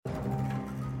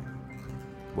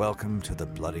Welcome to the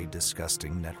Bloody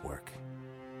Disgusting Network.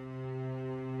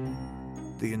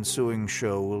 The ensuing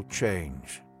show will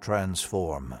change,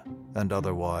 transform, and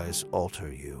otherwise alter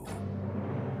you.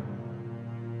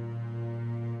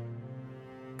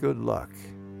 Good luck.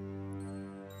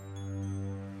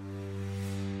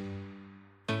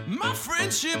 My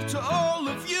friendship to all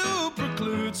of you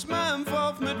precludes my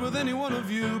involvement with any one of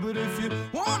you. But if you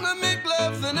wanna make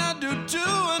love, then I do too,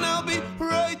 and I'll be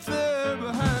right there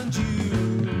behind you.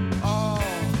 All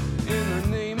in the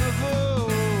name of oh,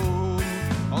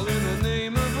 all in the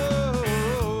name of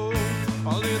oh,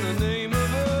 all in the name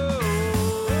of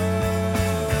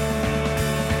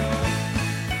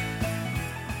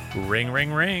oh. Ring,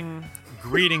 ring, ring.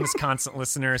 Greetings, constant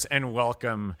listeners, and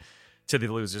welcome to the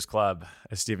Losers Club,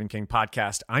 a Stephen King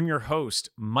podcast. I'm your host,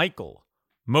 Michael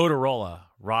Motorola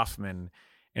Rothman,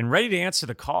 and ready to answer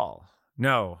the call.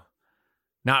 No,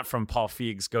 not from Paul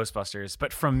Feig's Ghostbusters,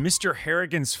 but from Mr.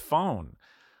 Harrigan's phone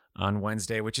on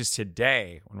Wednesday, which is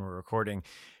today when we're recording.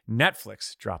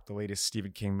 Netflix dropped the latest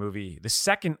Stephen King movie, the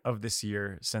second of this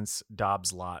year since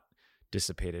Dobbs' Lot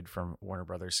dissipated from Warner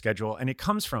Brothers' schedule, and it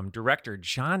comes from director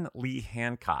John Lee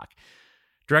Hancock,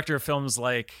 director of films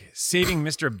like Saving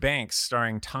Mr. Banks,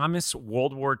 starring Thomas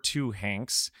World War II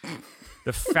Hanks,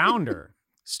 The Founder,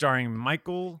 starring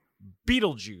Michael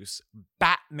Beetlejuice,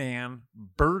 Batman,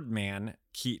 Birdman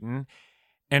Keaton,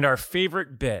 and our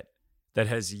favorite bit that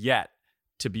has yet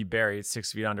to be buried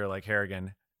 6 feet under like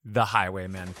Harrigan, The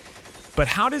Highwayman. But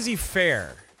how does he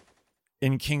fare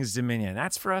in King's Dominion?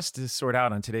 That's for us to sort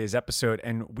out on today's episode,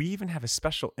 and we even have a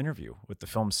special interview with the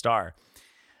film star.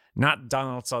 Not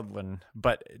Donald Sutherland,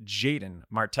 but Jaeden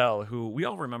Martell, who we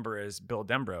all remember as Bill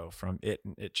Denbrough from It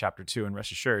and It Chapter 2, and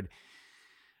rest assured,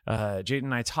 Jaeden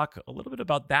and I talk a little bit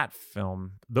about that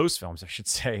film, those films, I should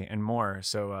say, and more.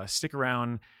 So stick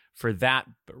around for that.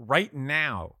 But right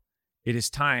now, it is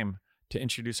time to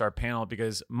introduce our panel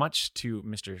because much to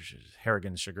Mr.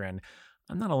 Harrigan's chagrin,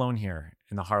 I'm not alone here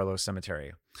in the Harlow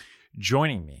Cemetery.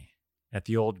 Joining me at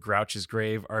the old Grouch's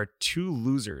grave are two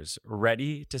losers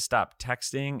ready to stop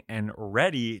texting and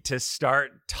ready to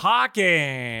start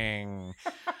talking.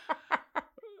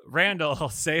 Randall,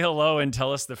 say hello and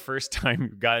tell us the first time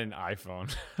you got an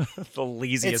iPhone. The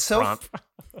laziest prompt.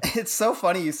 It's so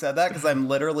funny you said that because I'm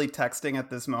literally texting at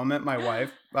this moment my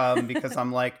wife because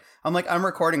I'm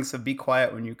recording, so be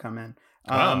quiet when you come in.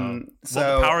 Well,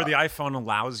 the power of the iPhone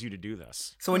allows you to do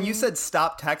this. So when you said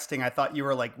stop texting, I thought you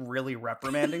were like really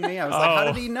reprimanding me. I was like, how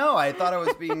did he know? I thought I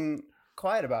was being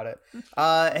quiet about it.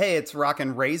 Hey, it's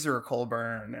Rockin' Razor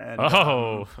Colburn. And,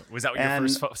 was that your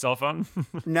first cell phone?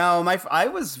 No, I've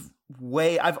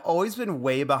always been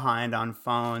way behind on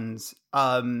phones.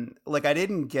 I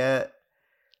didn't get,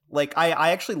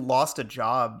 I actually lost a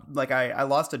job. I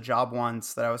lost a job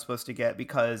once that I was supposed to get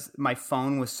because my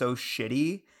phone was so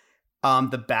shitty.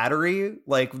 The battery,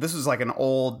 this is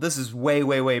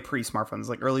way pre-smartphones,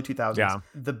 like early 2000s. Yeah.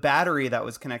 The battery that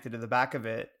was connected to the back of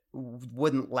it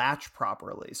wouldn't latch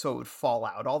properly, so it would fall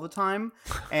out all the time.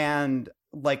 And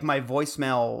my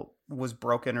voicemail was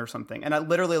broken or something. And I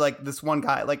literally, this one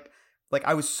guy,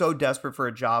 I was so desperate for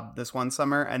a job this one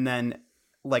summer. And then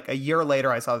a year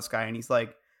later, I saw this guy and he's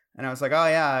like, and I was like, oh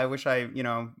yeah, I wish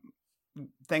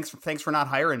thanks for not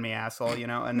hiring me, asshole,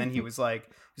 And then he was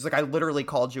like, I literally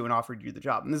called you and offered you the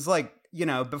job. And this is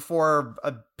before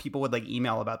people would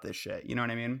email about this shit. You know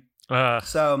what I mean?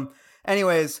 So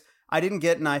anyways, I didn't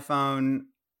get an iPhone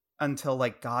until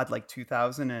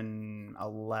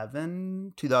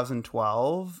 2011,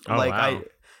 2012. Wow.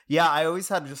 I always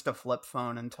had just a flip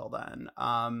phone until then.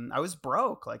 I was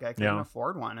broke. I couldn't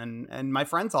afford one. And my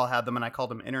friends all had them and I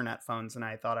called them internet phones. And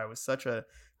I thought I was such a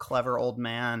clever old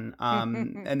man.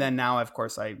 And then now, of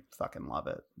course, I fucking love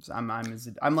it. I'm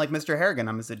like Mr. Harrigan.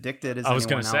 I'm as addicted as anyone else. I was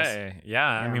going to say, yeah.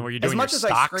 I mean, were you doing as much your as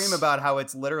stocks? I scream about how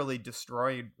it's literally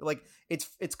destroyed,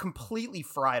 it's completely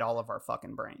fried all of our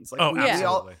fucking brains.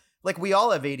 Absolutely. We all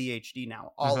have ADHD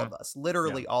now, all of us,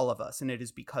 literally all of us, and it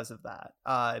is because of that.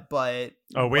 But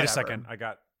wait a second, I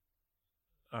got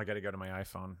to go to my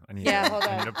iPhone. I need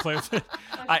to play with it.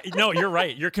 No, you're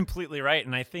right. You're completely right,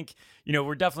 and I think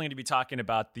we're definitely going to be talking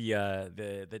about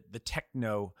the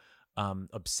techno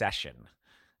obsession.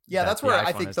 Yeah, that's where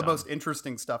I think the most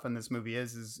interesting stuff in this movie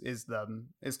is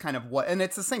kind of what, and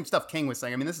it's the same stuff King was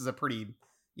saying. I mean, this is a pretty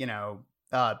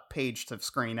page to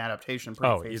screen adaptation,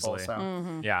 pretty faithful. Easily.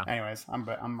 So yeah. Anyways, I'm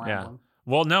rambling. Yeah.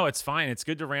 Well, no, it's fine. It's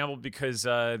good to ramble because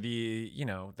that's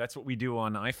what we do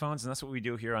on iPhones, and that's what we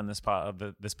do here on this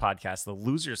podcast, the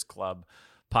Losers Club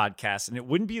podcast. And it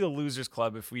wouldn't be the Losers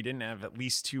Club if we didn't have at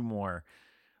least two more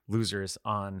losers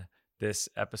on this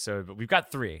episode, but we've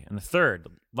got 3, and the third,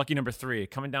 lucky number 3,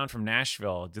 coming down from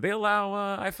Nashville. Do they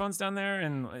allow iPhones down there?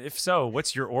 And if so,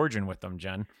 what's your origin with them,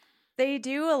 Jen? They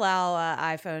do allow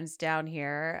iPhones down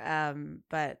here,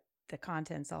 but the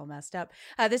content's all messed up.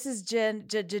 This is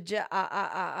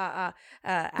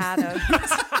Adam.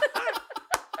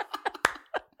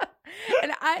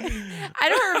 And I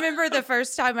don't remember the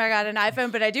first time I got an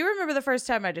iPhone, but I do remember the first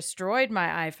time I destroyed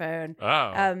my iPhone.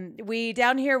 Oh. We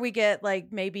down here, we get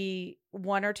like maybe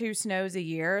 1 or 2 snows a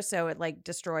year. So it like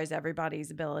destroys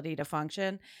everybody's ability to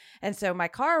function. And so my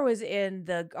car was in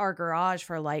our garage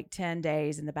for like 10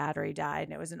 days and the battery died.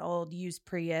 And it was an old used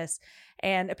Prius.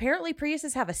 And apparently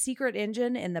Priuses have a secret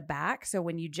engine in the back. So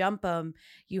when you jump them,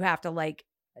 you have to like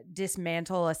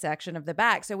dismantle a section of the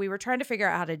back. So we were trying to figure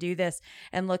out how to do this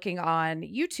and looking on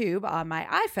YouTube on my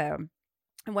iPhone.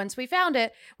 And once we found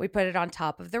it, we put it on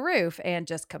top of the roof and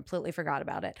just completely forgot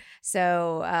about it.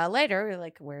 So later, we were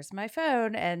like, where's my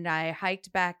phone? And I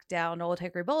hiked back down Old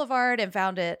Hickory Boulevard and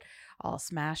found it all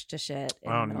smashed to shit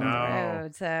in the middle of the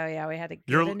road. So yeah, we had to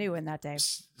get a new one that day.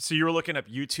 So you were looking up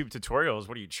YouTube tutorials.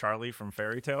 What are you, Charlie from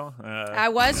Fairy Tale? I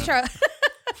was Charlie.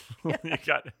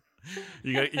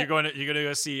 You're going to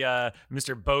go see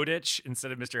Mr. Bowditch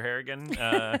instead of Mr. Harrigan.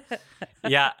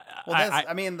 Yeah. Well,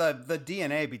 the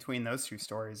DNA between those 2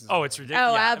 stories. It's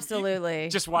ridiculous. Oh, absolutely.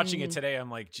 Just watching it today,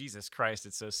 I'm like, Jesus Christ,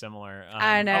 it's so similar.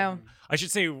 I know. I should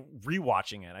say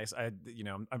rewatching it. I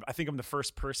think I'm the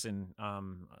first person.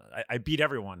 I beat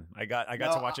everyone. I got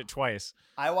to watch it twice.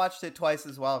 I watched it twice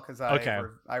as well because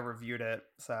I reviewed it.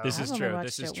 So this is true.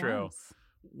 This is true. Once.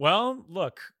 Well,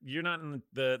 look, you're not in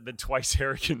the twice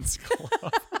Harrigans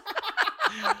club.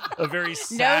 A very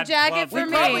sad no jacket club. for me.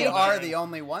 We probably are the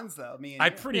only ones, though.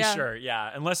 I'm pretty sure,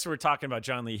 yeah. Unless we're talking about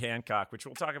John Lee Hancock, which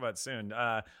we'll talk about soon.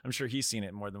 I'm sure he's seen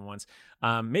it more than once.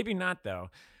 Maybe not,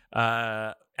 though.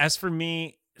 As for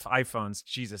me, iPhones,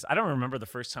 Jesus, I don't remember the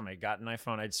first time I got an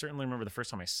iPhone. I certainly remember the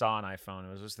first time I saw an iPhone.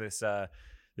 It was just this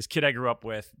kid I grew up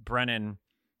with, Brennan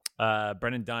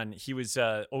Dunn. He was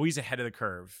always ahead of the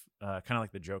curve, kind of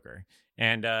like the Joker.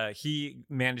 And he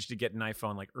managed to get an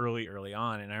iPhone like early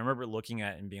on. And I remember looking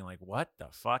at it and being like, what the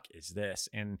fuck is this?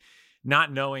 And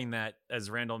not knowing that, as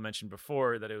Randall mentioned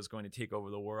before, that it was going to take over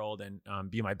the world and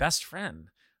be my best friend.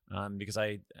 Because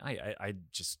I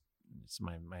just, it's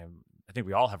I think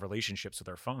we all have relationships with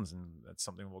our phones, and that's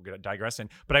something we'll digress in.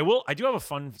 But I do have a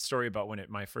fun story about when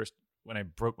I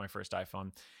broke my first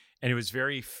iPhone, and it was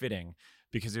very fitting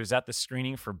because it was at the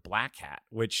screening for Black Hat,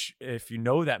 which, if you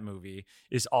know that movie,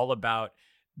 is all about,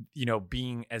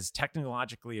 being as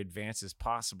technologically advanced as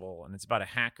possible. And it's about a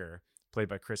hacker played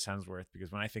by Chris Hemsworth,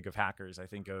 because when I think of hackers, I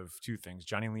think of 2 things,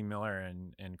 Johnny Lee Miller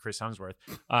and Chris Hemsworth.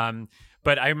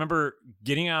 But I remember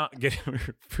we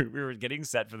were getting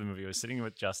set for the movie. I was sitting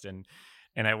with Justin,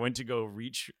 and I went to go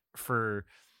reach for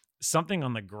something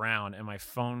on the ground, and my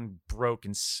phone broke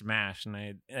and smashed,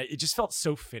 and it just felt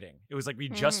so fitting. It was like we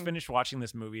just finished watching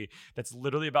this movie that's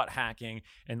literally about hacking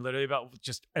and literally about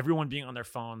just everyone being on their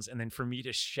phones, and then for me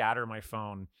to shatter my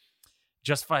phone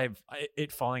just by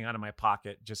it falling out of my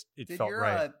pocket, felt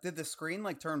right. Did the screen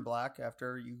like turn black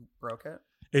after you broke it?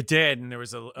 It did, and there was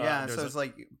so it's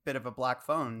like a bit of a black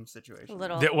phone situation.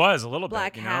 It was a little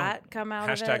black bit. Hat come out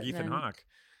Hashtag of it. Ethan Hawke.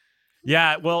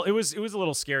 Yeah, well, it was a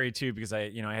little scary too, because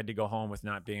I had to go home with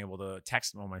not being able to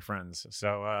text all my friends.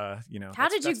 So how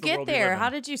did you get there? How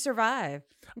did you survive?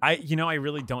 I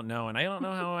really don't know, and I don't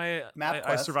know how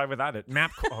I survived without it.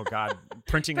 Oh God,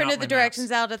 printed the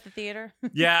directions out at the theater.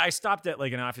 Yeah, I stopped at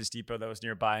like an Office Depot that was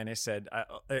nearby, and I said,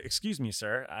 "Excuse me,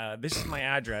 sir, this is my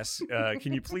address.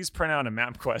 Can you please print out a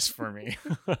MapQuest for me?"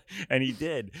 And he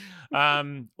did.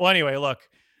 Well, anyway, look.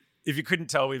 If you couldn't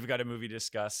tell, we've got a movie to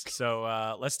discuss. So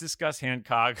let's discuss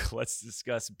Hancock. Let's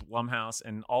discuss Blumhouse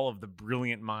and all of the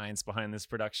brilliant minds behind this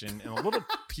production in a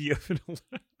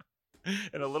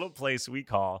little place we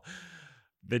call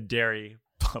the Derry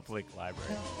Public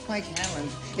Library. Mike Hanlon,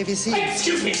 if you see...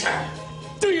 Excuse me, sir.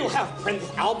 Do you have Prince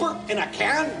Albert in a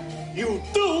can? You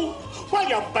do? Well,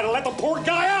 you better let the poor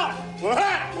guy out.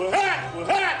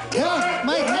 Tell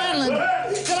Mike Hanlon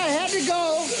that I had to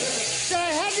go, that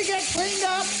I had to get cleaned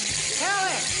up.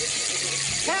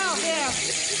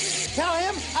 Tell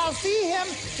him I'll see him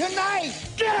tonight.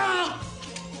 Get out!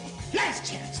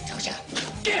 Last chance, Doja.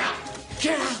 Get out!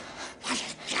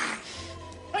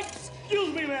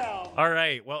 Excuse me now. All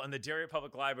right. Well, in the Derry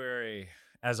Public Library,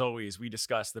 as always, we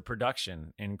discuss the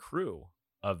production and crew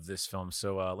of this film.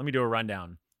 So let me do a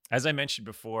rundown. As I mentioned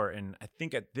before, and I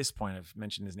think at this point I've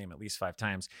mentioned his name at least 5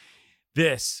 times,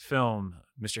 this film,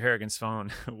 Mr. Harrigan's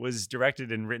Phone, was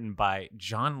directed and written by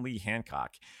John Lee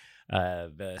Hancock.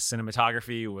 The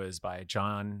cinematography was by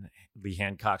John Lee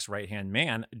Hancock's right-hand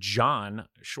man, John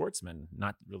Schwartzman.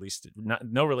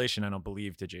 No relation, I don't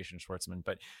believe, to Jason Schwartzman,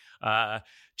 but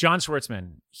John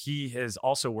Schwartzman. He has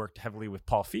also worked heavily with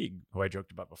Paul Feig, who I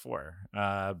joked about before.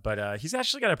 But he's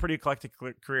actually got a pretty eclectic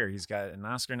career. He's got an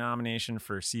Oscar nomination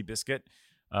for Seabiscuit,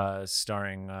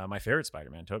 starring my favorite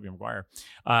Spider-Man, Tobey Maguire.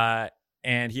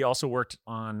 And he also worked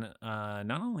on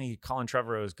not only Colin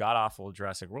Trevorrow's god-awful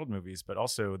Jurassic World movies, but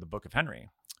also The Book of Henry.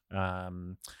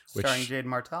 Starring Jaeden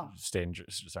Martell. Starring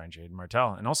Jaeden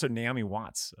Martell. And also Naomi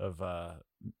Watts of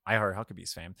I Heart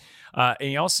Huckabees fame. And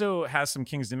he also has some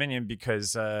King's Dominion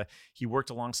because he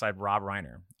worked alongside Rob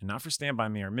Reiner. And not for Stand By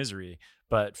Me or Misery,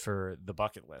 but for The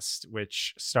Bucket List,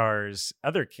 which stars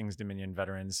other King's Dominion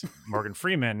veterans, Morgan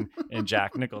Freeman and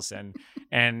Jack Nicholson.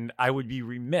 And I would be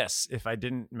remiss if I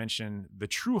didn't mention the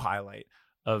true highlight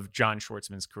of John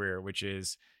Schwartzman's career, which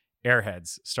is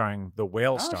Airheads, starring the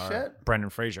whale star Brendan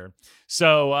Fraser.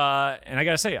 So, and I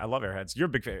gotta say, I love Airheads. You're a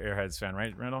big Airheads fan,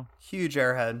 right, Randall? Huge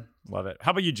Airhead. Love it.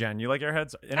 How about you, Jen? You like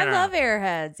Airheads? I love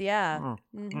Airheads. Yeah,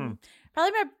 probably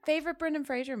my favorite Brendan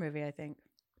Fraser movie, I think.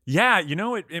 Yeah, you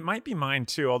know, it might be mine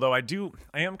too. Although I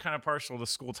am kind of partial to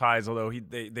School Ties. Although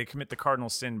they commit the cardinal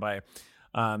sin by,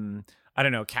 I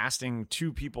don't know, casting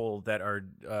two people that are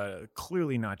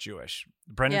clearly not Jewish.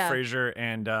 Brendan Fraser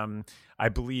and I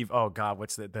believe, oh God,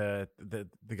 what's the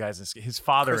guy's, his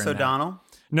father? Chris O'Donnell?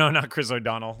 No, not Chris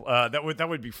O'Donnell. That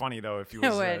would be funny though if he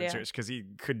was Jewish, because he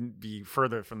couldn't be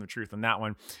further from the truth on that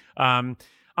one. I'm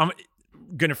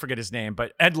gonna forget his name,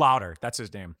 but Ed Lauder, that's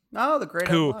his name. Oh, the great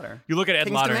Ed Lauder. You look at Ed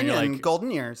King's Lauder Dominion, and you're like,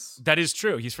 Golden Years. That is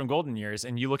true. He's from Golden Years,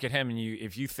 and you look at him and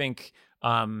if you think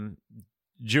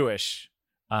Jewish,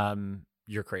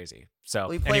 you're crazy. So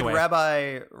he played anyway.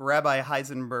 Rabbi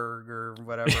Heisenberg or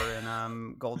whatever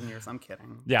in Golden Years. I'm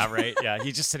kidding. Yeah, right. Yeah,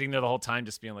 he's just sitting there the whole time,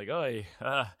 just being like,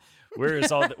 "Oh,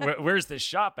 where's this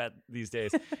shop at these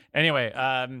days?" Anyway,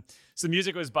 so the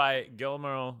music was by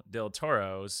Guillermo del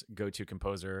Toro's go-to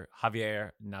composer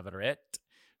Javier Navarrete,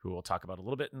 who we'll talk about a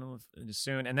little bit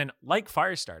soon. And then, like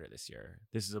Firestarter this year,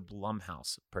 this is a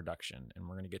Blumhouse production, and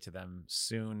we're going to get to them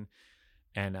soon.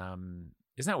 And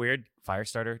isn't that weird?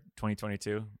 Firestarter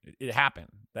 2022. It happened.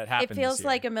 That happened. It feels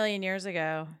like a million years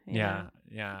ago. Yeah.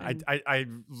 I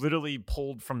literally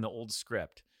pulled from the old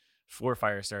script for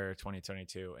Firestarter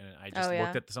 2022, and I just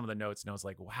looked at some of the notes, and I was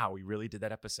like, "Wow, we really did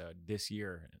that episode this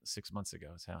year, 6 months ago."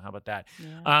 So how about that?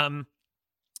 Yeah.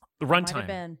 The runtime. Might have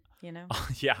been, you know.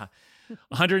 Yeah,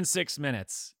 106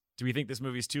 minutes. Do we think this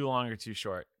movie's too long or too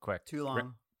short? Quick. Too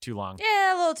long. Too long.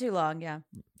 Yeah, a little too long. Yeah.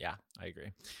 Yeah, I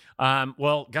agree.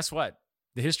 Well, guess what?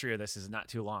 The history of this is not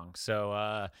too long.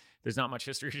 So there's not much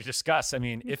history to discuss. I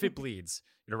mean, If It Bleeds,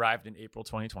 it arrived in April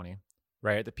 2020,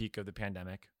 right at the peak of the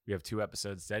pandemic. We have 2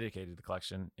 episodes dedicated to the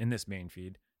collection in this main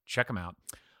feed. Check them out.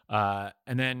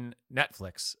 And then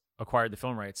Netflix acquired the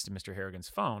film rights to Mr. Harrigan's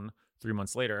Phone 3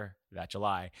 months later, that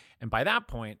July. And by that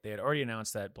point, they had already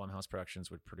announced that Blumhouse Productions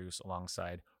would produce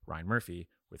alongside Ryan Murphy,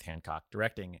 with Hancock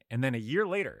directing. And then a year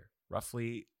later,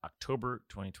 roughly October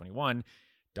 2021,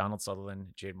 Donald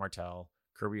Sutherland, Jaeden Martell,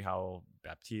 Kirby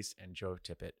Howell-Baptiste, and Joe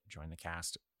Tippett joined the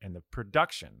cast. And the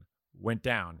production went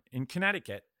down in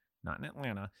Connecticut, not in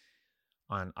Atlanta,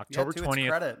 on October 20th.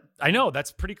 Credit. I know,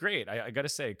 that's pretty great. I got to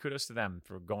say, kudos to them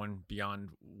for going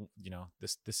beyond,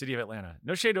 the city of Atlanta.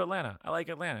 No shade to Atlanta. I like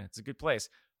Atlanta. It's a good place.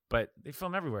 But they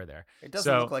film everywhere there. It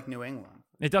doesn't look like New England.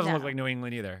 It doesn't look like New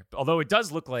England either. Although it does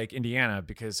look like Indiana,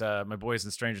 because my boys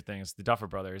in Stranger Things, the Duffer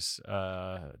Brothers,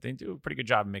 they do a pretty good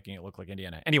job of making it look like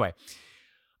Indiana. Anyway,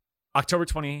 October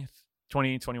 20th,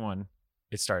 2021,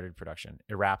 it started production.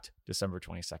 It wrapped December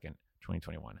 22nd,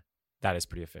 2021. That is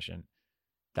pretty efficient.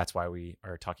 That's why we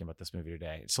are talking about this movie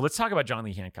today. So let's talk about John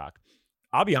Lee Hancock.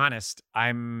 I'll be honest,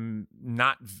 I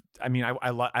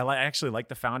actually like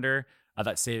The Founder. I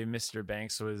thought Saving Mr.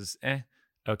 Banks was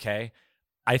okay.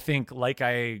 I think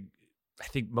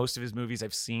most of his movies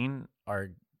I've seen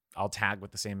are, I'll tag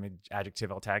with the same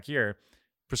adjective I'll tag here,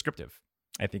 prescriptive.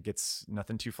 I think it's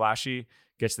nothing too flashy,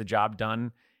 gets the job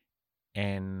done.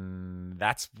 And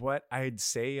that's what I'd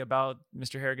say about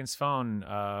Mr. Harrigan's Phone.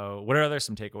 What are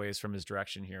some takeaways from his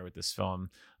direction here with this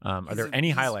film? Are there any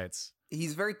highlights?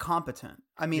 He's very competent.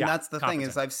 I mean, that's the thing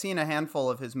is I've seen a handful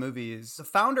of his movies. The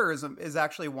Founder is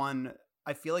actually one,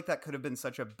 I feel like that could have been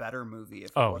such a better movie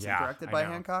if it wasn't directed by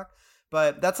Hancock.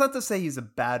 But that's not to say he's a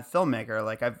bad filmmaker.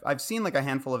 Like I've seen like a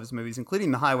handful of his movies,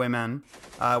 including The Highwaymen.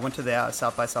 Went to the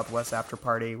South by Southwest after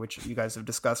party, which you guys have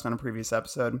discussed on a previous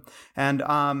episode. And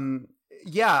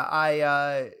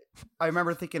I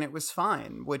remember thinking it was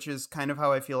fine, which is kind of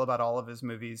how I feel about all of his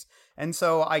movies. And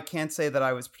so I can't say that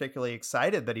I was particularly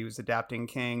excited that he was adapting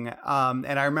King.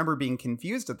 And I remember being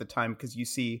confused at the time because you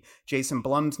see Jason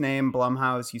Blum's name,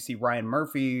 Blumhouse, you see Ryan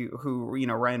Murphy, who,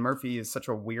 Ryan Murphy is such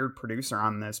a weird producer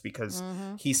on this because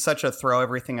he's such a throw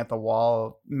everything at the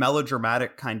wall,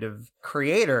 melodramatic kind of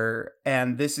creator.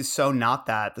 And this is so not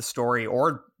that, the story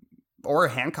or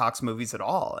Hancock's movies at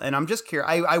all. And I'm just curious.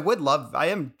 I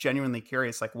am genuinely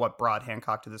curious, like what brought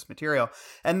Hancock to this material.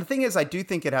 And the thing is, I do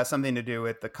think it has something to do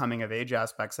with the coming of age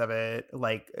aspects of it.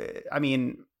 Like,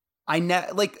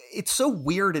 it's so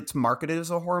weird. It's marketed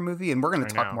as a horror movie, and we're going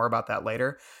to talk more about that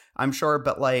later, I'm sure.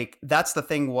 But like, that's the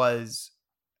thing was,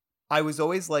 I was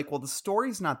always like, well, the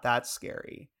story's not that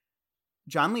scary.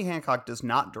 John Lee Hancock does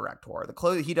not direct horror.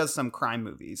 He does some crime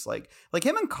movies, like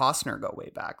him and Costner go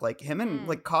way back. Like him and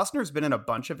like Costner's been in a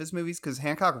bunch of his movies because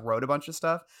Hancock wrote a bunch of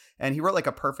stuff, and he wrote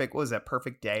like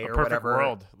Perfect Day or whatever,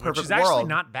 World, Perfect which is World. Actually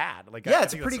not bad. Like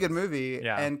it's a pretty good movie.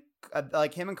 Yeah. And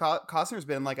like him and Costner's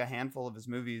been in like a handful of his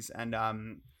movies, and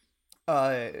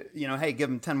hey,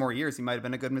 give him 10 more years, he might have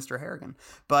been a good Mr. Harrigan.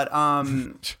 But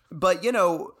but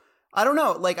I don't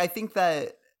know. Like I think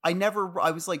that I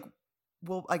was like,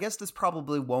 well, I guess this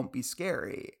probably won't be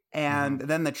scary. And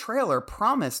then the trailer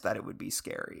promised that it would be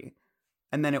scary.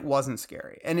 And then it wasn't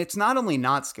scary. And it's not only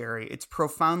not scary, it's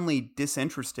profoundly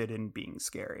disinterested in being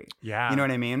scary. Yeah. You know what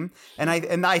I mean? And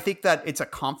I think that it's a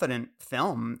confident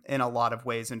film in a lot of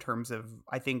ways in terms of,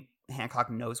 I think Hancock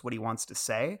knows what he wants to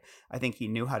say. I think he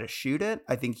knew how to shoot it.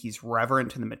 I think he's reverent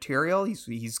to the material.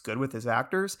 He's good with his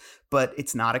actors, but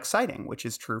it's not exciting, which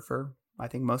is true for, I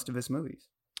think, most of his movies.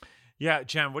 Yeah,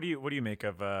 Jen, what do you make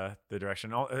of the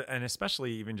direction, and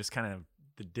especially even just kind of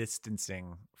the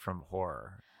distancing from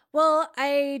horror? Well,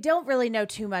 I don't really know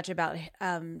too much about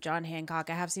John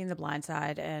Hancock. I have seen The Blind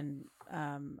Side, and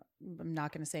I'm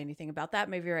not going to say anything about that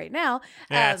movie right now.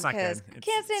 Yeah, it's not good.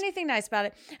 Can't say anything nice about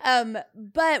it.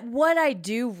 But what I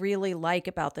do really like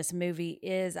about this movie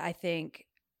is I think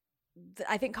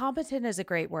competent is a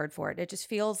great word for it. It just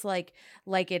feels like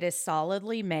it is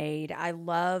solidly made. I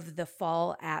love the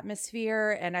fall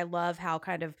atmosphere, and I love how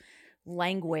kind of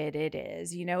languid it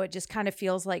is. It just kind of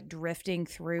feels like drifting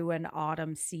through an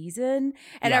autumn season.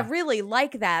 And I really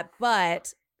like that,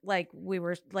 but like you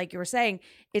were saying,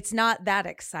 it's not that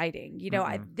exciting.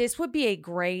 This would be a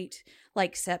great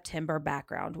like September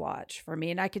background watch for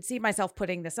me. And I could see myself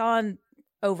putting this on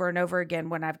over and over again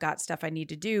when I've got stuff I need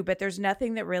to do, but there's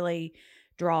nothing that really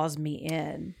draws me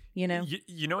in, You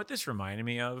know what this reminded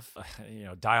me of?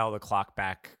 Dial the clock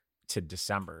back to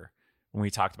December when we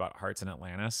talked about Hearts in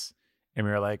Atlantis, and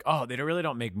we were like, oh, they really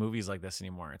don't make movies like this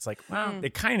anymore. It's like, well,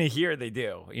 they kind of here they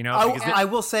do, I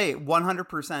will say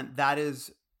 100% that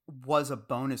was a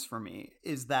bonus for me,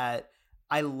 is that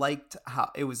I liked how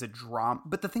it was a drama,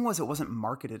 but the thing was, it wasn't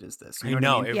marketed as this. You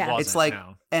know what I mean? It wasn't. It's like,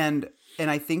 no. and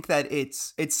I think that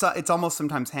it's almost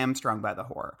sometimes hamstrung by the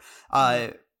horror.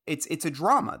 It's a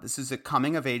drama. This is a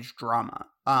coming of age drama.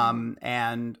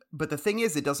 But the thing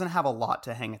is, it doesn't have a lot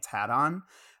to hang its hat on.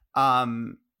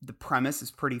 The premise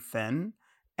is pretty thin,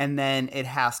 and then it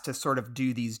has to sort of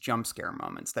do these jump scare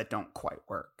moments that don't quite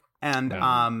work. And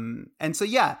so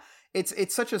yeah.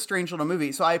 It's such a strange little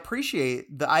movie. So I appreciate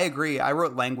I agree. I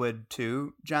wrote languid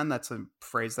too, Jen. That's a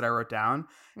phrase that I wrote down.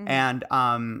 And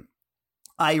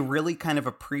I really kind of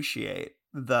appreciate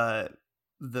the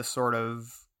sort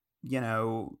of,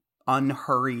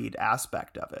 unhurried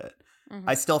aspect of it.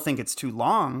 I still think it's too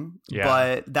long,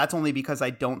 but that's only because I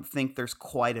don't think there's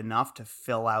quite enough to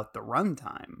fill out the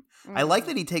runtime. I like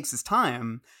that he takes his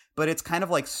time, but it's kind of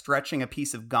like stretching a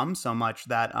piece of gum so much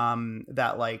that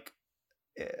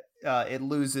it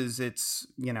loses its,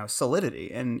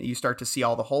 solidity, and you start to see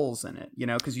all the holes in it,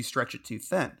 because you stretch it too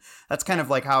thin. That's kind of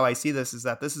like how I see this, is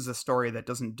that this is a story that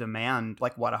doesn't demand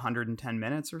 110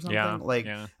 minutes or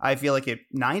something. I feel like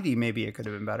 90, maybe it could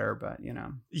have been better, but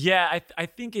Yeah. I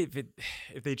think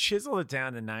if they chisel it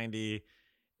down to 90,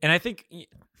 and I think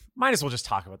might as well just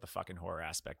talk about the fucking horror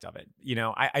aspect of it.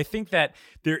 I think that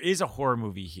there is a horror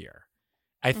movie here.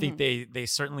 I think they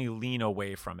certainly lean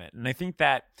away from it. And I think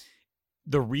that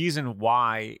the reason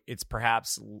why it's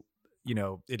perhaps,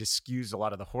 it eschews a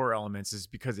lot of the horror elements is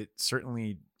because it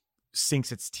certainly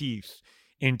sinks its teeth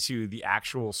into the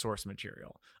actual source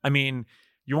material. I mean,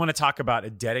 you want to talk about a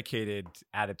dedicated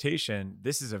adaptation.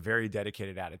 This is a very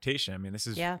dedicated adaptation. I mean,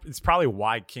 it's probably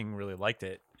why King really liked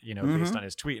it, based on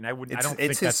his tweet. And I don't think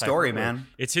it's his story, man.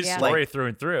 It's his story through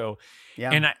and through.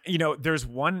 Yeah. And there's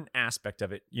one aspect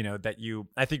of it, that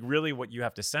I think really what you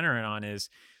have to center it on is,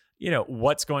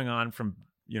 what's going on from,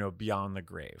 beyond the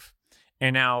grave.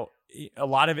 And now a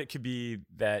lot of it could be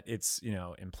that it's, you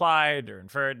know, implied or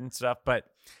inferred and stuff, but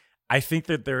I think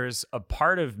that there's a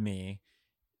part of me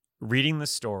reading the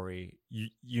story,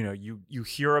 you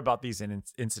hear about these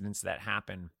incidents that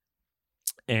happen,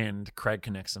 and Craig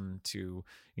connects them to,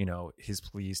 you know, his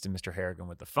pleas to Mr. Harrigan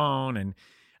with the phone, and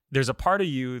there's a part of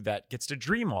you that gets to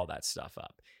dream all that stuff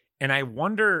up. And I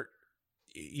wonder,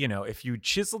 you know, if you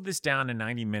chisel this down to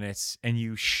 90 minutes and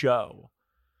you show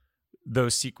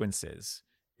those sequences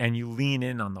and you lean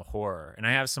in on the horror, and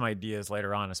I have some ideas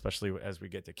later on, especially as we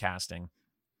get to casting,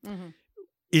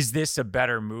 is this a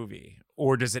better movie,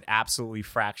 or does it absolutely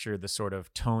fracture the sort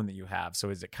of tone that you have? So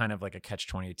is it kind of like a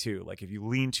catch-22? Like if you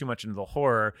lean too much into the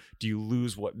horror, do you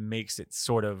lose what makes it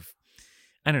sort of,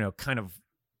 I don't know, kind of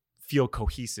feel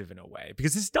cohesive in a way?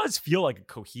 Because this does feel like a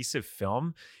cohesive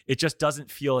film. It just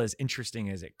doesn't feel as interesting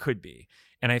as it could be.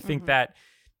 And I think that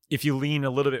if you lean a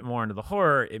little bit more into the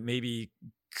horror, it maybe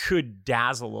could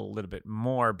dazzle a little bit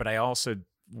more. But I also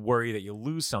worry that you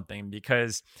lose something,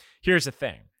 because here's the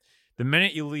thing. The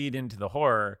minute you lead into the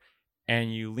horror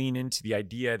and you lean into the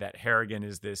idea that Harrigan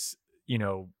is this, you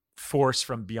know, force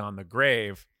from beyond the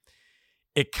grave,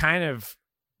 it kind of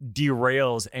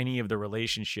derails any of the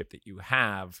relationship that you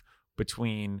have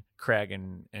between Craig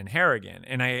and Harrigan.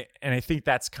 And I think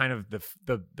that's kind of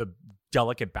the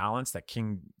delicate balance that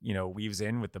King, you know, weaves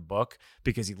in with the book,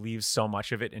 because he leaves so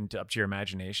much of it up to your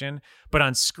imagination. But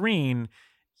on screen,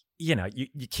 you know,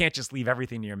 you can't just leave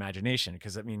everything to your imagination,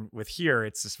 because I mean, with here,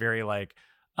 it's just very like,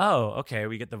 oh, okay,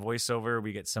 we get the voiceover,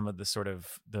 we get some of the sort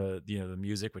of the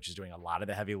music, which is doing a lot of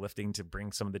the heavy lifting to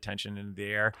bring some of the tension into the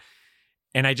air.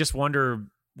 And I just wonder,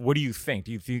 what do you think?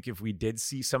 Do you think if we did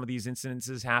see some of these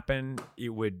incidences happen, it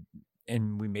would,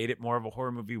 and we made it more of a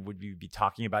horror movie, would we be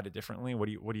talking about it differently? What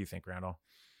do you think, Randall?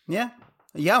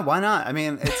 Yeah, why not? I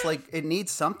mean, it's like, it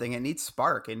needs something. It needs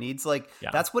spark. It needs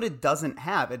that's what it doesn't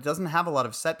have. It doesn't have a lot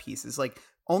of set pieces. Like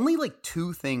only like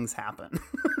 2 things happen.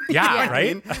 Yeah, right?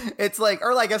 I mean? It's like,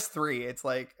 or I guess 3. It's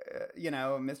like,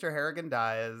 Mr. Harrigan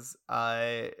dies,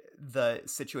 the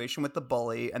situation with the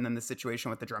bully, and then the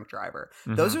situation with the drunk driver.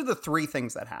 Those are the 3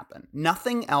 things that happen.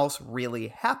 Nothing else really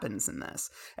happens in this.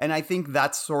 And I think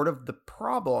that's sort of the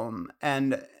problem.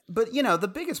 But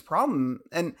the biggest problem,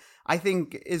 and I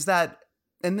think, is that,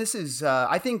 and this is,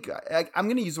 I think I'm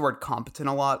going to use the word competent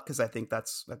a lot, because I think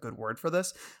that's a good word for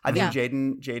this. I think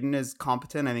Jaeden is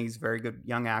competent. I think he's a very good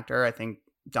young actor. I think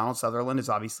Donald Sutherland is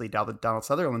obviously Donald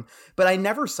Sutherland, but I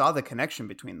never saw the connection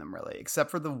between them really, except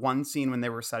for the one scene when they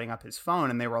were setting up his phone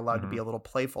and they were allowed to be a little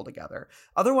playful together.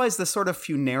 Otherwise, the sort of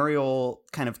funereal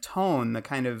kind of tone, the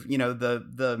kind of,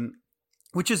 the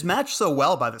which is matched so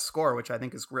well by the score, which I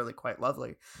think is really quite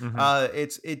lovely.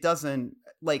 It doesn't,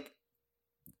 like,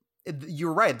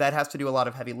 you're right, that has to do a lot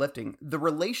of heavy lifting. The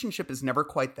relationship is never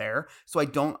quite there, so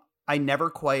I never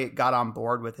quite got on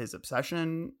board with his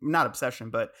obsession. Not obsession,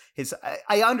 but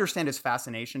I understand his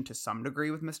fascination to some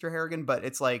degree with Mr. Harrigan, but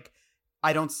it's like,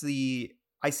 I see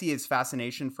his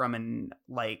fascination from an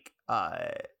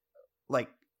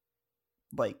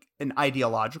an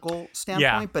ideological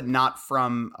standpoint, but not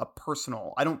from a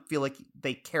personal. I don't feel like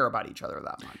they care about each other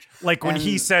that much. Like when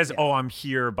he says, "Oh, I'm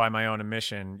here by my own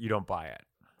admission," you don't buy it.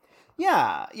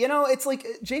 Yeah, it's like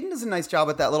Jaeden does a nice job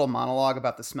at that little monologue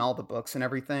about the smell of the books and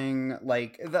everything.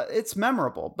 Like, it's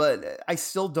memorable, but I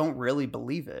still don't really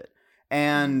believe it.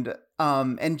 And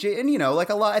like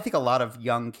I think a lot of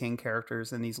young King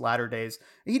characters in these latter days,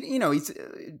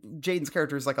 Jaden's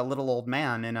character is like a little old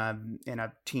man in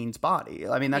a teen's body.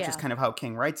 I mean, that's just kind of how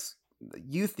King writes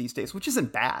youth these days, which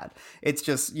isn't bad. It's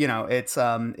just,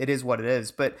 it is what it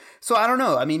is. But so I don't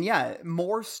know. I mean, yeah,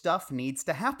 more stuff needs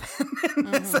to happen in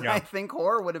this. And I think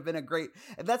horror would have been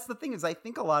that's the thing, is I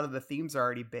think a lot of the themes are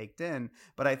already baked in,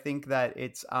 but I think that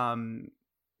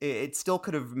it still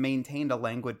could have maintained a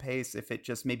languid pace if it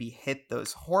just maybe hit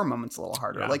those horror moments a little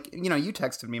harder. Yeah. Like, you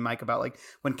texted me, Mike, about like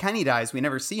when Kenny dies, we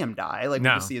never see him die. Like we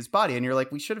just see his body, and you're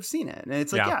like, we should have seen it. And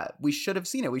it's like, yeah, we should have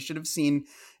seen it. We should have seen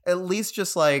at least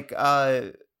just like,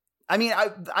 I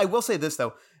will say this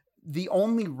though. The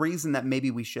only reason that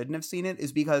maybe we shouldn't have seen it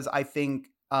is because I think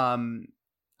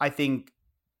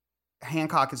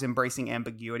Hancock is embracing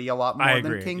ambiguity a lot more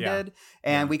than King did.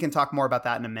 And we can talk more about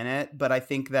that in a minute. But I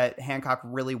think that Hancock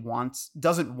really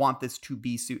doesn't want this to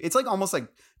be, it's like almost like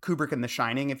Kubrick in The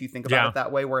Shining, if you think about it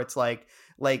that way, where it's like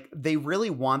they really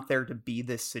want there to be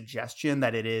this suggestion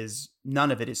that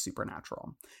none of it is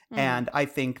supernatural. And I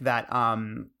think that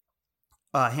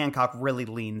Hancock really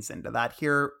leans into that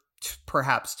here.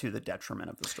 perhaps to the detriment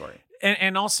of the story.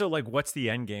 And also, like, what's the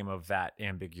end game of that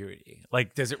ambiguity?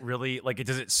 Like, does it really, like,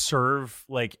 does it serve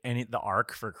like the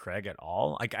arc for Craig at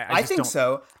all? Like, I think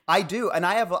so. I do, and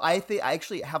I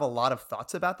actually have a lot of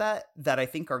thoughts about that I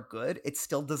think are good. It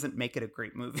still doesn't make it a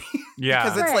great movie. Yeah,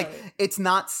 because it's Right. like it's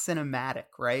not cinematic,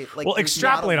 right? Like, well, there's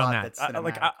extrapolate not a on lot that. that's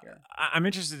cinematic here. I'm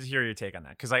interested to hear your take on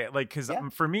that because Yeah.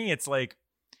 for me, it's like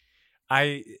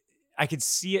I could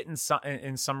see it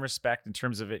in some respect in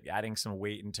terms of it adding some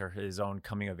weight into his own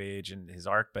coming of age and his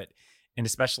arc, and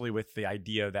especially with the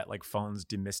idea that like phones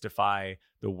demystify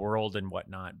the world and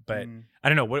whatnot. But I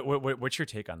don't know. What's your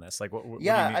take on this? Like, what do you mean?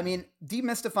 I mean,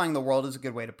 demystifying the world is a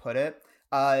good way to put it.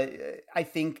 I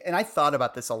think, and I thought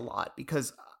about this a lot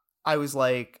because I was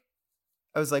like,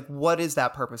 what is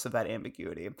that purpose of that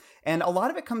ambiguity? And a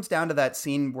lot of it comes down to that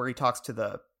scene where he talks to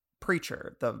the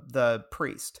preacher, the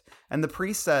priest, and the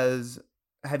priest says,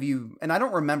 have you, and I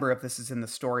don't remember if this is in the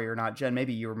story or not, Jen,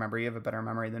 maybe you remember, you have a better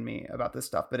memory than me about this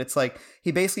stuff, but it's like,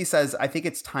 he basically says, I think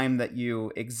it's time that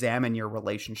you examine your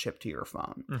relationship to your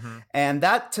phone. Mm-hmm. And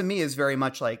that to me is very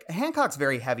much like, Hancock's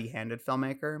very heavy-handed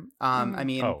filmmaker. I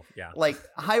mean, like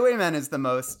Highwaymen is the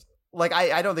most, like,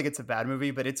 I don't think it's a bad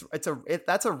movie, but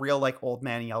that's a real like old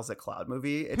man yells at cloud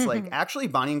movie. It's like, actually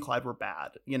Bonnie and Clyde were bad,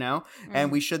 you know, and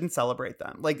we shouldn't celebrate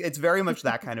them. Like, it's very much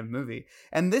that kind of movie.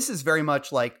 And this is very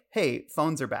much like, hey,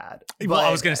 phones are bad. Well,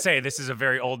 I was going to say, this is a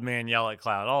very old man yell at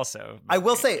cloud also. I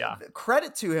will say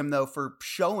credit to him though, for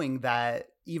showing that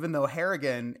even though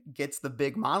Harrigan gets the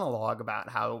big monologue about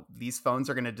how these phones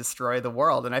are going to destroy the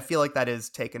world. And I feel like that is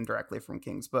taken directly from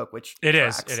King's book, which it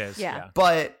is. Yeah.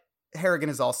 But Harrigan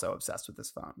is also obsessed with his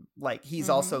phone. Like, he's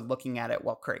also looking at it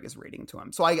while Craig is reading to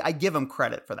him. So I give him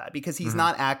credit for that because he's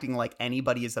not acting like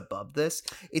anybody is above this.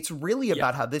 It's really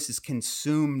about how this has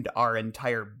consumed our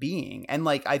entire being. And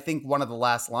like, I think one of the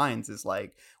last lines is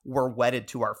like, we're wedded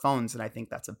to our phones. And I think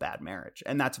that's a bad marriage.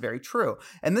 And that's very true.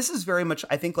 And this is very much,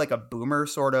 I think, like a boomer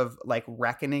sort of like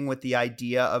reckoning with the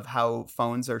idea of how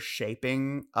phones are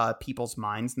shaping people's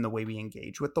minds and the way we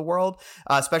engage with the world,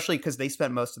 especially because they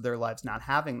spent most of their lives not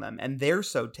having them. And they're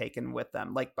so taken with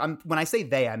them. Like, when I say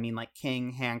they, I mean like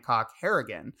King, Hancock,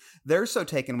 Harrigan. They're so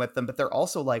taken with them, but they're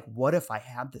also like, what if I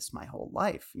had this my whole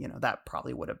life? You know, that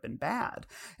probably would have been bad.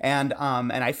 And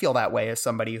I feel that way as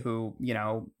somebody who, you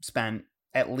know, spent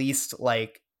at least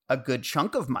like a good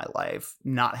chunk of my life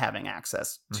not having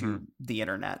access to the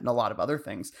internet and a lot of other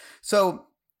things. So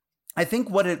I think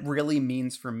what it really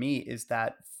means for me is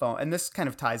that phone, and this kind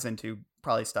of ties into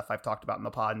probably stuff I've talked about in the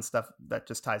pod and stuff that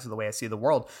just ties to the way I see the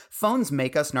world. Phones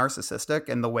make us narcissistic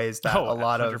in the ways that a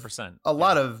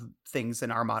lot of things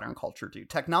in our modern culture do.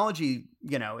 Technology,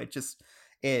 you know,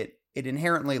 it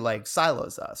inherently like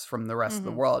silos us from the rest of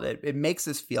the world. It makes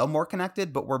us feel more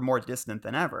connected, but we're more distant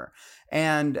than ever.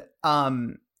 And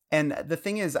the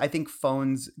thing is, I think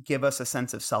phones give us a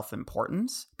sense of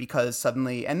self-importance because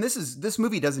suddenly, and this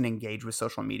movie doesn't engage with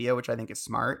social media, which I think is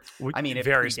smart. I mean, it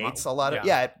predates a lot of,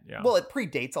 well, it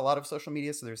predates a lot of social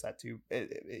media. So there's that too,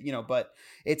 you know, but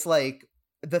it's like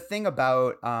the thing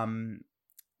about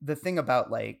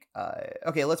like,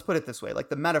 okay, let's put it this way, like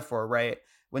the metaphor, right?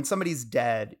 When somebody's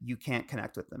dead, you can't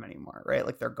connect with them anymore, right?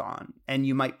 Like, they're gone, and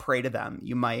you might pray to them.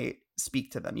 You might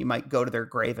speak to them. You might go to their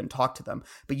grave and talk to them,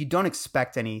 but you don't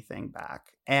expect anything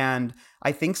back. And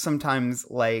I think sometimes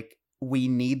like we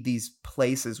need these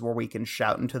places where we can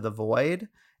shout into the void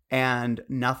and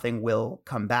nothing will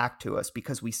come back to us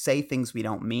because we say things we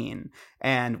don't mean.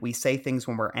 And we say things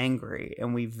when we're angry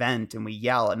and we vent and we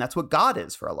yell. And that's what God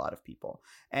is for a lot of people.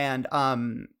 And,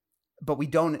 but we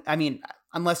don't, I mean,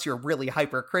 unless you're really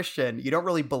hyper Christian, you don't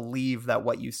really believe that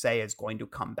what you say is going to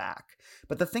come back.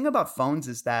 But the thing about phones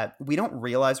is that we don't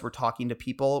realize we're talking to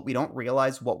people. We don't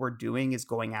realize what we're doing is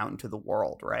going out into the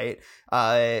world, right?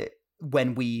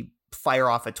 When we fire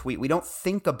off a tweet, we don't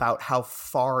think about how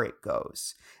far it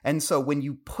goes. And so when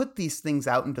you put these things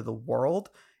out into the world,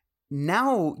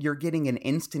 now you're getting an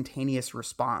instantaneous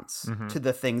response to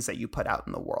the things that you put out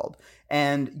in the world.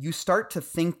 And you start to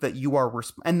think that you are,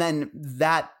 and then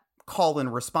that call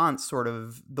and response, sort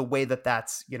of the way that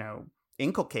that's, you know,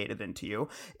 inculcated into you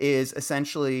is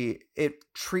essentially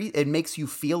it makes you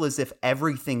feel as if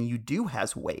everything you do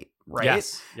has weight, right?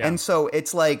 Yes. Yeah. And so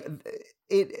it's like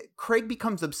Craig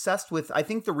becomes obsessed with, I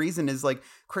think the reason is like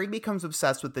Craig becomes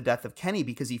obsessed with the death of Kenny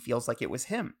because he feels like it was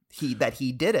him, that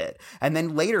he did it. And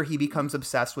then later he becomes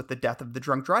obsessed with the death of the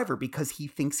drunk driver because he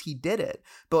thinks he did it.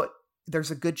 But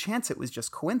there's a good chance it was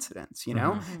just coincidence, you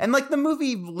know? And like the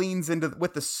movie leans into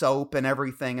with the soap and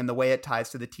everything and the way it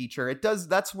ties to the teacher. It does.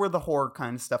 That's where the horror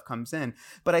kind of stuff comes in.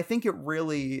 But I think it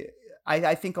really,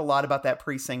 I think a lot about that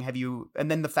priest saying,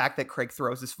 and then the fact that Craig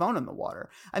throws his phone in the water.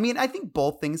 I mean, I think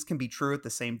both things can be true at the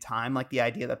same time. Like the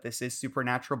idea that this is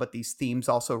supernatural, but these themes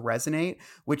also resonate,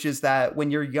 which is that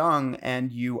when you're young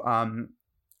and you,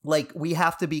 like, we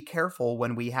have to be careful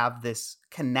when we have this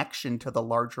connection to the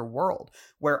larger world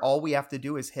where all we have to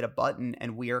do is hit a button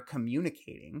and we are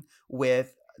communicating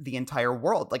with the entire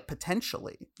world, like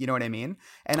potentially, you know what I mean?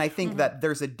 And I think that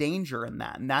there's a danger in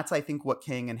that. And that's, I think, what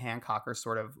King and Hancock are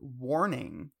sort of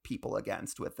warning people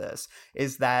against with this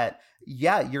is that,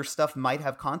 yeah, your stuff might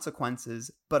have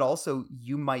consequences, but also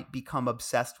you might become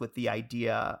obsessed with the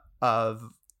idea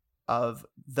of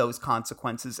those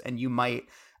consequences, and you might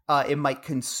it might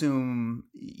consume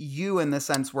you in the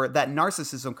sense where that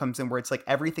narcissism comes in, where it's like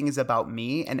everything is about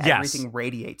me and everything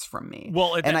radiates from me.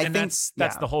 Well, and I think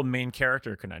that's the whole main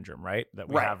character conundrum, right? That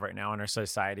we have right now in our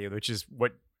society, which is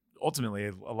what ultimately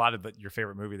a lot of your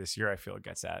favorite movie this year, I feel,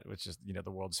 gets at, which is,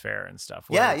 the World's Fair and stuff.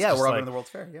 We're all going to the World's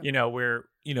Fair. Yeah.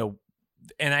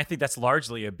 And I think that's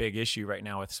largely a big issue right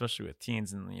now, especially with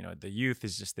teens and, the youth,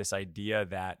 is just this idea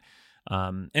that,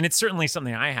 and it's certainly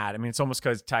something I had. I mean, it's almost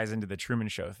because it ties into the Truman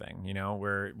Show thing,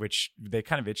 which they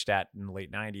kind of itched at in the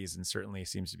late 90s and certainly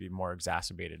seems to be more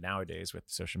exacerbated nowadays with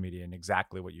social media and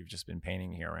exactly what you've just been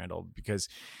painting here, Randall, because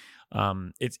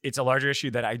it's a larger issue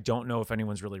that I don't know if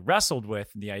anyone's really wrestled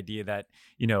with, the idea that,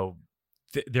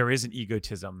 there is an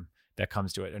egotism that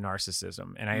comes to it, a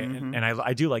narcissism, and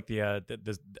I do like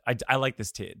I like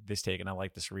this take, and I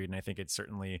like this read, and I think it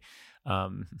certainly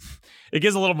it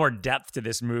gives a little more depth to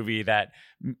this movie that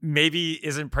maybe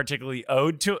isn't particularly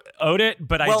owed it,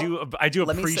 but I do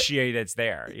appreciate it's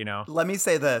there. Let me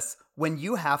say this: when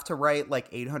you have to write like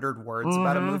 800 words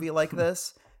about a movie like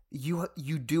this, you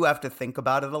do have to think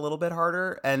about it a little bit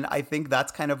harder, and I think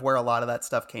that's kind of where a lot of that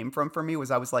stuff came from for me.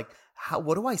 Was I was like,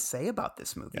 what do I say about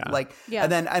this movie?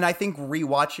 And I think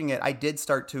rewatching it, I did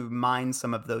start to mine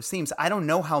some of those themes. I don't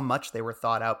know how much they were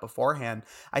thought out beforehand.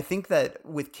 I think that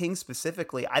with King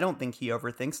specifically, I don't think he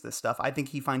overthinks this stuff. I think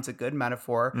he finds a good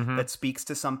metaphor that speaks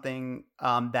to something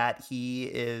that he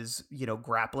is,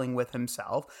 grappling with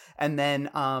himself. And then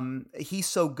he's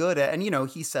so good at, and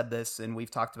he said this, and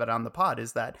we've talked about it on the pod,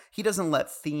 is that he doesn't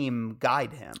let theme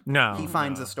guide him. No, he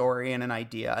finds a story and an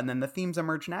idea, and then the themes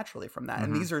emerge naturally from that.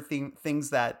 And these are things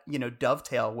that,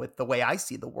 dovetail with the way I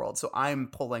see the world. So I'm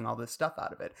pulling all this stuff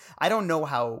out of it. I don't know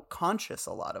how conscious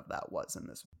a lot of that was in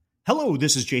this. Hello,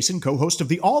 this is Jason, co-host of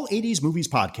the All 80s Movies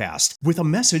podcast, with a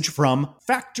message from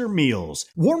Factor Meals.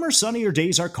 Warmer, sunnier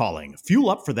days are calling. Fuel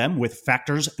up for them with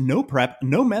Factor's no prep,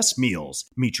 no mess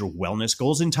meals. Meet your wellness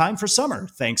goals in time for summer,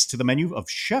 thanks to the menu of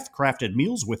chef-crafted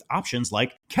meals with options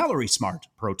like Calorie Smart,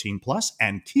 Protein Plus,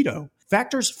 and Keto.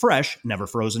 Factor's fresh, never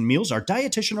frozen meals are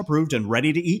dietitian approved and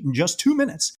ready to eat in just 2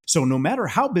 minutes. So no matter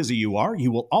how busy you are,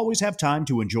 you will always have time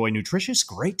to enjoy nutritious,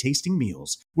 great tasting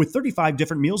meals. With 35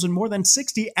 different meals and more than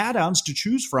 60 add-ons to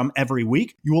choose from every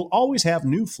week, you will always have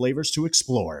new flavors to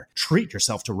explore. Treat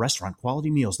yourself to restaurant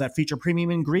quality meals that feature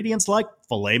premium ingredients like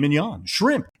filet mignon,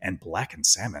 shrimp, and blackened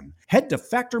salmon. Head to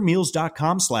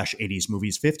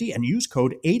factormeals.com/80smovies50 and use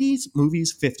code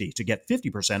 80smovies50 to get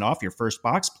 50% off your first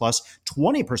box plus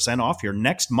 20% off your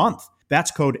next month. That's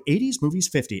code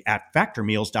 80smovies50 at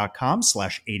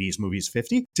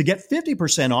factormeals.com/80smovies50 to get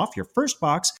 50% off your first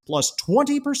box plus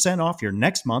 20% off your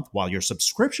next month while your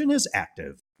subscription is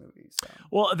active.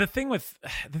 Well, the thing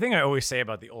I always say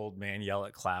about the old man yell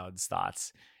at clouds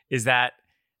thoughts is that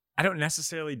I don't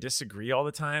necessarily disagree all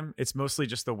the time. It's mostly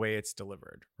just the way it's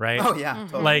delivered, right? Oh yeah.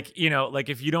 Totally. Like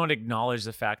if you don't acknowledge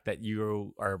the fact that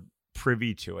you are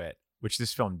privy to it, which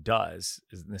this film does,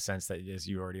 is in the sense that, as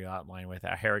you already outlined, with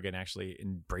Harrigan actually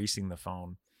embracing the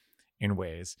phone in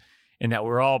ways, and that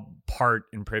we're all part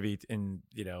and privy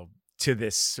to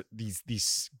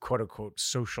these quote unquote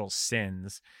social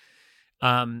sins.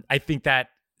 I think that,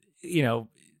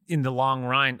 in the long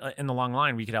line,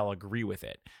 we could all agree with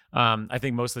it. I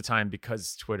think most of the time,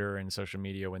 because Twitter and social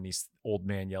media, when these old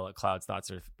man yell at clouds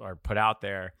thoughts are put out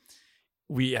there,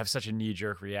 we have such a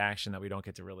knee-jerk reaction that we don't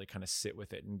get to really kind of sit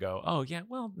with it and go, oh yeah,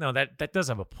 well, no, that does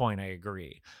have a point. I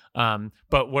agree.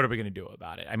 But what are we going to do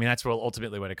about it? I mean, that's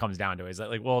ultimately what it comes down to, is that,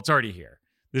 like, well, it's already here.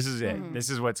 This is it. Mm-hmm. This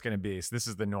is what's going to be. So this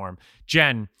is the norm.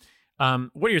 Jen,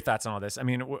 what are your thoughts on all this? I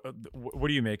mean, what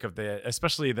do you make of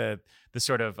especially the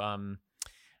sort of, I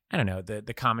don't know,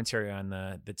 the commentary on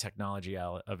the technology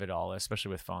of it all,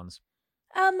 especially with phones?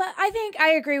 I think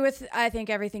I agree with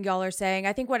everything y'all are saying.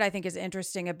 I think what I think is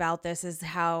interesting about this is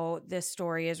how this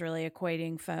story is really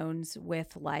equating phones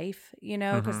with life,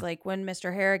 because like when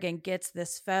Mr. Harrigan gets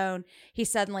this phone, he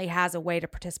suddenly has a way to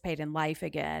participate in life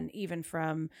again, even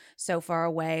from so far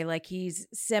away. Like he's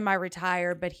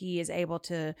semi-retired, but he is able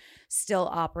to still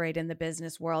operate in the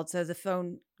business world. So the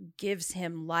phone gives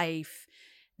him life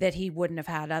that he wouldn't have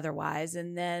had otherwise.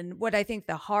 And then what I think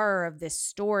the horror of this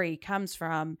story comes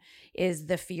from is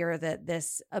the fear that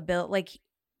this ability, like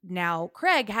now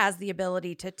Craig has the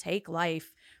ability to take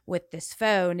life with this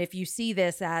phone. If you see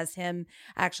this as him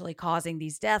actually causing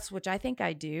these deaths, which I think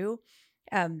I do,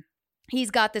 he's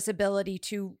got this ability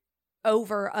to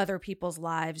over other people's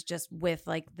lives just with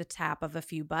like the tap of a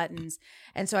few buttons.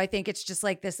 And so I think it's just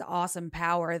like this awesome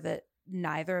power that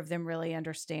neither of them really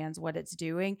understands what it's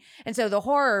doing. And so the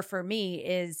horror for me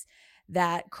is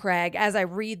that Craig, as I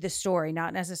read the story,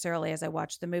 not necessarily as I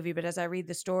watch the movie, but as I read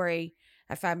the story,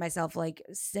 I find myself like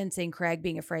sensing Craig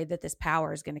being afraid that this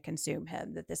power is going to consume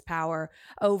him, that this power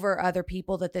over other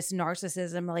people, that this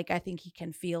narcissism, like I think he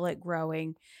can feel it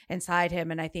growing inside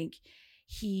him. And I think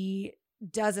he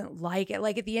doesn't like it.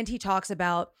 Like at the end, he talks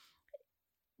about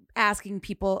asking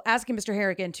Mr.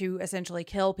 Harrigan to essentially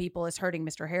kill people is hurting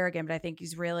Mr. Harrigan. But I think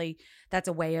that's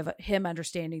a way of him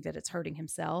understanding that it's hurting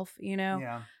himself,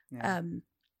 Yeah. And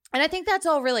I think that's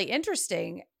all really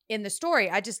interesting in the story.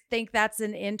 I just think that's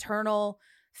an internal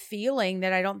feeling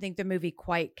that I don't think the movie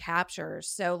quite captures.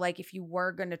 So like if you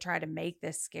were going to try to make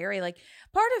this scary, like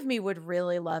part of me would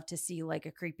really love to see like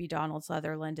a creepy Donald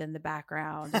Sutherland in the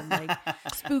background and like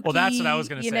spooky. Well, that's what I was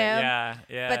going to say. Yeah.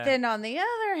 But then on the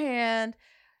other hand,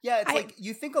 yeah, it's like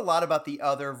you think a lot about the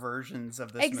other versions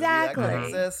of this movie that could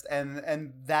exist,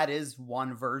 and that is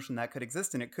one version that could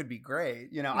exist, and it could be great.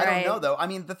 I don't know though. I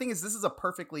mean, the thing is, this is a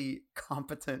perfectly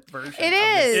competent version. It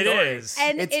is. It is.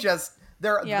 And it's just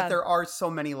there are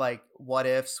so many like what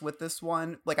ifs with this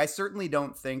one. Like I certainly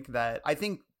don't think that. I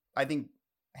think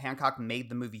Hancock made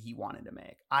the movie he wanted to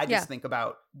make. I just think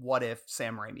about what if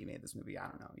Sam Raimi made this movie. I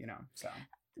don't know. So.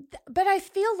 But I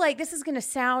feel like this is going to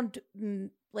sound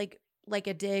like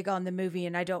a dig on the movie,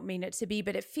 and I don't mean it to be,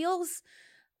 but it feels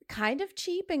kind of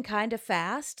cheap and kind of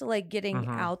fast, like getting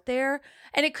out there.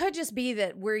 And it could just be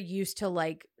that we're used to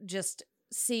like just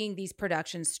seeing these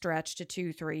productions stretch to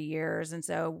 2-3 years. And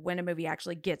so when a movie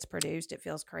actually gets produced, it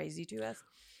feels crazy to us.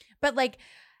 But like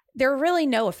there are really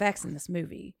no effects in this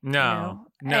movie. No.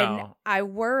 And I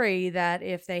worry that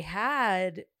if they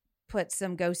had put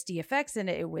some ghosty effects in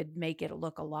it, it would make it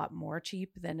look a lot more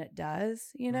cheap than it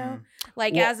does,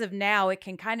 as of now, it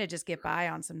can kind of just get by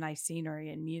on some nice scenery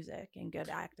and music and good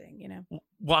acting,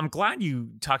 Well, I'm glad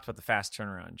you talked about the fast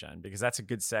turnaround, Jen, because that's a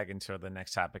good seg into the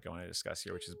next topic I want to discuss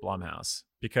here, which is Blumhouse,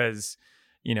 because,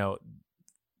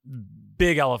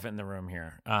 big elephant in the room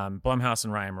here, Blumhouse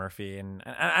and Ryan Murphy. And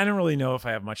I don't really know if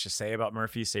I have much to say about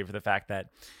Murphy, save for the fact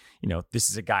that this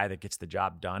is a guy that gets the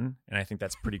job done. And I think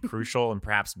that's pretty crucial and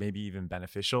perhaps maybe even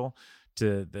beneficial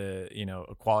to the,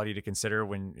 equality to consider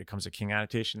when it comes to King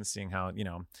adaptations, seeing how,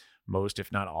 most,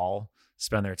 if not all,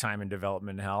 spend their time in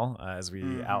development hell, as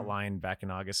we outlined back in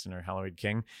August in our Halloween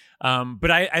King. But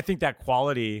I think that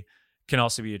quality can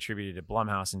also be attributed to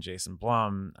Blumhouse and Jason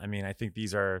Blum. I mean, I think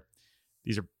these are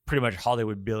pretty much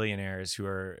Hollywood billionaires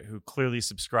who clearly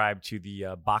subscribe to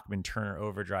the Bachman-Turner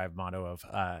Overdrive motto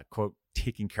of, quote,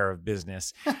 taking care of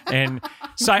business. And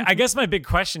so I guess my big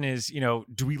question is,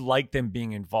 do we like them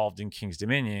being involved in King's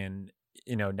Dominion?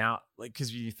 Now, like,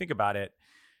 because you think about it,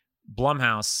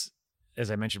 Blumhouse,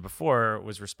 as I mentioned before,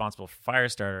 was responsible for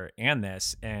Firestarter and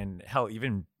this, and hell,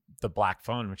 even The Black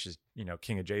Phone, which is,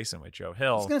 King adjacent with Joe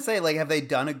Hill. I was going to say, like, have they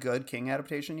done a good King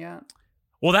adaptation yet?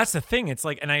 Well, that's the thing. It's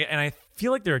like, and I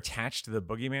feel like they're attached to the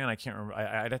Boogeyman. I can't remember.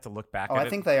 I'd have to look back at it. I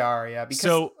think they are, yeah.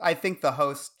 Because I think the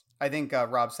host,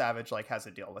 Rob Savage, like, has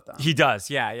a deal with them. He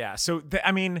does, yeah. So,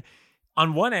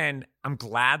 on one end, I'm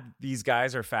glad these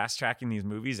guys are fast tracking these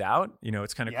movies out.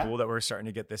 It's kind of cool that we're starting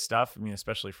to get this stuff. I mean,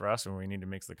 especially for us when we need to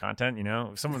mix the content.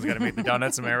 Someone's got to make the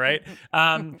donuts. Am I right?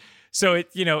 So it,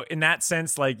 in that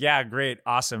sense, like, yeah, great,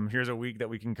 awesome. Here's a week that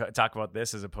we can talk about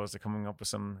this, as opposed to coming up with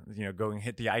some, going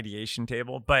hit the ideation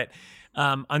table. But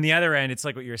on the other end, it's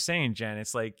like what you're saying, Jen.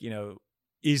 It's like,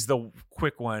 is the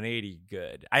quick 180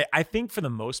 good? I think for the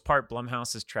most part,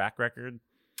 Blumhouse's track record.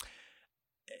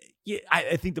 Yeah,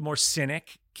 I think the more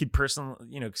cynic could personally,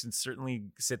 can certainly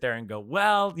sit there and go,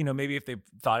 well, maybe if they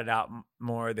thought it out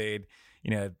more, they'd,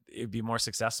 it'd be more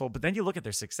successful. But then you look at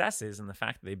their successes and the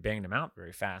fact that they banged them out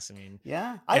very fast. I mean,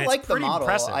 yeah, I like the model.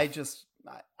 Impressive.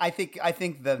 I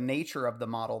think the nature of the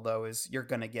model, though, is you're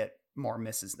going to get more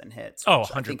misses than hits. Oh,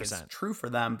 Which I think 100%. is true for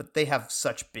them, but they have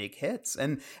such big hits,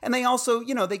 and they also,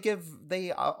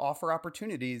 they offer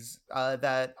opportunities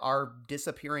that are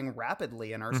disappearing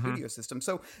rapidly in our studio system.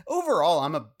 So overall,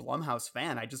 I'm a Blumhouse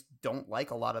fan. I just don't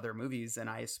like a lot of their movies, and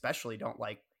I especially don't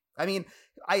like. I mean,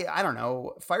 I don't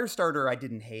know. Firestarter, I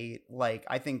didn't hate. Like,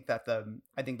 I think that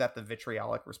the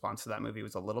vitriolic response to that movie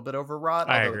was a little bit overwrought.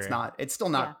 I Although agree. it's still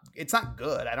not, it's not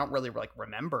good. I don't really like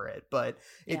remember it, but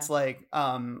it's like,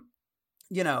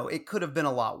 it could have been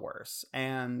a lot worse.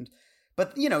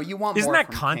 But you want Isn't more that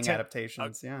from content King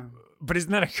adaptations. Yeah. But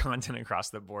isn't that a content across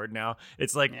the board now?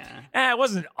 It's like, it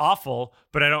wasn't awful,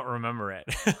 but I don't remember it.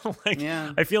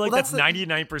 I feel like that's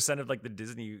 99% of like the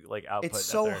Disney like output. It's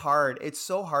so hard. It's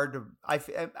so hard to.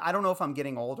 I don't know if I'm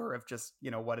getting older or if just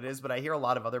what it is, but I hear a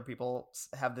lot of other people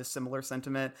have this similar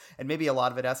sentiment, and maybe a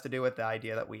lot of it has to do with the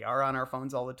idea that we are on our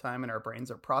phones all the time and our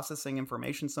brains are processing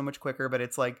information so much quicker. But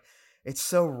it's like, it's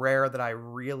so rare that I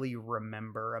really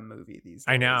remember a movie these days.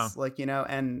 I know. Like,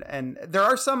 and there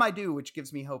are some I do, which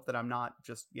gives me hope that I'm not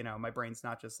just, my brain's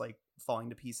not just like falling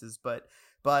to pieces, but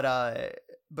I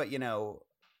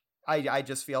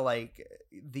just feel like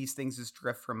these things just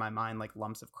drift from my mind like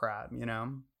lumps of crab,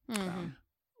 So.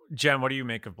 Jen, what do you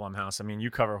make of Blumhouse? I mean,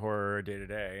 you cover horror day to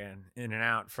day and in and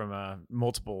out from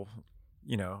multiple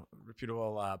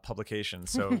reputable publications.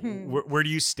 So where do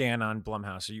you stand on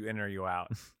Blumhouse? Are you in or are you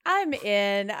out? I'm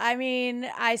in. I mean,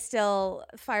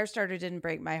 Firestarter didn't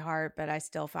break my heart, but I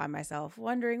still find myself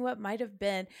wondering what might have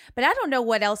been. But I don't know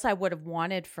what else I would have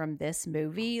wanted from this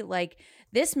movie. Like,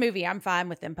 this movie, I'm fine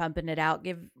with them pumping it out.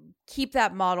 Keep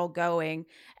that model going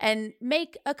and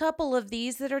make a couple of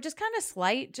these that are just kind of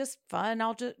slight, just fun.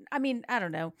 I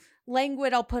don't know.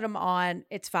 Languid, I'll put them on.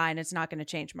 It's fine. It's not going to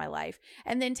change my life.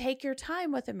 And then take your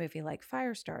time with a movie like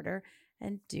Firestarter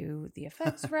and do the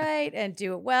effects right and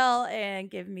do it well and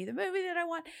give me the movie that I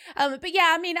want. But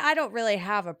yeah, I mean, I don't really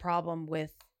have a problem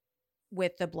with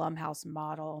the Blumhouse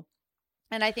model.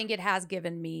 And I think it has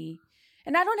given me,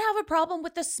 and I don't have a problem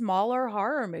with the smaller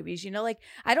horror movies. Like,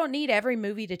 I don't need every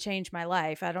movie to change my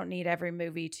life. I don't need every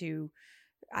movie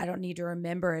I don't need to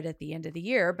remember it at the end of the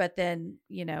year, but then,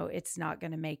 it's not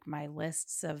going to make my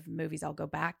lists of movies I'll go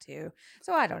back to.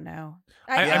 So I don't know.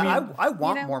 I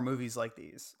want more movies like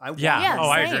these. I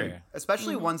agree.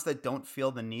 Especially ones that don't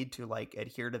feel the need to like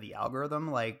adhere to the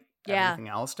algorithm like everything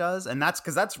else does. And that's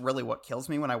because that's really what kills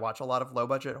me when I watch a lot of low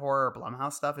budget horror or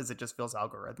Blumhouse stuff, is it just feels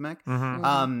algorithmic.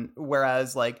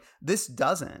 Whereas like this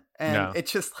doesn't. And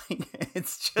it's just like, it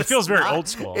feels very old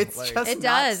school. It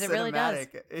does. It really does.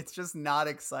 It's just not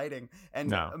exciting.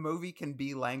 And a movie can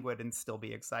be languid and still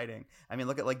be exciting. I mean,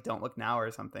 look at like Don't Look Now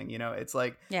or something, it's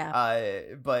like,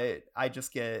 but I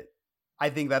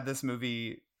think that this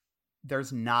movie,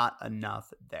 there's not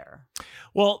enough there.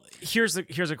 Well, here's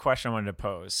a question I wanted to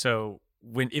pose. So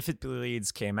when If It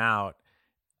Bleeds came out,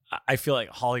 I feel like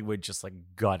Hollywood just like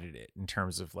gutted it in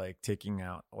terms of like taking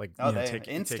out like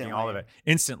taking all of it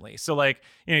instantly. So like,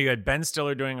 you had Ben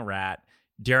Stiller doing a Rat,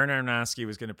 Darren Aronofsky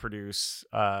was going to produce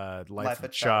Life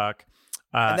of Chuck.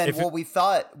 And then we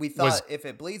thought If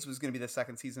It Bleeds was going to be the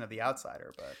second season of The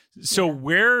Outsider, but so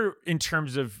where in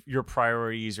terms of your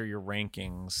priorities or your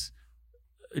rankings,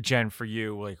 Jen, for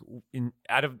you, like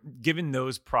given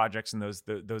those projects and those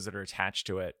that are attached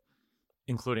to it,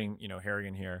 including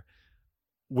Harrigan here,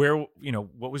 where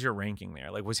what was your ranking there?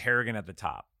 Like, was Harrigan at the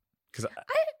top? Because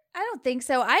I don't think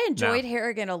so. I enjoyed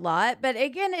Harrigan a lot, but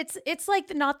again, it's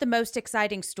like not the most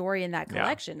exciting story in that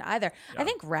collection either. Yeah. I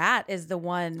think Rat is the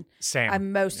one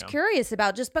I'm most curious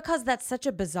about, just because that's such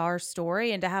a bizarre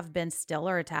story, and to have Ben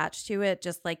Stiller attached to it,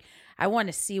 just like I want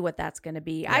to see what that's going to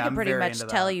be. I can pretty much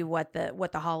tell you what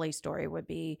the Holly story would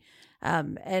be,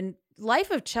 and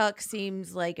Life of Chuck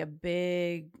seems like a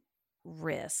big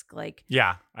risk. Like,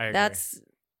 I agree.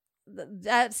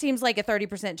 That seems like a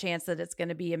 30% chance that it's going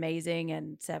to be amazing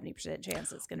and 70%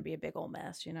 chance it's going to be a big old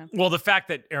mess, Well, the fact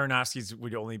that Aronofsky's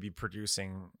would only be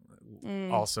producing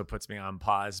also puts me on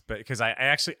pause, but because I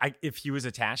actually, if he was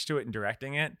attached to it and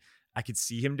directing it, I could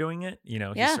see him doing it. He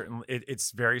certainly,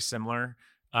 it's very similar.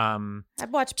 I'd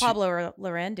watch Pablo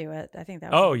Larraín do it. I think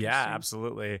that would be interesting.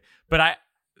 Absolutely. But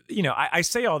I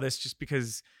say all this just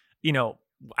because,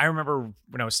 I remember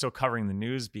when I was still covering the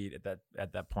news beat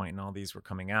at that point and all these were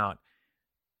coming out,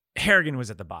 Harrigan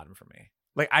was at the bottom for me.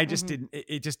 Like, I just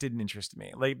it just didn't interest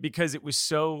me. Like, because it was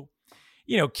so,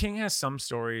 King has some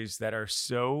stories that are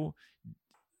so,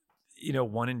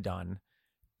 one and done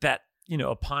that,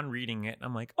 upon reading it,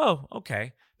 I'm like, oh,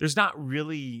 okay. There's not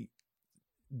really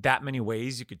that many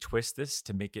ways you could twist this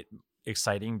to make it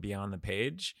exciting beyond the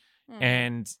page.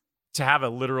 And to have a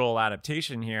literal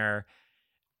adaptation here,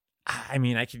 I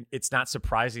mean, it's not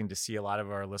surprising to see a lot of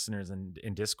our listeners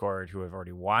in Discord who have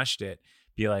already watched it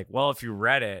be like, well, if you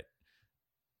read it,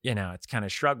 it's kind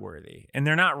of shrug worthy. And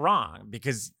they're not wrong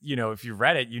because, if you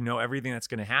read it, everything that's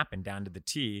going to happen down to the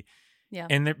T. Yeah.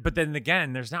 But then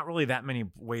again, there's not really that many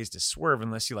ways to swerve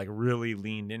unless you like really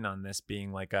leaned in on this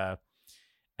being like a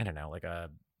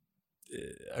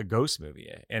ghost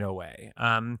movie in a way.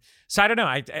 So I don't know.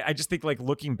 I just think like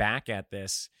looking back at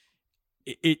this,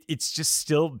 it's just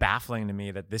still baffling to me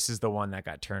that this is the one that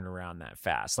got turned around that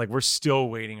fast. Like we're still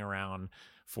waiting around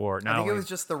for. I think it was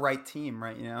just the right team,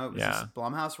 right? It was just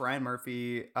Blumhouse, Ryan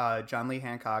Murphy, John Lee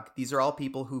Hancock. These are all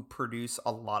people who produce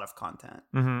a lot of content,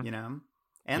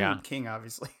 and King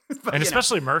obviously, but, and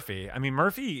especially Murphy. I mean,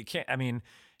 Murphy can't. I mean,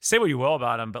 say what you will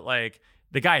about him, but like.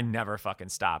 The guy never fucking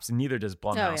stops, and neither does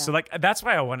Blumhouse. Oh, yeah. So, like, that's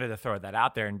why I wanted to throw that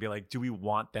out there and be like, do we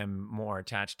want them more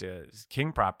attached to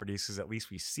King properties? Because at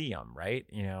least we see them, right?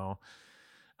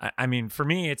 I mean, for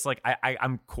me, it's like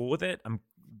I'm cool with it. I'm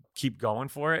keep going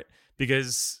for it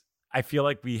because I feel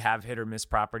like we have hit or miss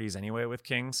properties anyway with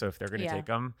King. So if they're going to take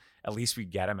them, at least we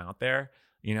get them out there.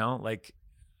 Like,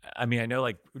 I mean, I know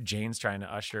like Jane's trying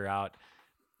to usher out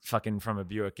fucking From a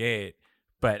Buick 8.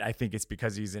 But I think it's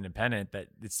because he's independent that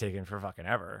it's taken for fucking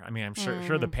ever. I mean, I'm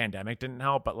sure the pandemic didn't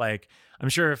help, but like, I'm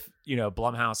sure if,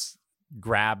 Blumhouse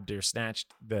grabbed or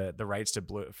snatched the rights to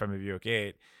From a Buick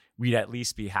 8, we'd at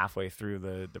least be halfway through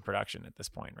the production at this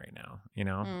point right now,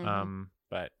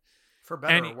 but for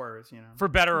better or worse, for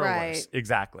better or worse.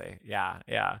 Exactly.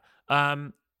 Yeah.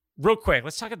 Real quick,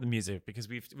 let's talk about the music because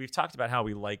we've talked about how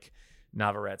we like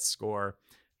Navarrette's score.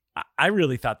 I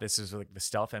really thought this was like the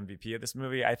stealth MVP of this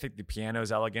movie. I think the piano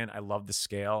is elegant. I love the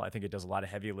scale. I think it does a lot of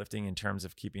heavy lifting in terms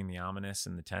of keeping the ominous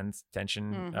and the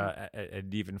tension at an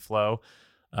even flow,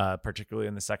 particularly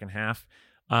in the second half.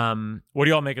 What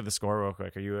do y'all make of the score real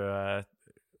quick? Are you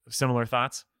similar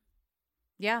thoughts?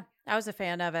 Yeah, I was a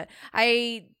fan of it.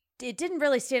 It didn't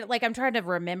really stand like I'm trying to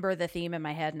remember the theme in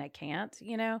my head and I can't,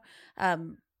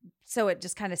 so it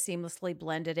just kind of seamlessly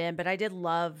blended in. But I did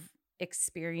love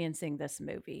experiencing this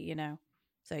movie,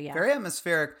 so yeah, very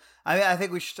atmospheric. I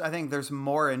think there's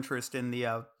more interest in the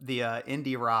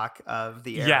indie rock of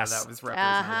the era that was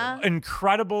represented.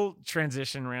 Incredible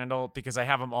transition, Randall, because I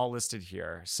have them all listed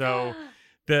here. So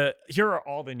here are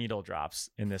all the needle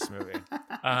drops in this movie.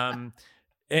 And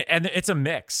it's a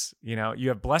mix, you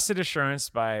have Blessed Assurance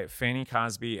by Fanny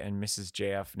Cosby and Mrs.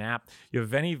 J.F. Knapp. You have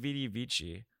Veni Vidi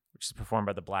Vici, which is performed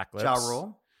by the Black Lips. Ja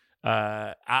Rule.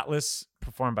 Atlas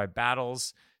performed by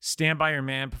Battles, Stand By Your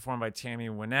Man performed by Tammy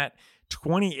Wynette,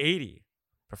 2080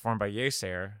 performed by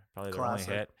Yesair, probably their only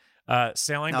hit.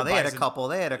 Sailing. No, they had a couple.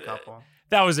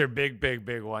 That was their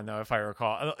big one though, if I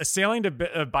recall. Sailing to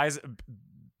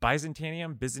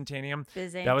Byzantium.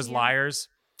 That was Liars.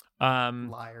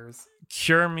 Liars.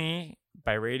 Cure Me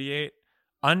by Radiate.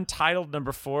 Untitled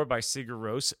number 4 by Sigur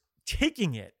Rós,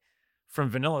 taking it from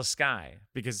Vanilla Sky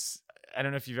because. I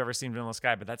don't know if you've ever seen Vanilla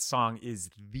Sky, but that song is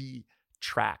the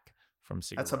track from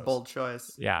Sigur Rós. That's a bold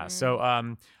choice. Yeah.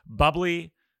 So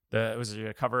Bubbly, it was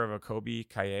a cover of a Kobe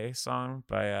Kaye song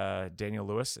by Daniel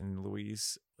Lewis and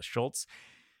Louise Schultz.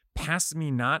 Pass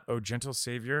Me Not, O Gentle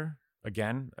Savior,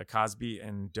 again, a Cosby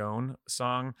and Doan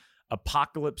song.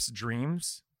 Apocalypse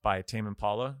Dreams by Tame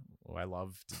Impala, who I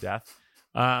love to death.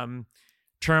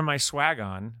 Turn My Swag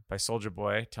On by Soulja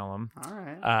Boy, tell him. All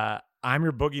right. I'm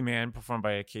Your Boogeyman, performed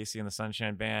by Casey and the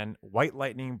Sunshine Band. White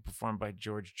Lightning, performed by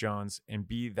George Jones. And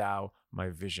Be Thou My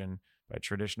Vision by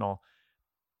Traditional.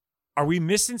 Are we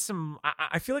missing some?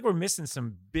 I feel like we're missing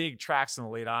some big tracks in the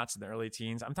late aughts and the early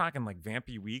teens. I'm talking like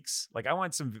Vampy Weeks. Like I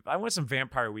want some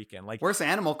Vampire Weekend. Like where's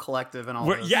Animal Collective and all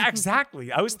this? Yeah,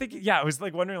 exactly. I was thinking. Yeah, I was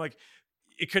like wondering like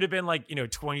it could have been like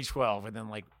 2012 and then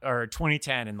like or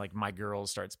 2010 and like My Girl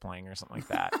starts playing or something like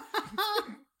that.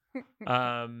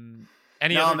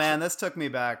 Man, this took me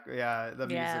back. Yeah, the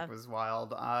music was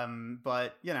wild.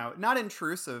 But not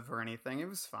intrusive or anything. It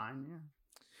was fine.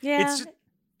 Yeah.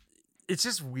 It's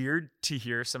just weird to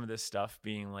hear some of this stuff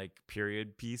being like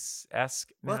period piece-esque.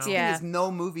 Well, the thing is,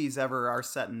 no movies ever are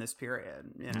set in this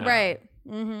period. Right.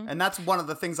 Mm-hmm. And that's one of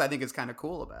the things I think is kind of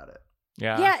cool about it.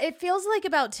 Yeah, it feels like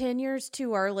about 10 years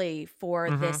too early for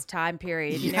this time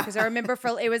period, because I remember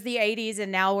it was the 80s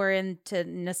and now we're into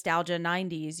nostalgia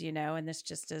 90s, and this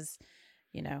just is,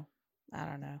 I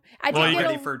don't know. I'm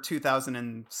ready for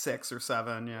 2006 or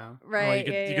 7, Right. Well,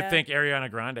 you could thank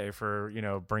Ariana Grande for,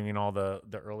 bringing all the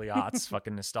early aughts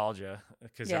fucking nostalgia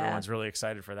because everyone's really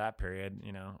excited for that period,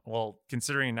 Well,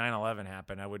 considering 9/11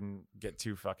 happened, I wouldn't get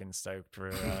too fucking stoked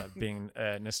for being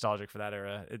nostalgic for that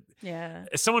era.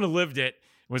 As someone who lived it,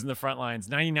 was in the front lines.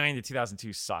 99 to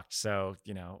 2002 sucked. So,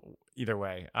 either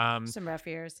way. Some rough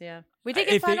years, yeah. We did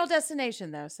get Final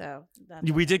Destination, though, so.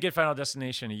 We did get Final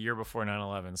Destination a year before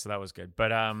 9/11, so that was good.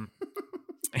 But I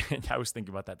was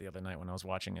thinking about that the other night when I was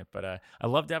watching it. But I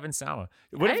love Devon Sawa.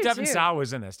 What if Devon Sawa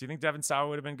was in this? Do you think Devon Sawa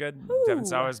would have been good? Ooh, Devon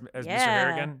Sawa as Mr.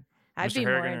 Harrigan? I'd Mr. be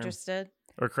Harrigan more interested.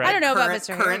 Or Craig? I don't know about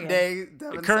Mr. Current Harrigan.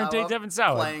 day Devon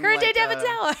Sawa. Current day Devon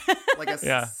Sawa. Like a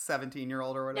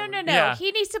 17-year-old or whatever. No. Yeah.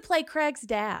 He needs to play Craig's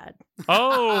dad.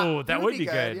 Oh, that would be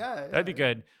good. Yeah, That'd be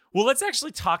good. Well, let's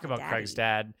actually talk about Craig's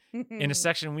dad in a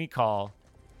section we call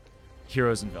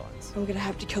Heroes and Villains. I'm gonna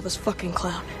have to kill this fucking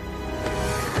clown.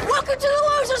 Welcome to the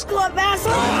Losers Club,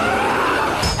 asshole!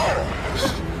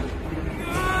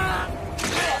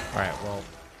 All right, well,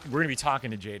 we're going to be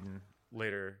talking to Jaeden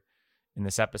later in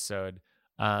this episode.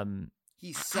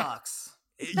 He sucks.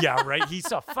 Yeah, right.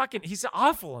 He's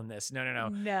awful in this. No.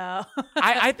 No.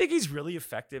 I think he's really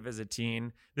effective as a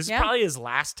teen. This is probably his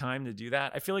last time to do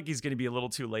that. I feel like he's going to be a little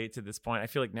too late to this point. I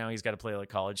feel like now he's got to play like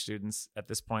college students at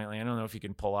this point. Like, I don't know if he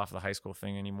can pull off the high school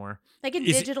thing anymore. They can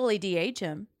digitally de-age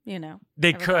him,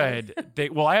 They could.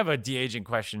 Well, I have a de-aging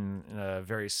question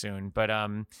very soon, but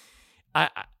I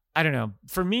don't know.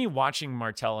 For me, watching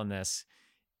Martell in this,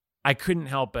 I couldn't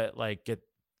help but like get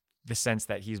the sense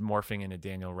that he's morphing into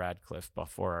Daniel Radcliffe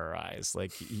before our eyes.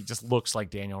 Like he just looks like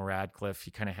Daniel Radcliffe.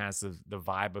 He kind of has the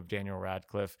vibe of Daniel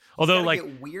Radcliffe. Although like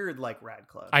get weird like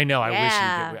Radcliffe. I know. I wish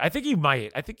he could. I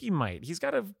think he might. He's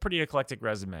got a pretty eclectic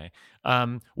resume.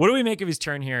 What do we make of his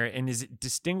turn here? And is it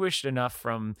distinguished enough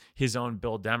from his own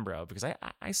Bill Denbrough? Because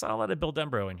I saw a lot of Bill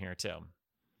Denbrough in here too.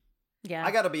 Yeah. I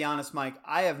got to be honest, Mike.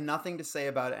 I have nothing to say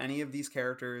about any of these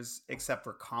characters except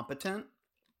for competent.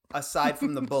 Aside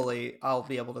from the bully, I'll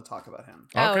be able to talk about him.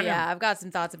 Oh, okay. Yeah. I've got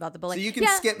some thoughts about the bully. So you can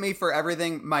skip me for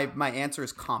everything. My answer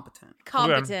is competent.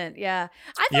 Competent, yeah.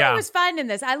 I thought he was fine in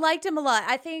this. I liked him a lot.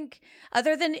 I think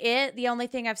other than it, the only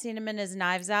thing I've seen him in is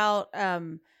Knives Out. I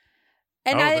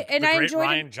enjoyed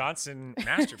Ryan Johnson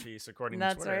masterpiece, according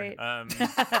to Twitter.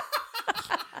 That's right.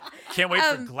 Can't wait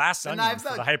for Glass Onions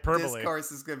for the hyperbole.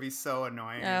 Discourse is going to be so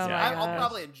annoying. I'll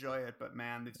probably enjoy it, but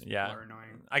man, these people are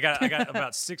annoying. I got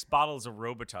about 6 bottles of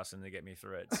Robitussin to get me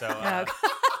through it. So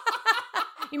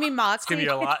you mean Moxie? It's gonna be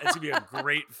a lot. It's gonna be a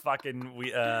great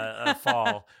fucking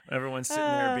fall. Everyone's sitting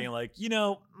there being like,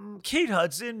 Kate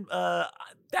Hudson,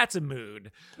 that's a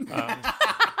mood.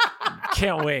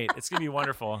 Can't wait. It's gonna be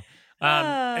wonderful.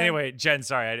 Anyway, Jen,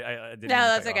 sorry, I didn't. No,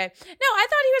 that's okay. No, I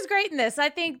thought he was great in this. I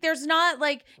think there's not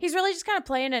like he's really just kind of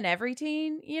playing an every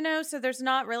teen, so there's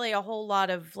not really a whole lot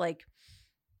of like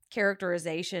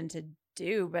characterization to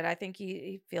do, but I think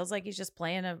he feels like he's just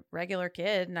playing a regular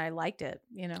kid, and I liked it,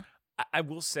 I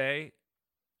will say,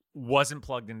 wasn't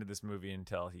plugged into this movie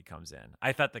until he comes in.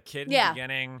 I thought the kid in the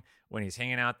beginning, when he's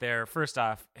hanging out there, first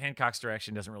off, Hancock's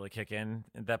direction doesn't really kick in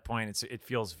at that point. It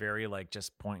feels very like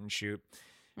just point and shoot.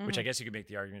 Which I guess you could make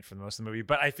the argument for the most of the movie.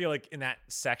 But I feel like in that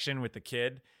section with the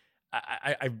kid,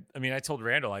 I mean, I told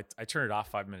Randall, I turned it off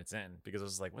 5 minutes in because I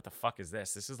was like, what the fuck is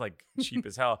this? This is like cheap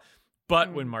as hell.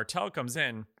 But when Martell comes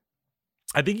in,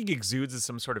 I think he exudes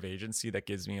some sort of agency that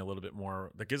gives me a little bit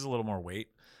more, that gives a little more weight.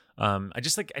 I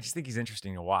just think he's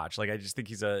interesting to watch. Like, I just think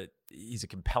he's a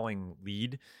compelling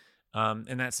lead.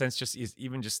 In that sense,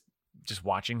 just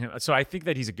watching him. So I think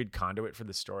that he's a good conduit for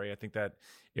the story. I think that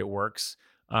it works.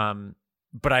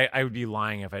 But I would be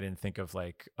lying if I didn't think of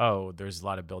like, oh, there's a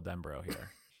lot of Bill Denbrough here.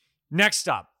 Next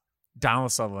up,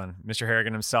 Donald Sutherland, Mr.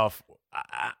 Harrigan himself.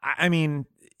 I mean,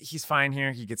 he's fine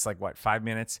here. He gets like, 5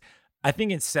 minutes? I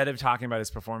think instead of talking about his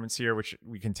performance here, which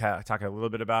we can talk a little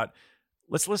bit about,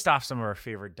 let's list off some of our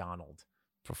favorite Donald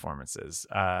performances.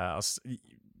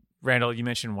 Randall, you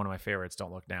mentioned one of my favorites,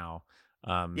 Don't Look Now.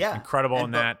 Incredible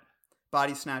in that.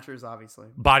 Body Snatchers, obviously.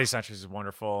 Body Snatchers is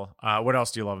wonderful. What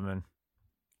else do you love him in?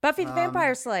 Buffy the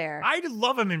Vampire Slayer. I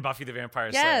love him in Buffy the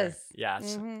Vampire Slayer.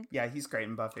 Yes. Mm-hmm. Yeah, he's great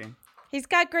in Buffy. He's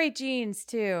got great genes,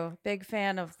 too. Big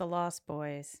fan of the Lost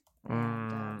Boys.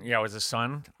 Was his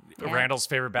son Randall's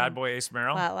favorite bad boy, Ace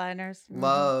Merrill? Flatliners. Mm-hmm.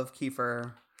 Love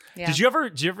Kiefer. Yeah. Did you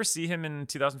ever see him in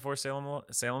 2004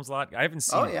 Salem's Lot? I haven't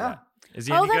seen it yet. Is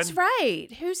he any that's good? right.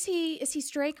 Who's he? Is he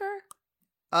Straker?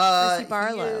 Or is he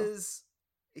Barlow?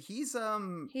 He's the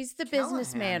Callahan,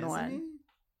 businessman one. he?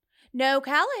 No,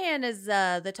 Callahan is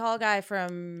the tall guy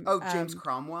from James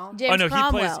Cromwell.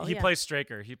 Cromwell, he plays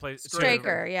Straker. He plays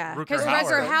Straker, yeah. Because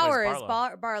Rutger Hauer is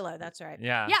Barlow. That's right.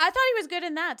 Yeah, I thought he was good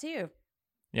in that too.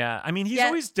 Yeah, I mean he's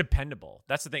always dependable.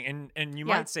 That's the thing, and you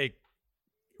might say,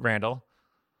 Randall,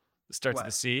 starts with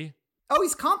the C. Oh,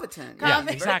 he's competent. Yeah,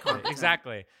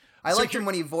 exactly. I liked him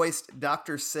when he voiced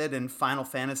Dr. Sid in Final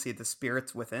Fantasy: The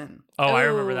Spirits Within. Oh, I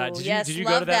remember that. Did you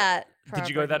go to that? Property. Did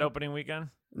you go to that opening weekend?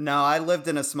 No, I lived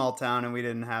in a small town and we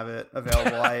didn't have it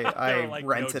available. I like,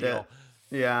 rented no it.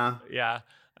 Yeah. Yeah.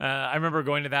 I remember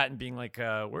going to that and being like,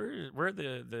 where are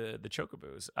the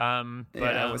chocobos? But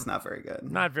Yeah, it was not very good.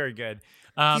 Not very good.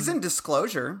 He's in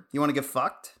Disclosure. You want to get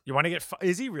fucked? You want to get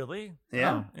is he really?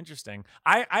 Yeah. Oh, interesting.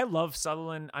 I love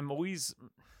Sutherland. I'm always,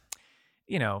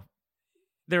 there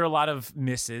are a lot of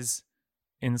misses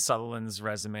in Sutherland's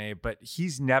resume, but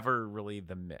he's never really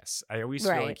the miss. I always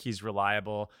feel like he's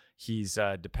reliable. He's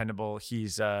dependable.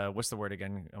 He's what's the word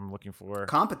again I'm looking for?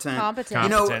 Competent. You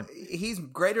know, he's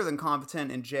greater than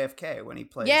competent in JFK when he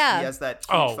plays. Yeah. He has that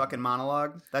huge fucking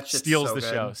monologue. That shit's steals so the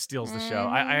good. show. Steals the show.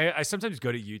 I sometimes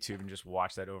go to YouTube and just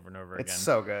watch that over and over again. It's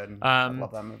so good. I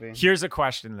love that movie. Here's a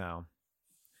question though.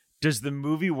 Does the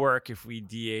movie work if we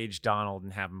de-age Donald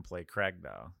and have him play Craig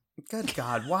though? Good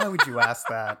God, why would you ask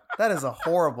that? That is a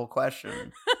horrible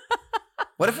question.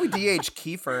 What if we de-age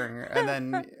Kiefer and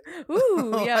then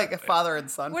like a father and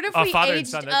son? What if we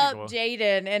aged up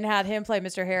Jaeden and had him play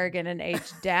Mr. Harrigan and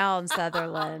aged down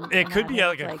Sutherland? It could be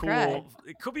like a cool. Craig.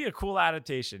 It could be a cool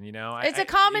adaptation. It's a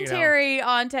commentary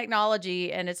on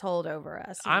technology and its hold over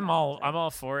us. I'm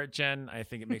all for it, Jen. I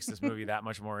think it makes this movie that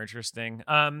much more interesting.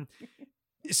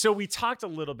 So we talked a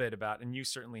little bit about, and you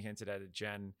certainly hinted at it,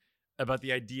 Jen, about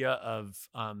the idea of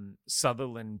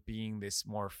Sutherland being this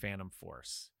more Phantom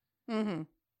Force. Mm-hmm.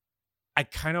 I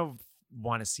kind of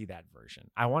want to see that version.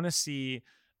 I want to see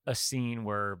a scene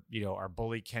where, our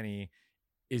bully Kenny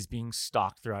is being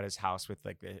stalked throughout his house with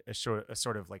like a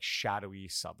sort of like shadowy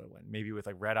Sutherland, maybe with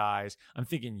like red eyes. I'm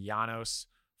thinking Janos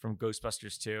from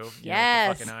Ghostbusters 2. Yes.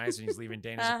 With the fucking eyes, and he's leaving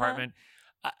Dana's apartment.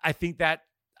 I think that,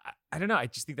 I don't know. I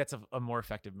just think that's a more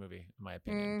effective movie, in my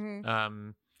opinion. Mm-hmm.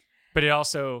 But it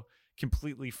also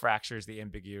completely fractures the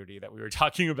ambiguity that we were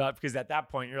talking about, because at that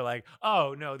point you're like,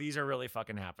 oh no, these are really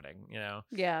fucking happening,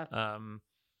 Yeah.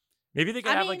 Maybe they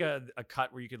could have like a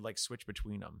cut where you could like switch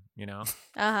between them,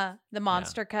 The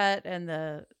monster cut and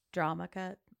the drama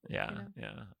cut. Yeah.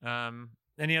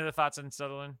 Any other thoughts on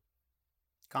Sutherland?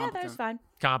 Competent. Yeah, that was fine.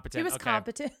 Competent. He was okay.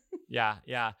 competent.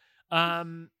 Yeah.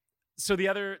 So the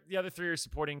other three are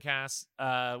supporting cast.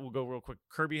 We'll go real quick.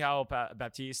 Kirby Howell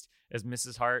Baptiste as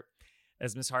Mrs. Hart.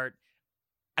 As Miss Hart,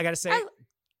 I gotta say,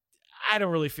 I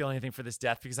don't really feel anything for this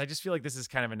death, because I just feel like this is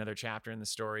kind of another chapter in the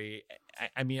story.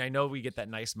 I mean, I know we get that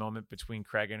nice moment between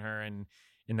Craig and her and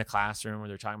in the classroom where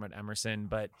they're talking about Emerson,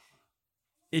 but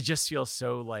it just feels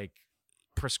so like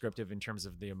prescriptive in terms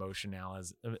of the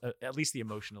at least the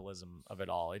emotionalism of it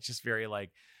all. It's just very like,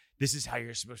 this is how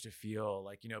you're supposed to feel,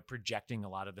 like, projecting a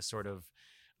lot of the sort of,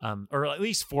 or at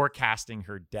least forecasting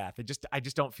her death. I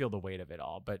just don't feel the weight of it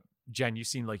all. But Jen, you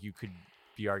seem like you could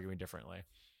be arguing differently.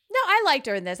 No, I liked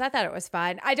her in this. I thought it was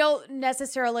fine. I don't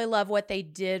necessarily love what they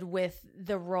did with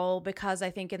the role, because I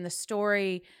think in the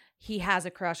story, he has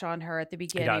a crush on her at the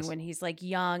beginning when he's like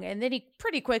young, and then he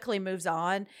pretty quickly moves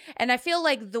on. And I feel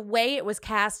like the way it was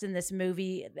cast in this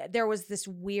movie, there was this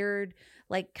weird,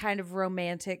 like, kind of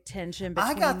romantic tension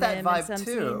between them. I got that in vibe some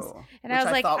too, scenes. And I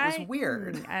was like, thought was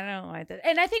weird. I don't like that.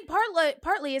 And I think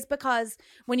partly is because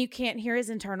when you can't hear his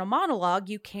internal monologue,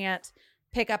 you can't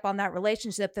pick up on that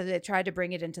relationship, that they tried to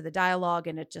bring it into the dialogue,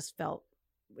 and it just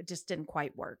didn't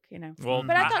quite work, Well,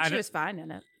 but I thought she was fine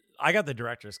in it. I got the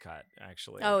director's cut,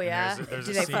 actually. Oh, yeah? There's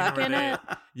Do a they scene fuck where in it?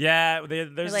 Yeah,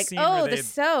 there's like, a scene oh, where the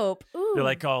soap. Ooh. They're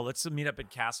like, oh, let's meet up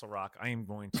at Castle Rock. I am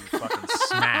going to fucking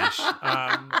smash.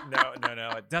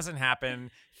 No, it doesn't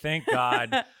happen. Thank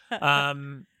God.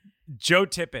 Joe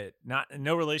Tippett,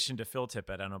 no relation to Phil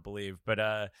Tippett, I don't believe,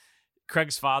 but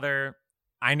Craig's father,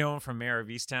 I know him from Mayor of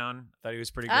Easttown. Thought he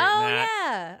was pretty great in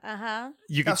that. Yeah. Uh-huh.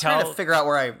 You could trying to figure out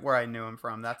where I knew him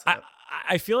from. That's it.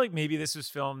 I feel like maybe this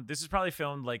was probably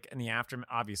filmed like in the aftermath.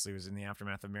 Obviously, it was in the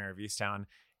aftermath of Mayor of Easttown,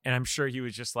 and I'm sure he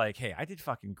was just like, "Hey, I did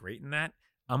fucking great in that.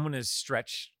 I'm gonna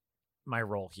stretch my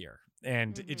role here."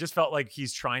 And it just felt like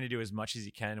he's trying to do as much as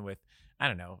he can with, I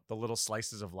don't know, the little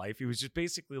slices of life. He was just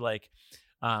basically like,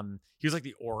 he was like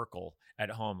the Oracle at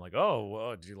home. Like,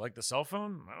 oh, do you like the cell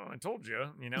phone? Oh, I told you.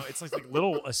 It's like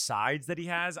little asides that he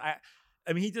has. I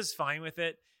mean, he does fine with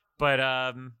it, but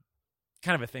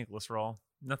kind of a thankless role.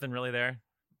 Nothing really there,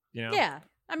 Yeah.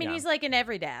 I mean, he's like an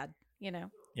every dad, Yeah.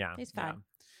 He's fine.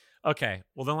 Yeah. Okay.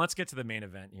 Well, then let's get to the main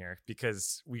event here,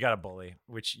 because we got a bully,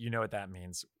 which you know what that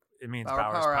means. It means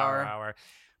power hour.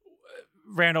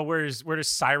 Randall, where does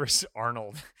Cyrus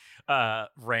Arnold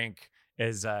rank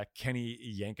as Kenny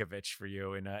Yankovic for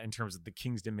you in terms of the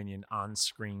King's Dominion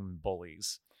on-screen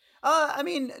bullies? I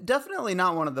mean, definitely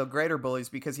not one of the greater bullies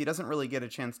because he doesn't really get a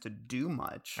chance to do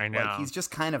much. I know. Like, he's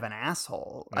just kind of an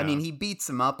asshole. Yeah. I mean, he beats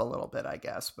him up a little bit, I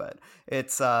guess, but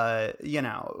it's, you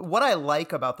know, what I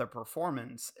like about the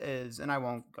performance is, and I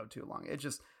won't go too long, it's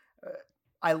just,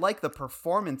 I like the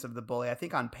performance of the bully. I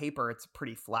think on paper it's a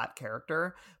pretty flat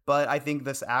character, but I think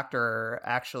this actor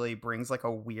actually brings like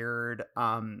a weird,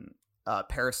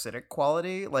 parasitic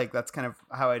quality. Like, that's kind of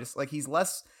how I just, like, he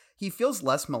feels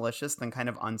less malicious than kind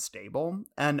of unstable.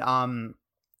 And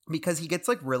because he gets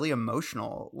like really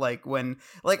emotional, like when,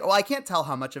 like, well, I can't tell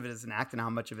how much of it is an act and how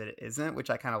much of it isn't, which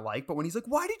I kind of like. But when he's like,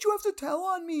 why did you have to tell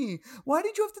on me? Why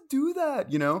did you have to do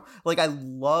that? You know, like, I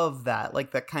love that,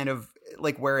 like that kind of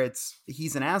like where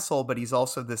he's an asshole, but he's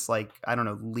also this, like, I don't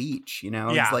know, leech, you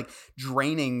know, Yeah. he's like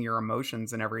draining your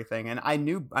emotions and everything. And I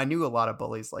knew a lot of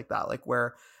bullies like that, like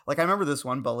where, like, I remember this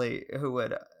one bully who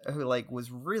like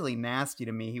was really nasty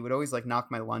to me. He would always like knock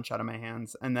my lunch out of my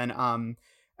hands. And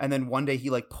then one day he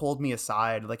like pulled me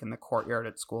aside, like in the courtyard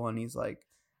at school. And he's like,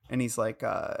 you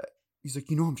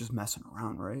know, I'm just messing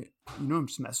around, right? You know, I'm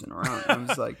just messing around. And I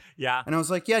was like, Yeah. And I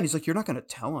was like, yeah. And he's like, you're not going to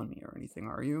tell on me or anything,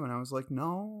 are you? And I was like,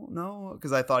 no.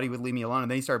 Cause I thought he would leave me alone.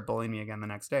 And then he started bullying me again the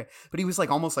next day, but he was like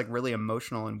almost like really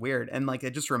emotional and weird. And like,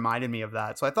 it just reminded me of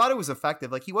that. So I thought it was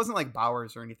effective. Like, he wasn't like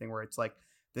Bowers or anything where it's like,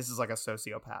 this is like a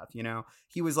sociopath, you know?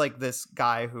 He was like this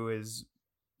guy who is,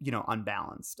 you know,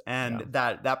 unbalanced, and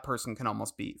that person can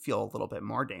almost feel a little bit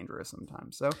more dangerous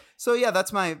sometimes. So yeah,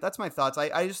 that's my thoughts.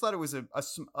 I just thought it was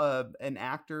an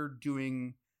actor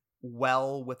doing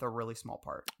well with a really small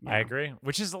part. I agree,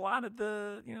 which is a lot of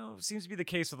the, you know, seems to be the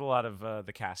case with a lot of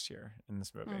the cast here in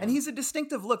this movie. And he's a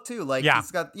distinctive look too. Like, he's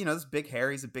got, you know, this big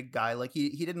hair. He's a big guy. Like, he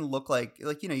didn't look like,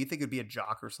 you know, you think it'd be a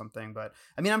jock or something, but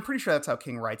I mean, I'm pretty sure that's how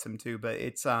King writes him too. But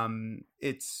it's nice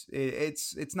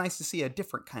to see a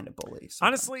different kind of bully. Sometimes.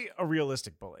 Honestly, a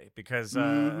realistic bully, because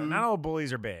not all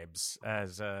bullies are babes,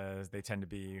 as they tend to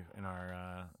be in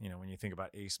our, you know, when you think about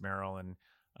Ace Merrill and.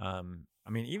 I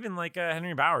mean, even like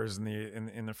Henry Bowers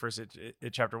in the first It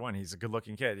Chapter 1, he's a good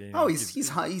looking kid. You know,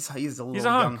 he's a little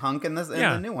young hunk in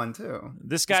the new one too.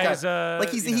 This guy is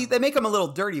like they make him a little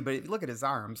dirty, but if you look at his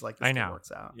arms, like, this I know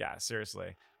works out. Yeah,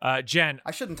 seriously. Jen,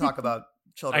 I shouldn't talk about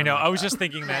children. I know. Like I was that. just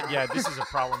thinking that. Yeah, this is a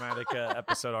problematic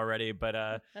episode already,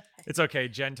 but it's okay.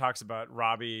 Jen talks about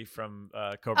Robbie from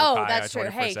Cobra Kai. Oh, that's true.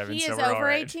 Hey, he is over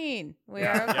 18. We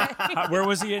are okay. Where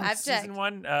was he in I've season checked.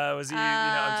 1? Was he? You know,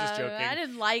 I'm just joking. I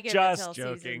didn't like him Just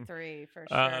until joking. season 3 for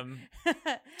sure. I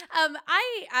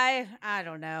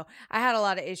don't know. I had a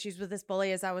lot of issues with this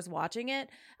bully as I was watching it.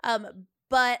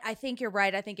 But I think you're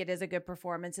right. I think it is a good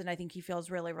performance, and I think he feels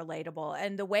really relatable.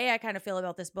 And the way I kind of feel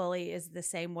about this bully is the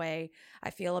same way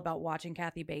I feel about watching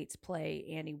Kathy Bates play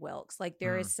Annie Wilkes. Like,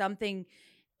 there is something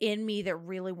in me that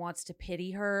really wants to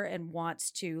pity her and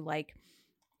wants to, like,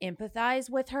 empathize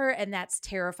with her, and that's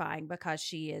terrifying because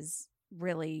she's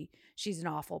an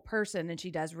awful person and she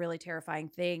does really terrifying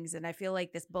things. And I feel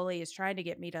like this bully is trying to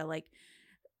get me to, like,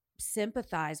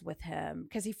 sympathize with him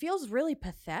because he feels really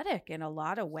pathetic in a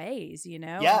lot of ways, you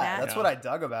know? Yeah, that's what I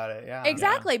dug about it. Yeah,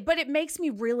 exactly. But it makes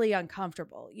me really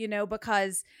uncomfortable, you know,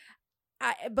 because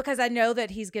I know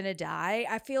that he's gonna die.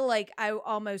 I feel like I don't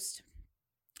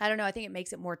know. I think it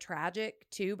makes it more tragic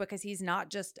too, because he's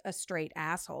not just a straight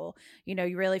asshole. You know,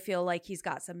 you really feel like he's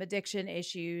got some addiction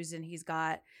issues, and he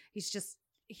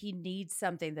needs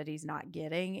something that he's not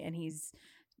getting, and he's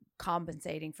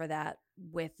compensating for that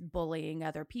with bullying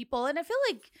other people. And I feel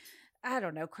like, I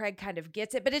don't know, Craig kind of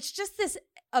gets it, but it's just this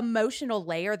emotional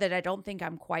layer that I don't think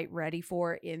I'm quite ready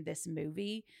for in this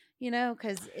movie, you know,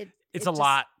 because it's a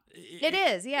lot. It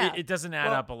is, yeah. It doesn't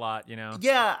add up a lot, you know?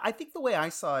 Yeah, I think the way I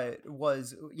saw it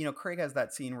was, you know, Craig has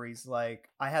that scene where he's like,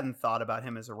 I hadn't thought about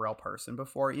him as a real person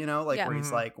before, you know, like where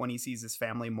he's like, when he sees his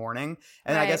family mourning.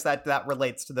 And I guess that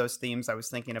relates to those themes I was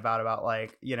thinking about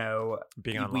like, you know,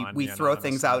 being online, we throw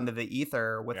things out into the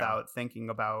ether without thinking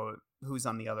about who's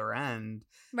on the other end.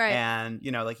 Right. And,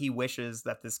 you know, like, he wishes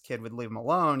that this kid would leave him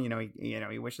alone. You know,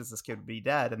 he wishes this kid would be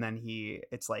dead. And then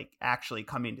it's like actually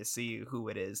coming to see who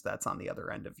it is that's on the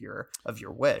other end of your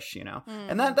wish, you know?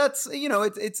 And that's, you know,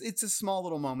 it's a small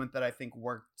little moment that I think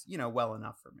worked, you know, well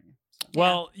enough for me. So.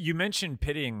 Well, you mentioned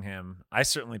pitying him. I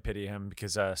certainly pity him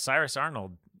because Cyrus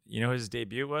Arnold, you know, his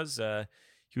debut was,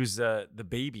 he was the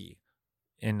baby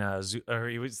in or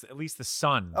he was at least the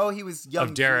son. Oh, he was young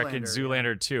of Derek Zoolander, in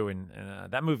Zoolander 2, and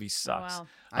that movie sucks. Oh,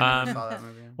 wow. I never saw that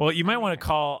movie. Well, you might want to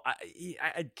call.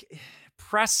 I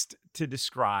pressed to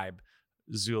describe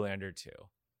Zoolander 2.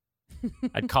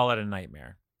 I'd call it a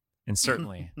nightmare, and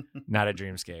certainly not a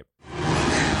dreamscape.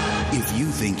 If you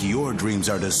think your dreams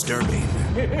are disturbing.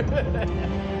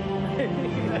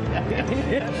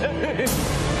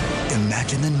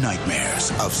 Imagine the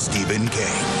nightmares of Stephen King.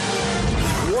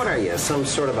 What are you, some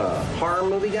sort of a horror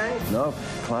movie guy? Nope,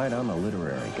 Clyde, I'm a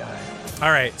literary guy.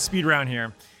 All right, speed round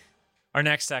here. Our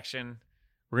next section,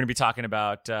 we're going to be talking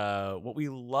about what we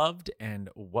loved and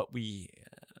what we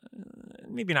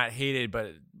maybe not hated,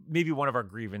 but maybe one of our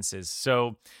grievances.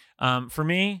 So for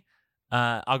me,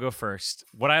 I'll go first.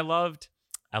 What I loved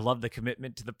the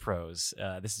commitment to the prose.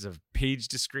 This is a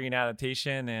page-to-screen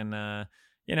adaptation, and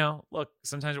look,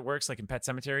 sometimes it works, like in Pet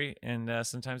Sematary, and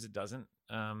sometimes it doesn't.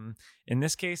 In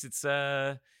this case, it's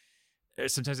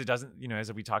sometimes it doesn't.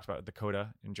 As we talked about with the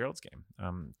Coda and Gerald's game,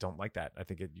 don't like that. I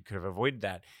think you could have avoided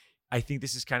that. I think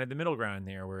this is kind of the middle ground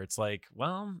there, where it's like,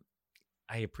 well,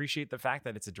 I appreciate the fact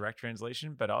that it's a direct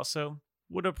translation, but also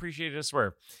would appreciate a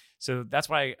swerve. So that's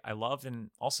why I loved and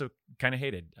also kind of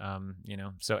hated.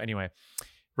 So anyway,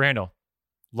 Randall,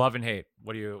 love and hate.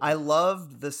 What do you? I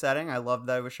loved the setting. I loved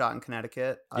that it was shot in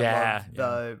Connecticut. I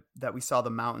loved that we saw the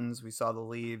mountains, we saw the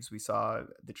leaves, we saw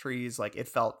the trees. Like, it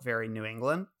felt very New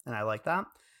England, and I like that.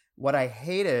 What I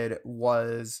hated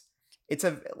was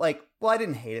I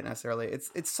didn't hate it necessarily.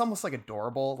 It's almost like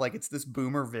adorable. Like, it's this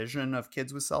boomer vision of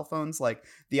kids with cell phones. Like,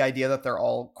 the idea that they're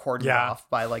all cordoned off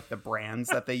by like the brands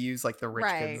that they use, like the rich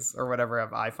kids or whatever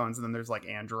have iPhones, and then there's like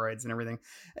Androids and everything.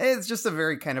 It's just a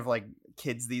very kind of like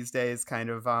kids these days kind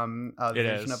of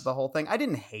vision of the whole thing. I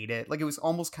didn't hate it. Like, it was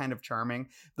almost kind of charming.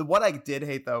 What I did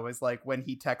hate though is like when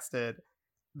he texted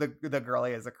the girl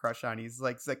he has a crush on, he's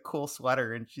like, it's a cool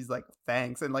sweater, and she's like,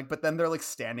 thanks, and like, but then they're like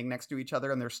standing next to each other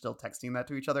and they're still texting that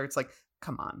to each other. It's like,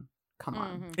 come on.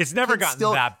 It's never gotten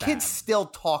that bad. Kids still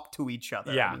talk to each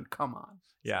other. Yeah, I mean, come on.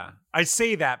 Yeah, I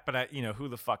say that, but who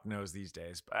the fuck knows these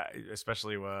days?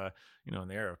 Especially in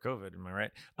the era of COVID. Am I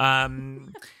right?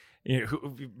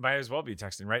 Who might as well be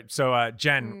texting, right? So,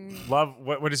 Jen, love.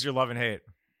 What is your love and hate?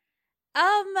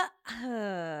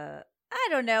 I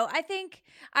don't know. I think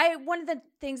one of the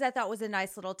things I thought was a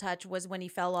nice little touch was when he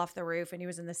fell off the roof and he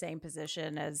was in the same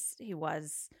position as he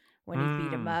was when he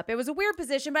beat him up. It was a weird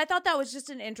position, but I thought that was just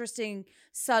an interesting,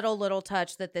 subtle little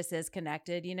touch that this is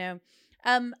connected,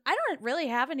 I don't really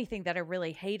have anything that I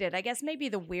really hated. I guess maybe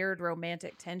the weird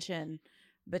romantic tension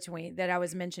that I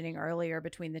was mentioning earlier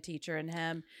between the teacher and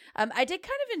him. I did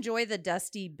kind of enjoy the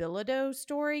Dusty Bilodeau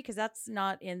story, because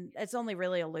it's only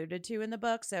really alluded to in the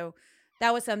book. So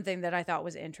that was something that I thought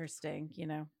was interesting,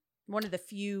 one of the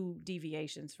few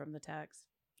deviations from the text.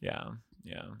 Yeah.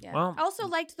 Well, I also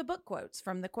liked the book quotes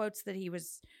from the quotes that he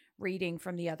was reading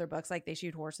from the other books, like they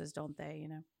shoot horses, don't they?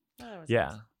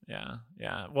 Yeah.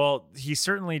 Well, he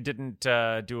certainly didn't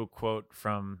do a quote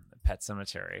from Pet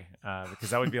Sematary,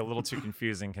 because that would be a little too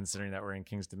confusing considering that we're in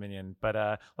King's Dominion.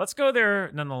 But let's go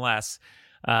there nonetheless.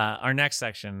 Our next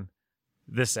section,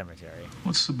 the cemetery.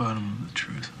 What's the bottom of the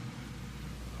truth?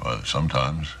 Well,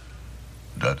 sometimes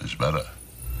that is better.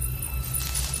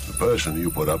 The person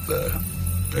you put up there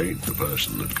ain't the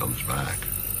person that comes back.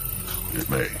 It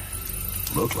may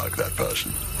look like that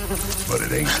person, but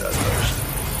it ain't that person.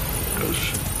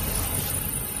 Because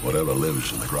whatever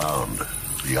lives in the ground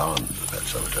beyond that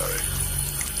cemetery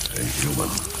ain't human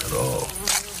at all.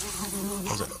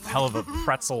 That was a hell of a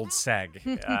pretzeled seg.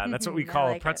 That's what we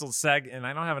call a pretzeled seg, and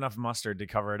I don't have enough mustard to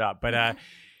cover it up. But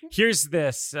here's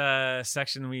this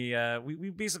section.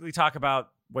 We basically talk about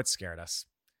what scared us.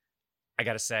 I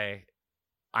got to say,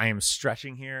 I am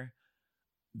stretching here.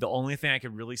 The only thing I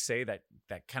could really say that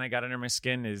kind of got under my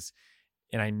skin is,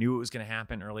 and I knew it was going to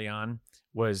happen early on,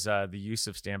 was the use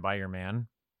of Stand By Your Man.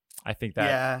 I think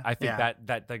that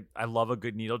that I love a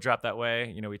good needle drop that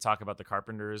way. We talk about the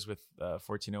Carpenters with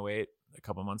 1408 a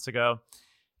couple months ago.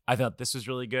 I thought this was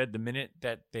really good. The minute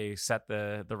that they set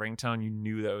the ringtone, you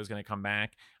knew that it was going to come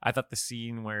back. I thought the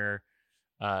scene where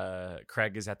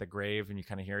Craig is at the grave and you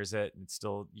kind of hears it, and it's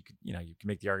still, you can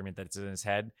make the argument that it's in his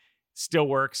head, still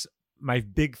works. My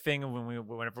big thing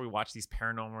whenever we watch these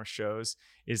paranormal shows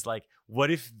is like,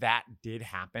 what if that did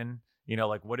happen?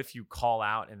 Like, what if you call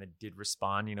out and it did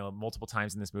respond? Multiple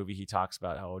times in this movie, he talks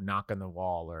about, knock on the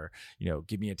wall, or,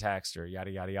 give me a text, or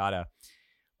yada, yada, yada.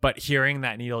 But hearing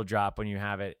that needle drop when you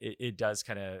have it, it does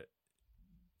kind of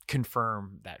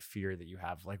confirm that fear that you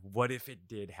have. Like, what if it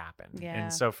did happen? Yeah.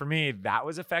 And so for me, that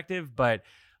was effective. But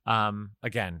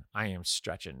again, I am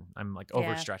stretching. I'm like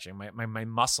overstretching. My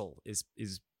muscle is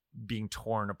being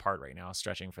torn apart right now,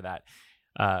 stretching for that.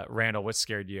 Randall, what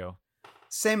scared you?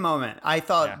 Same moment. I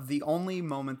thought the only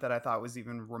moment that I thought was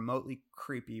even remotely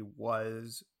creepy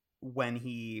was when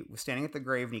he was standing at the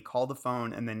grave and he called the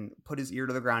phone and then put his ear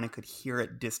to the ground and could hear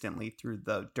it distantly through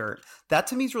the dirt. That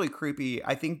to me is really creepy.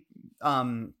 I think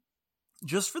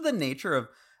just for the nature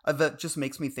of that, just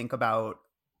makes me think about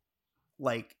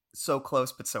like so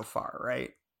close but so far,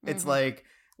 right? It's like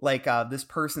this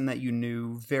person that you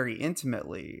knew very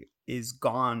intimately is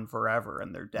gone forever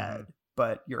and they're dead,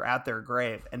 but you're at their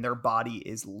grave and their body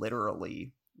is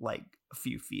literally like a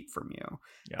few feet from you.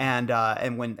 And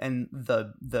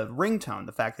the ringtone,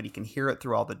 the fact that he can hear it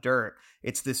through all the dirt,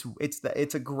 it's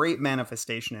a great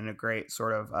manifestation and a great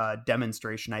sort of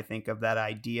demonstration, I think, of that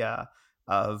idea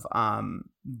of I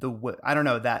don't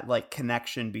know, that like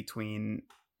connection between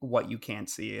what you can't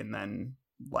see and then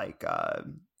like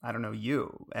I don't know,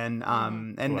 you and I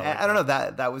don't know,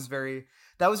 that was very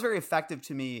effective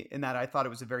to me in that I thought it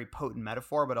was a very potent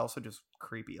metaphor, but also just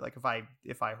creepy. Like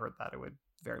if I heard that, it would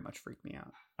very much freak me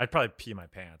out. I'd probably pee my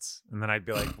pants, and then I'd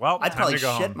be like, "Well, I'd probably time to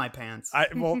go shit home." my pants.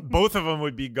 Well, both of them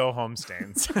would be go home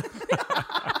stains.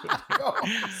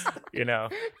 You know,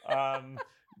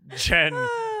 Jen.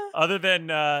 Other than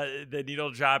the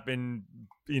needle drop and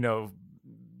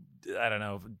I don't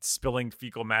know, spilling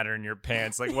fecal matter in your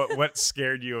pants, like what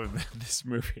scared you of this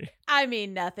movie? I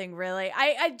mean, nothing really.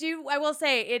 I will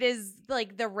say it is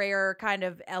like the rare kind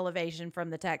of elevation from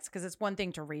the text, because it's one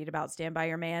thing to read about Stand By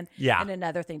Your Man and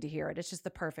another thing to hear it. It's just the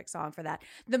perfect song for that.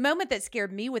 The moment that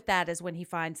scared me with that is when he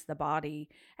finds the body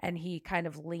and he kind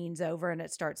of leans over and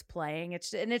it starts playing.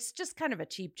 It's just kind of a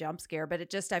cheap jump scare, but it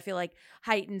just, I feel like,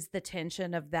 heightens the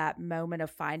tension of that moment of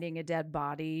finding a dead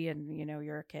body, and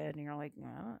you're a kid and you're like,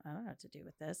 well, I don't know what to do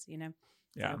with this, Yeah.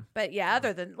 So, but yeah,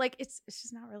 other than like, it's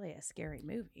just not really a scary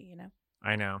movie,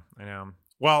 I know.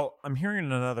 Well, I'm hearing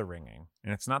another ringing,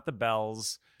 and it's not the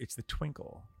bells, it's the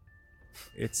twinkle.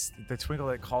 It's the twinkle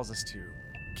that calls us to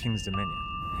King's Dominion.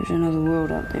 There's another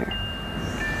world out there.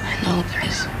 I know there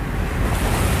is.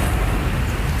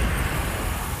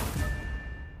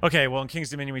 Okay, well, in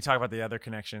King's Dominion, we talk about the other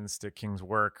connections to King's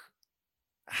work.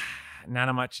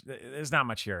 Not much. There's not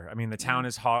much here. I mean, the town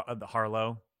is the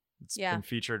Harlow. It's been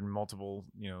featured in multiple,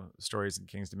 stories in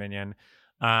King's Dominion.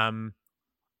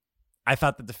 I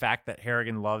thought that the fact that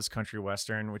Harrigan loves country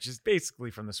western, which is basically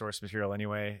from the source material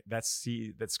anyway, that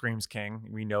screams King.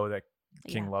 We know that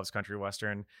King loves country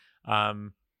western.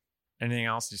 Anything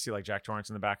else? Do you see like Jack Torrance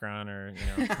in the background, or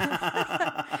Yeah,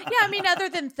 I mean, other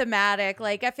than thematic,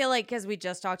 like I feel like because we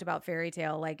just talked about fairy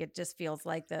tale, like it just feels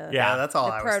like that's all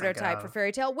the I prototype for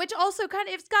fairy tale, which also kind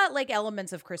of, it's got like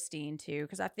elements of Christine too,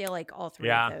 because I feel like all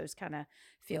three of those kind of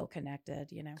feel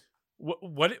connected.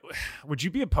 What would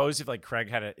you be opposed if like Craig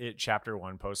had a It Chapter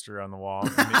 1 poster on the wall?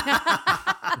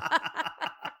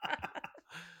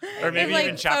 Or maybe like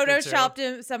even Chapter 2.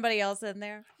 Photoshopped somebody else in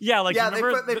there. Yeah, like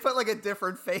they put like a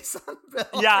different face on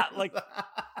Bill. Yeah, like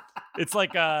it's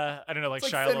like I don't know, like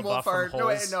Shia LaBeouf from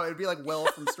Holes. No, it'd be like Will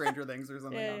from Stranger Things or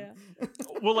something. Yeah.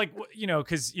 Well, like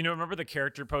because remember the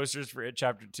character posters for It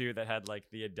Chapter 2 that had like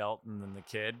the adult and then the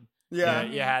kid. Yeah,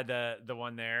 you had the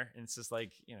one there, and it's just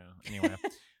like anyway.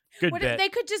 Good what bit. if they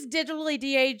could just digitally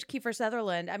de-age Kiefer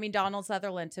Sutherland? I mean, Donald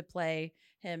Sutherland to play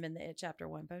him in the It Chapter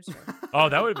 1 poster. Oh,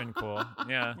 that would have been cool.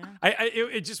 Yeah.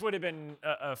 It just would have been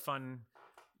a fun,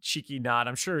 cheeky nod.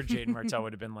 I'm sure Jaeden Martell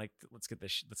would have been like, let's cut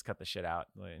the shit out.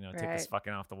 Take this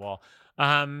fucking off the wall.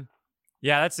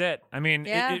 Yeah, that's it. I mean,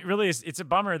 it really is. It's a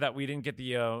bummer that we didn't get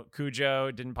the Cujo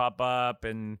didn't pop up,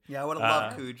 and I would have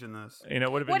loved Cujo in this. Would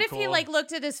have been. What if cool. he like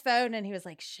looked at his phone and he was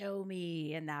like, "Show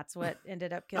me," and that's what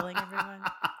ended up killing everyone?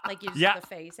 Like you just the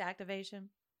face activation.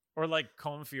 Or like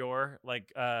Comfior,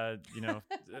 like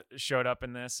showed up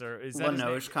in this, or is that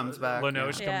Lanoche comes back?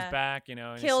 Lanoche comes back,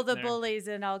 Kill the bullies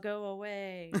and I'll go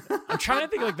away. I'm trying to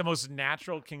think like the most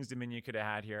natural King's Dominion you could have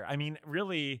had here. I mean,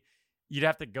 really, you'd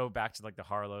have to go back to like the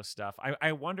Harlow stuff.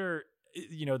 I wonder,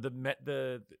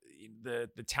 the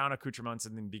town accoutrements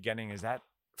in the beginning, is that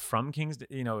from King's?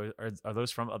 Are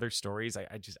those from other stories? I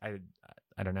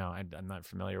don't know. I'm not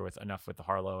familiar with enough with the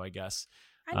Harlow, I guess.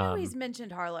 I know he's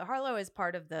mentioned Harlow. Harlow is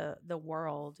part of the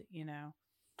world, Yeah.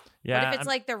 What if it's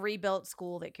like the rebuilt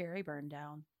school that Carrie burned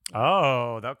down?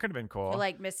 Oh, that could have been cool. Or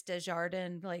like Mr.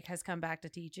 Jaeden like has come back to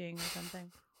teaching or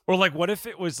something. Or like, what if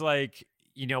it was like,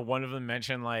 one of them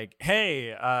mentioned like,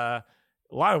 hey, a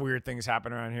lot of weird things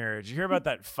happen around here. Did you hear about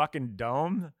that fucking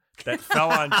dome that fell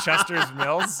on Chester's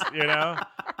Mills?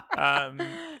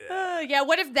 Yeah,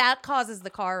 what if that causes the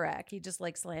car wreck? He just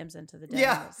like slams into the dome.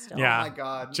 Yeah. Oh my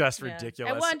God. Just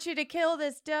ridiculous. I want you to kill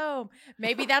this dome.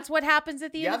 Maybe that's what happens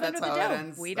at the end of Under the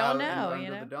Dome. We don't know.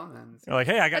 The Dome ends. You're like,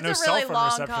 hey, I got no cell phone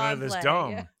reception under this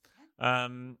dome.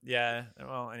 Yeah.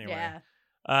 Well, anyway.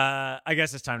 I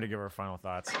guess it's time to give our final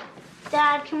thoughts.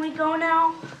 Dad, can we go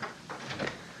now?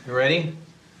 You ready?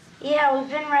 Yeah, we've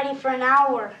been ready for an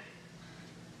hour.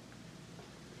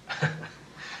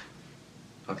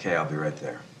 Okay, I'll be right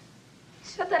there. You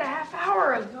said that a half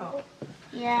hour ago.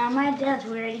 Yeah, my dad's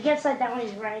weird. He gets like that when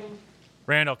he's writing.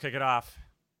 Randall, kick it off.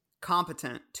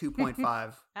 Competent.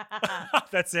 2.5.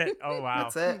 That's it. Oh, wow.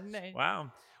 That's it. Nice.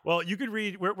 Wow. Well, you could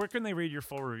read, where can they read your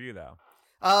full review, though?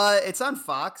 It's on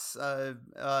Fox.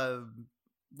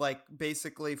 Like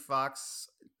basically Fox,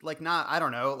 like not, I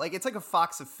don't know, like it's like a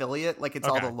Fox affiliate, like it's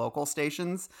all the local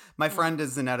stations. My friend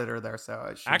is an editor there,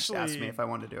 so she asked me if I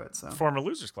wanted to do it. So former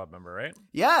Losers Club member, right?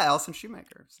 Yeah, Alison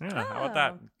Shoemaker. So. Yeah, how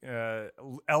about that?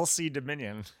 LC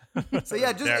Dominion. So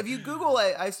yeah, just if you Google,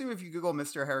 I assume if you Google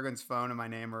Mr. Harrigan's phone and my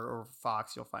name or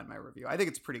Fox, you'll find my review. I think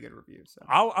it's a pretty good review. So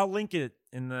I'll link it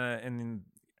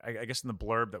I guess in the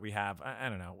blurb that we have. I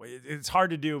don't know. It's hard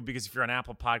to do because if you're on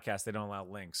Apple Podcasts, they don't allow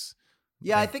links.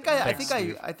 Yeah, I think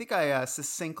I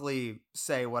succinctly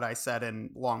say what I said in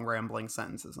long rambling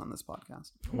sentences on this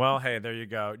podcast. Well, hey, there you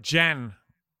go. Jen,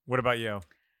 what about you?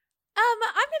 I'm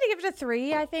gonna give it a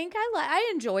 3. I think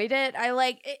I enjoyed it. I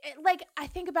like it, like I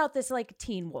think about this like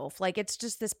Teen Wolf. Like it's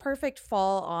just this perfect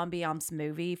fall ambiance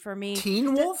movie for me.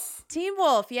 Teen Wolf? Teen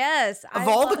Wolf, yes. Of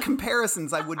all the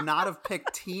comparisons, I would not have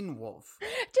picked Teen Wolf.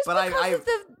 Just because of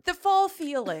the fall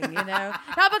feeling, you know,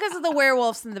 not because of the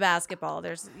werewolves and the basketball.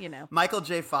 There's, you know, Michael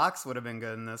J. Fox would have been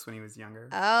good in this when he was younger.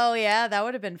 Oh yeah, that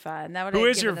would have been fun. That would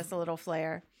have given us a little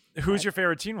flair. Who's your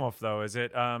favorite Teen Wolf though? Is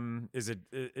it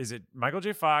Michael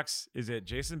J. Fox? Is it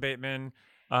Jason Bateman?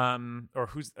 Or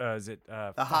who's is it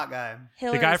the hot guy?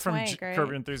 Hilary the guy Swank, from right? Curb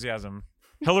Your Enthusiasm.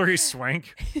 Hilary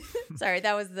Swank. Sorry,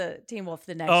 that was the Teen Wolf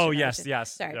the next. Oh generation.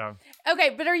 yes. Sorry. Yeah.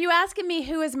 Okay, but are you asking me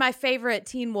who is my favorite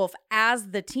Teen Wolf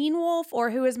as the Teen Wolf,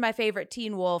 or who is my favorite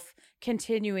Teen Wolf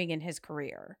continuing in his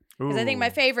career? Because I think my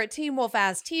favorite Teen Wolf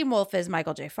as Teen Wolf is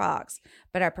Michael J. Fox,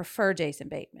 but I prefer Jason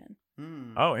Bateman.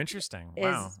 Oh, interesting.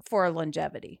 Wow. Is for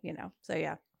longevity, you know. So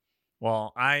yeah.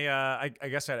 Well, I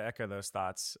guess I'd echo those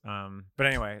thoughts. But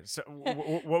anyway, so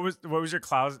what was your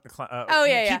cloud? Oh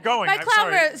yeah, keep going. My I'm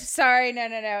cloud. sorry. No.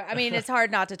 I mean, it's hard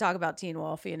not to talk about Teen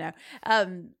Wolf, you know.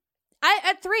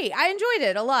 At 3, I enjoyed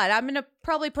it a lot. I'm gonna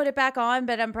probably put it back on,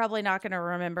 but I'm probably not gonna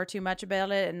remember too much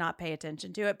about it and not pay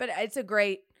attention to it. But it's a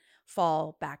great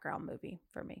fall background movie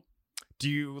for me. Do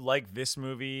you like this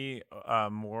movie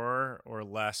more or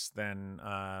less than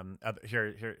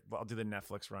here? I'll do the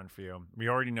Netflix run for you. We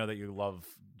already know that you love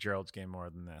Gerald's Game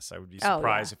more than this. I would be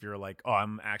surprised if you were like, "Oh,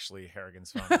 I'm actually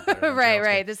Harrigan's phone."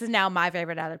 Right. This is now my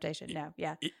favorite adaptation. No,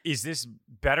 yeah. Is this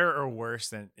better or worse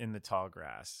than In the Tall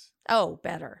Grass? Oh,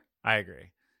 better. I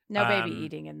agree. No baby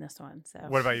eating in this one. So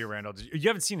what about you, Randall? You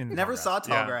haven't seen In the Never Tall Grass.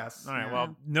 saw Tall Grass. All right.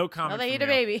 Well, no comment. No, they from eat a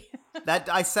baby. That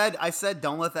I said,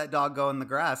 don't let that dog go in the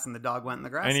grass, and the dog went in the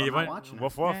grass. And so he I'm went, not watching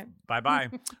woof it. woof. Bye bye.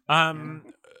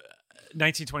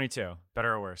 1922.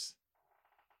 Better or worse?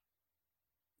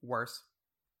 Worse.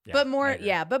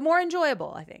 Yeah, but more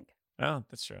enjoyable, I think. Oh,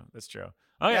 that's true.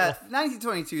 Oh yeah, yeah.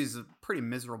 1922 is a pretty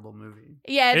miserable movie.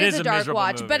 Yeah, it is a dark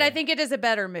watch, movie. but I think it is a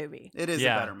better movie. It is a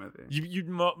better movie. You'd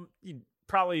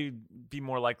probably be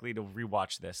more likely to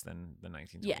rewatch this than the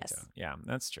 1922. Yes. Yeah,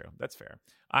 that's true. That's fair.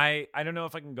 I don't know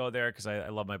if I can go there because I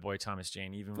love my boy Thomas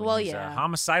Jane, even when he's a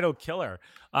homicidal killer.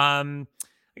 I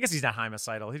guess he's not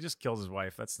homicidal. He just kills his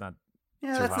wife. That's not.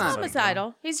 Yeah, that's not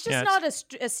homicidal. He's just not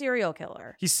a serial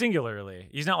killer. He's singularly.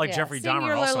 He's not like Jeffrey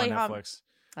Dahmer, also on Netflix.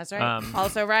 That's right.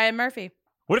 Also Ryan Murphy.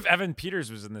 What if Evan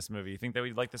Peters was in this movie? You think that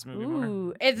we'd like this movie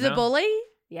more? It's the bully?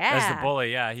 Yeah. As the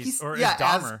bully, yeah. He's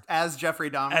Dahmer. As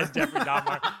Jeffrey Dahmer. As Jeffrey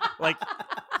Dahmer. Like,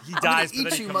 he dies, but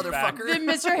then he comes back. Then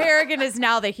Mr. Harrigan is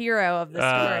now the hero of the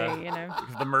story, you know.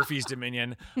 The Murphy's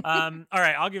Dominion. All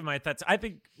right, I'll give my thoughts. I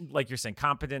think, like you're saying,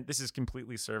 competent. This is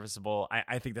completely serviceable.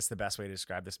 I think that's the best way to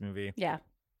describe this movie. Yeah.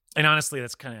 And honestly,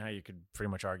 that's kind of how you could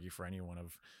pretty much argue for any one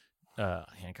of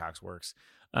Hancock's works.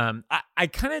 I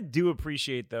kind of do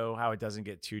appreciate, though, how it doesn't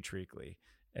get too treacly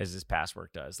as his past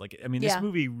work does. Like, I mean, this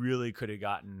movie really could have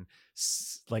gotten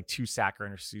like too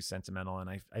saccharine or too sentimental. And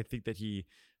I think that he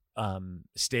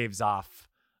staves off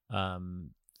I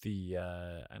don't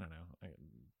know,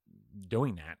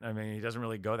 doing that. I mean, he doesn't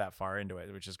really go that far into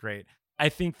it, which is great. I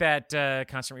think that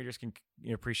constant readers can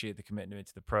appreciate the commitment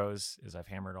to the prose, as I've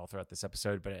hammered all throughout this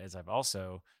episode, but as I've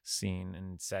also seen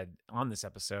and said on this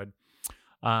episode,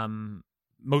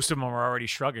 most of them are already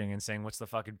shrugging and saying, what's the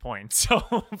fucking point?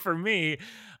 So for me,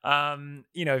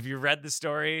 if you read the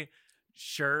story,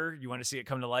 sure, you want to see it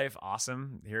come to life.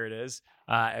 Awesome. Here it is.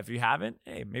 If you haven't,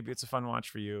 hey, maybe it's a fun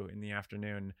watch for you in the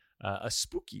afternoon, a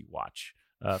spooky watch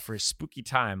for a spooky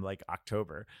time like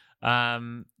October.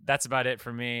 That's about it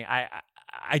for me.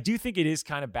 I do think it is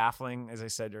kind of baffling, as I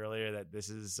said earlier, that this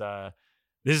is the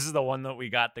one that we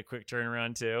got the quick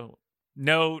turnaround to.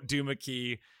 No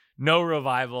Doomakey, no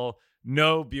revival,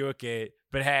 no Buick 8,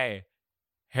 but hey,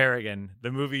 Harrigan,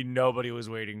 the movie nobody was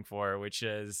waiting for, which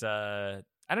is I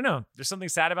don't know. There's something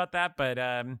sad about that, but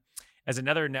as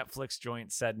another Netflix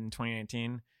joint said in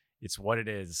 2019, it's what it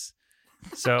is.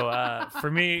 So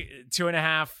for me,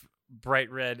 2.5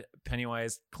 bright red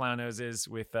Pennywise clown noses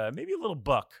with maybe a little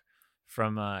book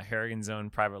from Harrigan's own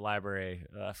private library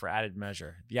for added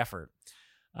measure, the effort.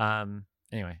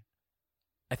 Anyway,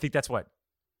 I think that's what,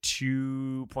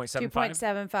 2.75?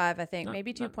 2.75, I think.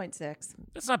 Maybe 2.6.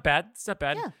 That's not bad. It's not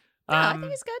bad. Yeah. No, I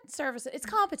think it's good service. It's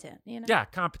competent, you know? Yeah,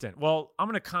 competent. Well, I'm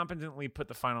going to competently put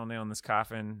the final nail in this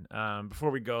coffin. Before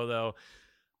we go, though,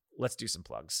 let's do some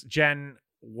plugs. Jen,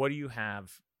 what do you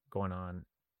have going on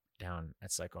down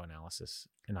at Psychoanalysis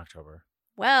in October?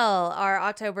 Well, our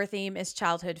October theme is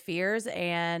childhood fears,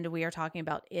 and we are talking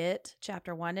about It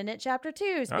Chapter 1 and It Chapter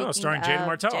 2. Starring Jaeden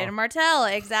Martell. Jaeden Martell,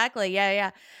 exactly.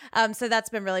 Yeah. So that's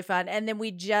been really fun. And then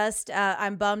we just,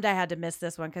 I'm bummed I had to miss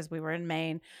this one because we were in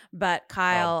Maine, but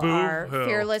Kyle, our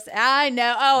fearless, I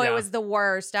know. Oh, yeah. It was the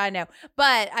worst. I know.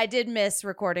 But I did miss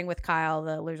recording with Kyle,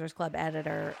 the Losers Club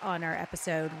editor, on our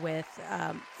episode with,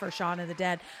 for Shaun of the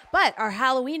Dead. But our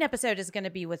Halloween episode is going to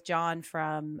be with John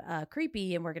from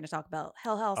Creepy, and we're going to talk about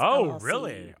Hell House. Oh, LLC.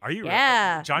 really? Are you?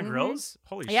 Yeah. John Grills?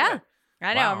 Holy shit. Yeah.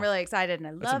 I know. Wow. I'm really excited, and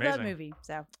I love that movie.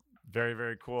 So very,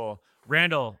 very cool.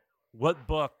 Randall, what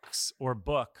books or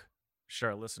book should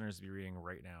our listeners be reading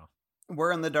right now?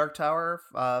 We're in the Dark Tower,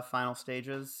 final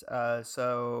stages.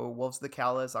 So Wolves of the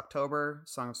Callas, October,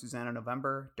 Song of Susanna,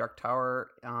 November, Dark Tower,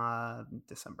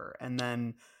 December. And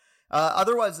then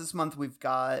otherwise this month we've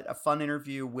got a fun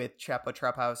interview with Chapo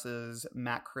Trap House's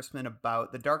Matt Christman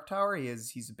about the Dark Tower.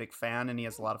 He's a big fan and he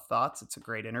has a lot of thoughts. It's a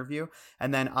great interview.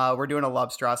 And then we're doing a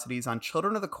Lobstrosities on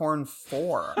Children of the Corn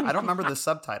 4. I don't remember the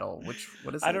subtitle. What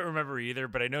is it? I don't remember either,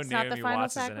 but I know Naomi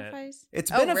Watts is in it.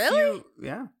 It's been a few.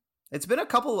 Yeah. It's been a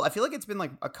couple. I feel like it's been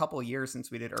like a couple years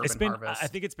since we did Urban Harvest. I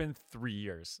think it's been 3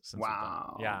 years since.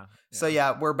 Wow. Yeah. So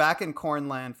yeah, we're back in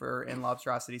Cornland in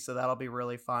Lobstrosity, so that'll be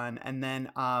really fun. And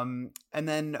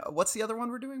then what's the other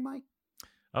one we're doing, Mike?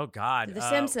 Oh God, The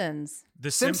Simpsons. The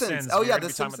Simpsons. Oh yeah, The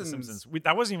Simpsons.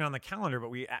 That wasn't even on the calendar,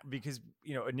 but because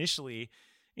initially,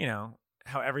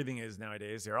 how everything is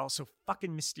nowadays, they're all so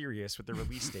fucking mysterious with their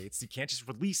release dates. You can't just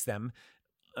release them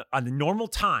on the normal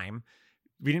time.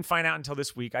 We didn't find out until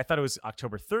this week. I thought it was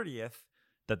October 30th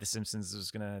that The Simpsons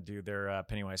was going to do their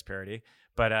Pennywise parody.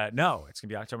 But no, it's going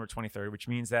to be October 23rd, which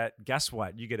means that, guess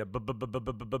what? You get a bonus.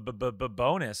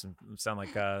 Sound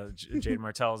like Jaeden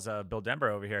Martell's Bill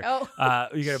Denver over here. Oh.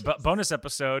 You get a bonus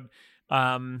episode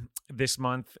this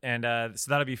month. And so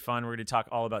that'll be fun. We're going to talk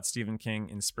all about Stephen King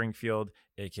in Springfield,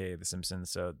 a.k.a. The Simpsons.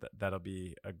 So that'll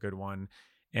be a good one.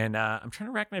 And I'm trying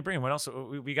to rack my brain. What else?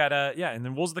 We got and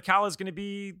then Wolves of the Calla is going to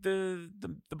be the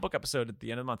book episode at the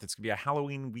end of the month. It's going to be a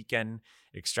Halloween weekend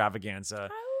extravaganza.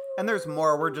 And there's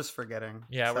more. We're just forgetting.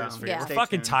 Yeah, we're just forgetting. Yeah. We're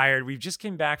fucking tired. We just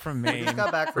came back from Maine.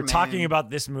 We're talking about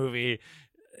this movie.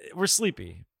 We're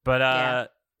sleepy, but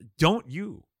don't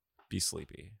you be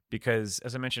sleepy, because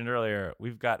as I mentioned earlier,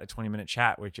 we've got a 20-minute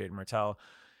chat with Jaeden Martell.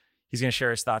 He's going to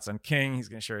share his thoughts on King. He's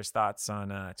going to share his thoughts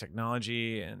on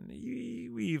technology. And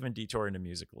we even detour into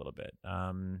music a little bit.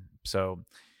 So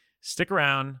stick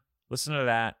around, listen to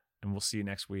that, and we'll see you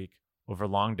next week over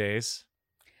long days.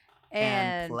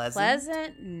 And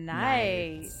pleasant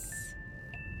nights.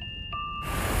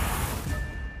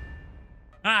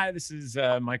 Hi, this is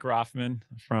Mike Rothman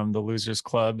from the Losers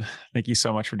Club. Thank you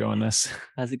so much for doing this.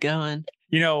 How's it going?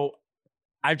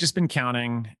 I've just been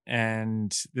counting,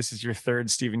 and this is your third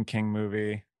Stephen King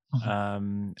movie. I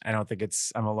don't think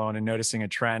I'm alone in noticing a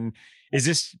trend. Is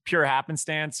this pure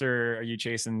happenstance, or are you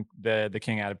chasing the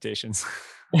King adaptations?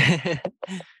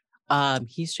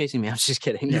 He's chasing me. I'm just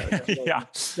kidding. No, yeah,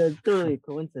 that's totally a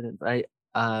coincidence.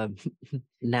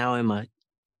 Now I'm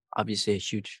obviously a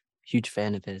huge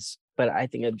fan of his, but I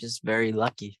think I'm just very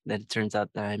lucky that it turns out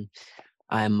that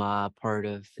I'm part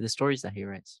of the stories that he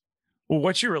writes. Well,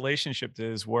 what's your relationship to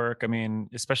his work? I mean,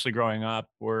 especially growing up,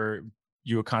 were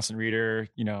you a constant reader,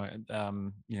 in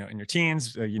your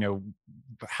teens,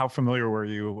 how familiar were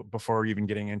you before even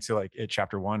getting into like It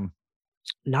Chapter 1?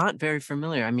 Not very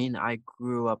familiar. I mean, I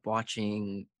grew up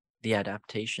watching the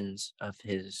adaptations of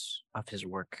his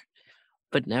work,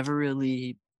 but never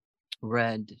really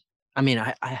read. I mean,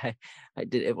 I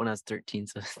did it when I was 13,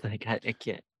 so it's like I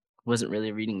wasn't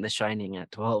really reading The Shining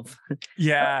at 12.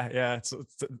 Yeah, it's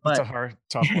a hard,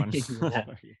 tough one. Yeah.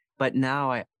 But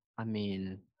now I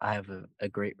have a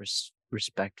great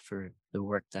respect for the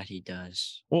work that he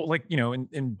does. Well, like,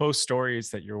 in both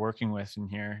stories that you're working with in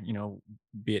here,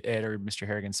 be it Ed or Mr.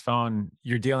 Harrigan's Phone,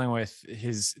 you're dealing with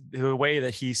the way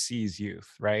that he sees youth,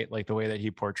 right? Like the way that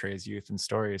he portrays youth in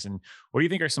stories. And what do you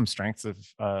think are some strengths of,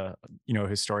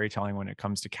 his storytelling when it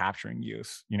comes to capturing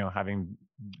youth, having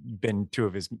been two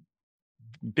of his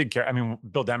big character. I mean,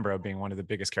 Bill Denbrough being one of the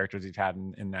biggest characters he's had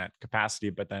in that capacity,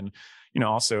 but then,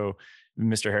 also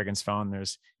Mr. Harrigan's phone,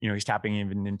 there's, he's tapping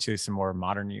even into some more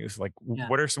modern youth. Like,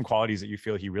 what are some qualities that you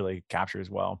feel he really captures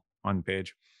well on the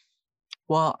page?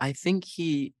 Well, I think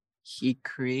he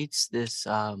creates this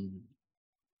a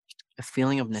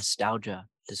feeling of nostalgia,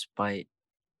 despite,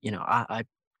 I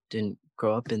didn't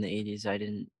grow up in the 80s.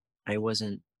 I was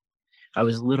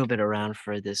a little bit around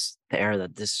for the era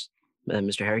that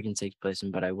Mr. Harrigan takes place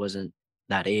in, but I wasn't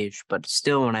that age. But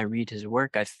still, when I read his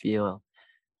work, I feel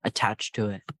attached to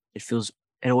it.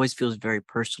 It always feels very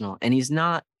personal, and he's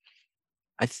not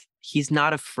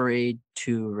afraid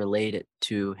to relate it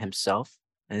to himself.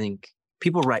 I think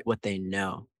people write what they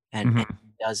know, and he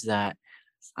does that.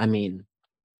 I mean,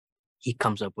 he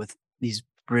comes up with these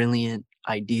brilliant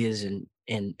ideas and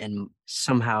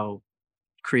somehow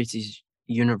creates these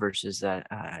universes that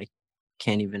I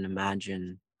can't even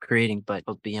imagine creating. But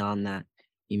beyond that,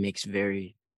 he makes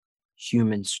very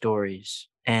human stories,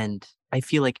 and I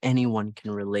feel like anyone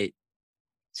can relate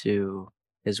to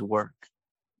his work.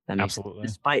 That makes Absolutely.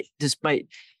 Despite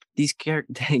these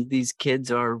these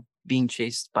kids are being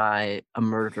chased by a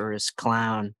murderous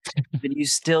clown, but you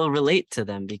still relate to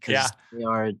them because they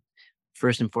are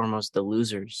first and foremost the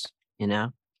losers.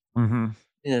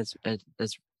 That's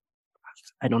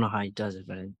I don't know how he does it,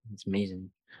 but it's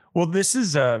amazing. Well, this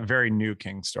is a very new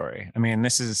King story. I mean,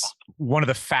 this is one of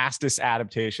the fastest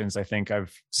adaptations I think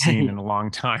I've seen in a long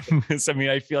time. I mean,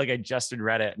 I feel like I just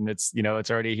read it and it's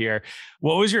already here.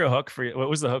 What was your hook for you? What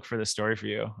was the hook for this story for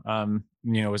you?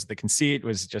 Was it the conceit?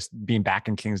 Was it just being back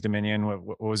in King's Dominion?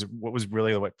 What was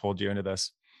really what pulled you into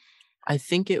this? I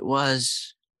think it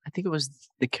was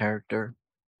the character,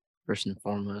 first and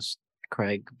foremost,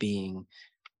 Craig being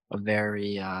a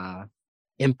very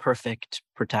imperfect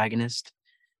protagonist.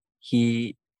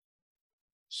 He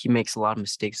makes a lot of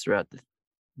mistakes throughout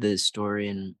the story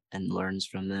and learns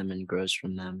from them and grows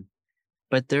from them.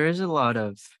 But there is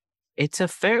it's a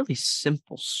fairly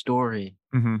simple story.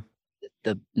 Mm-hmm.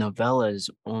 The novella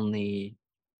is only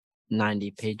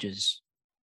 90 pages,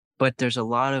 but there's a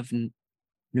lot of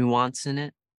nuance in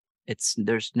it.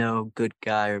 There's no good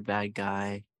guy or bad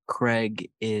guy.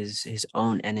 Craig is his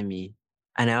own enemy.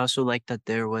 And I also like that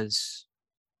there was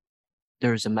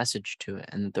a message to it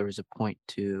and that there was a point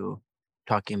to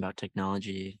talking about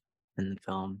technology in the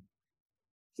film.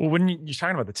 Well, when you're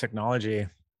talking about the technology,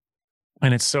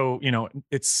 and it's so,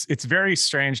 it's very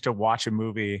strange to watch a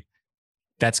movie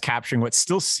that's capturing what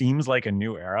still seems like a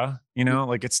new era,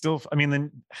 like it's still, I mean,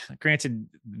 then granted,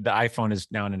 the iPhone is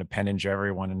now an appendage of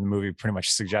everyone, and the movie pretty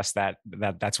much suggests that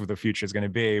that's what the future is going to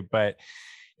be. But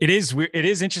it is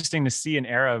interesting to see an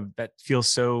era that feels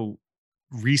so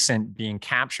recent being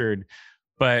captured.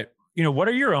 But, what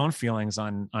are your own feelings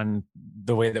on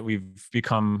the way that we've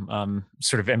become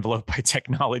sort of enveloped by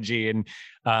technology? And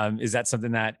is that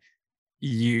something that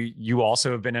you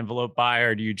also have been enveloped by,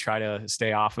 or do you try to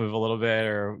stay off of a little bit?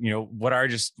 Or, what are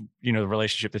just, the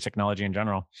relationship to technology in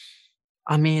general?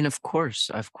 I mean, of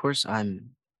course,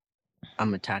 I'm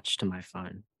attached to my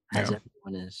phone, as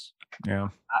everyone is. Yeah.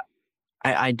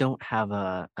 I don't have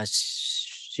a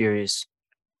serious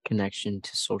connection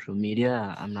to social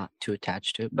media. I'm not too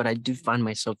attached to it, but I do find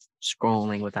myself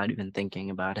scrolling without even thinking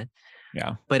about it.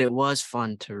 Yeah. But it was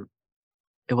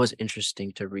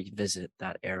interesting to revisit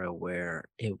that era where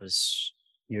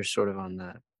you're sort of on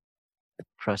the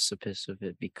precipice of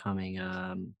it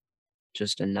becoming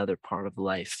just another part of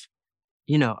life.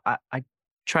 I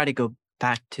try to go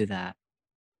back to that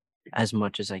as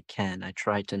much as I can. I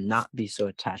try to not be so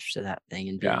attached to that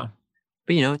thing but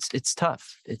it's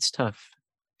tough. It's tough.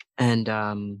 And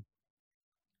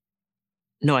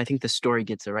no, I think the story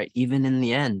gets it right. Even in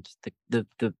the end, the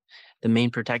main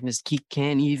protagonist, he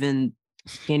can't even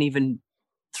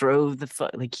throw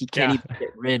he can't even get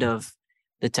rid of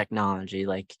the technology.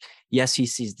 Like, yes, he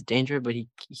sees the danger, but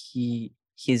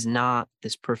he's not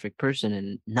this perfect person,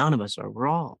 and none of us are. We're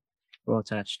all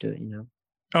attached to it,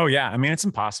 Oh yeah, I mean, it's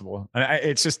impossible.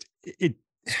 It's just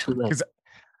because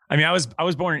I mean, I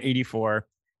was born in '84,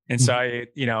 and so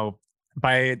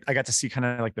I got to see kind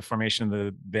of like the formation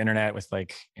of the internet with I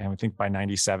think by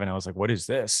 97, I was like, what is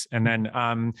this? And then,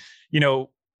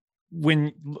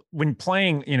 when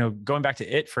playing, going back to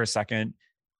it for a second,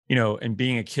 and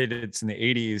being a kid, it's in the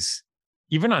 80s,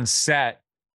 even on set,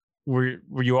 were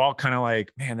you all kind of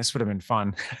like, man, this would have been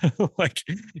fun?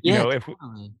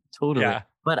 Totally. Yeah.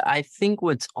 But I think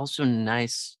what's also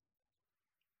nice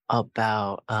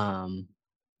about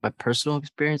my personal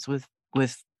experience with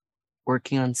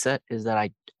working on set is that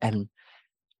I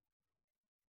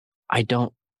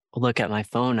don't look at my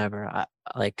phone ever.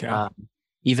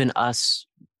 Even us,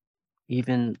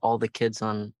 even all the kids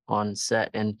on set,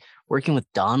 and working with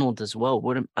Donald as well.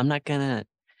 I'm not gonna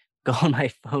go on my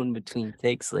phone between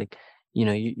takes. Like,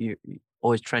 you're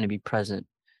always trying to be present.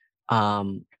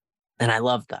 And I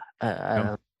love that.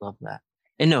 I love that.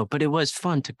 And no, but it was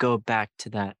fun to go back to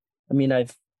that. I mean,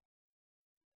 I've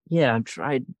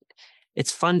tried.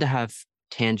 It's fun to have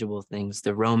tangible things,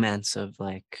 the romance of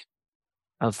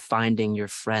finding your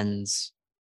friends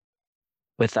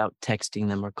without texting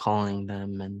them or calling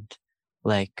them. And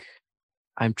like,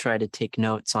 I'm trying to take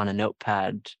notes on a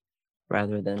notepad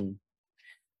rather than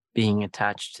being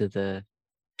attached to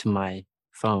my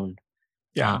phone.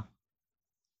 Yeah.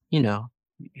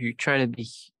 You try to be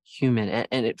human,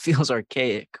 and it feels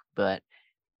archaic, but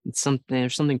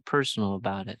there's something personal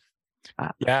about it.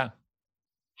 Yeah.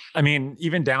 I mean,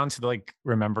 even down to like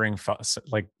remembering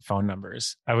phone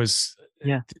numbers. It's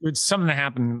something that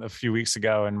happened a few weeks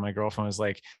ago, and my girlfriend was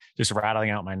like just rattling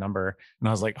out my number, and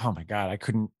I was like, oh my God, I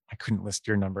couldn't list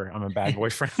your number. I'm a bad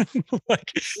boyfriend.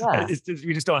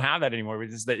 We just don't have that anymore.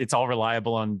 It's all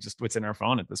reliable on just what's in our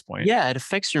phone at this point. Yeah, it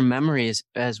affects your memories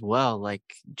as well. Like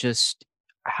just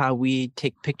how we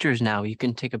take pictures now. You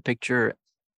can take a picture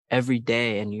every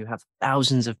day and you have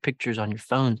thousands of pictures on your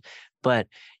phone, but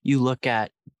you look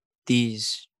at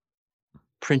these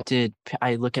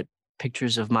I look at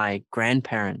pictures of my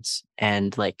grandparents,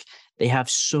 and like they have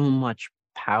so much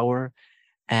power,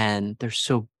 and they're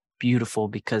so beautiful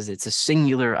because it's a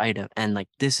singular item, and like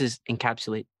this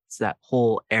encapsulates that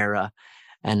whole era,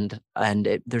 and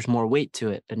there's more weight to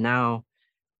it. But now,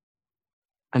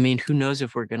 I mean, who knows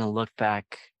if we're going to look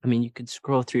back? I mean, you could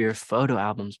scroll through your photo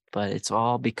albums, but it's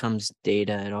all becomes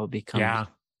data. It all becomes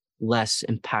less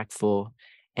impactful,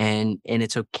 and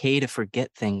it's okay to forget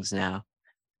things now.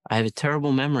 I have a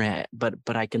terrible memory, but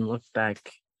I can look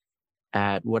back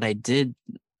at what I did.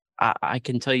 I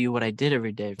can tell you what I did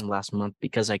every day from last month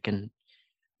because I can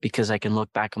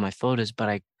look back on my photos, but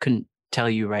I couldn't tell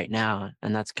you right now,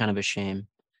 and that's kind of a shame.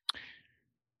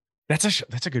 That's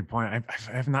a good point. I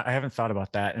haven't thought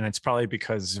about that, and it's probably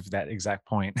because of that exact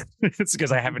point. It's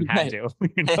because I haven't had to.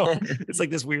 It's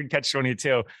like this weird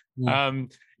catch-22.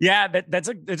 Yeah. That's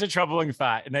a troubling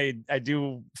thought, and I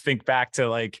do think back to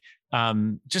like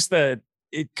just it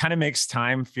kind of makes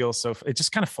time feel so. It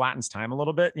just kind of flattens time a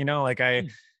little bit, Like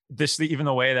even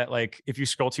the way that like if you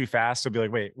scroll too fast, you'll be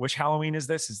like, wait, which Halloween is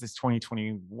this? Is this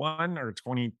 2021 or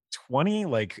 2020?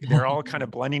 Like they're all kind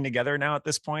of blending together at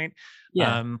this point.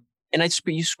 Yeah. And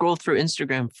you scroll through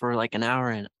Instagram for like an hour,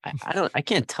 and I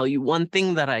can't tell you one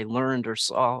thing that I learned or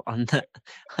saw on that.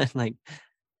 Like,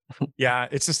 yeah,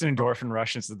 it's just an endorphin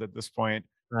rush at this point.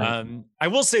 Right. I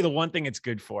will say the one thing it's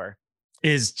good for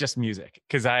is just music,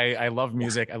 because I love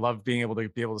music. I love being able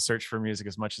to search for music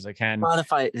as much as I can.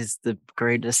 Spotify is the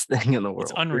greatest thing in the world.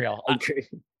 It's unreal.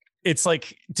 It's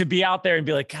like to be out there and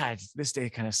be like, God, this day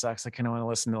kind of sucks. I kind of want to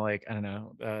listen to like, I don't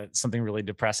know, something really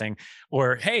depressing,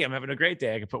 or, hey, I'm having a great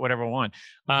day. I can put whatever I want.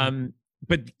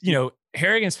 But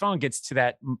Harrigan's phone gets to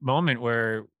that moment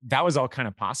where that was all kind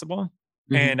of possible.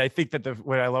 Mm-hmm. And I think that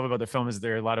what I love about the film is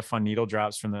there are a lot of fun needle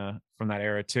drops from that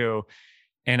era too.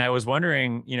 And I was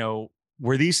wondering,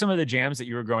 were these some of the jams that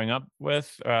you were growing up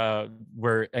with?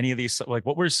 Were any of these, like,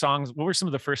 what were some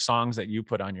of the first songs that you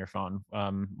put on your phone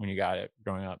when you got it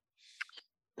growing up?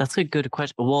 That's a good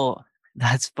question. Well,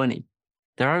 that's funny.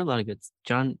 There are a lot of good.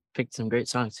 John picked some great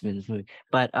songs to be in this movie,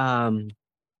 but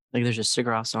like there's a Sigur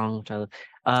Rós song which I love.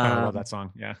 I love that song.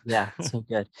 Yeah, yeah, so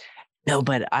good. No,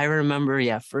 but I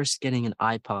remember, first getting an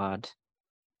iPod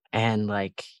and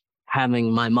like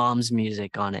having my mom's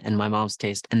music on it and my mom's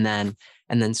taste, and then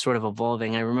sort of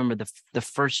evolving. I remember the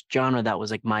first genre that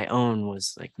was like my own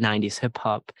was like 90s hip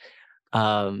hop.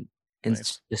 And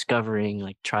nice. Discovering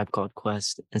like Tribe Called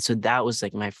Quest. And so that was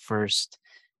like my first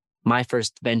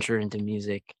venture into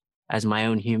music as my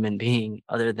own human being,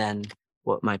 other than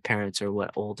what my parents or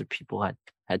what older people had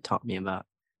taught me about.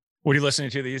 What are you listening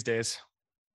to these days?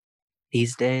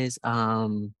 These days,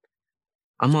 I'm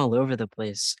all over the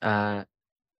place. The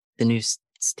new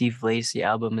Steve Lacy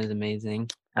album is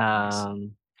amazing. Nice.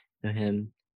 Know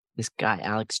him, this guy,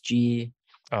 Alex G.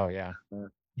 Oh yeah.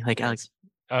 Like Alex.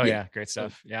 Oh yeah, great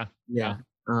stuff. Yeah.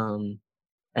 And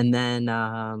then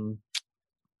I've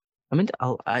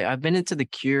been into The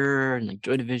Cure and like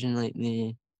Joy Division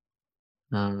lately.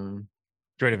 Joy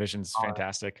Division's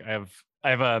fantastic. I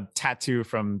have a tattoo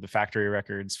from the factory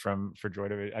records for Joy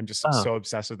Division. I'm just so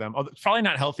obsessed with them. It's probably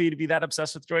not healthy to be that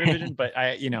obsessed with Joy Division, but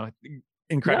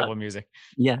incredible music.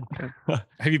 Yeah.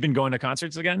 Have you been going to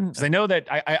concerts again? Because I know that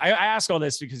I ask all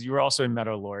this because you were also in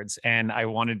Metal Lords, and I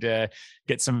wanted to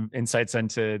get some insights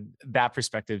into that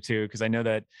perspective too. Because I know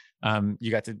that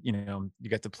you got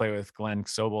to play with Glenn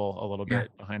Sobel a little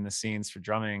bit behind the scenes for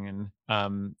drumming, and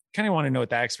kind of want to know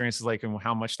what that experience is like and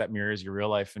how much that mirrors your real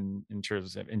life in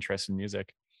terms of interest in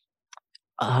music.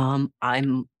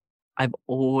 I've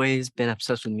always been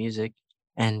obsessed with music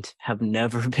and have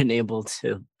never been able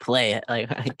to play it. Like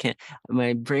I can't,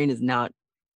 my brain is not,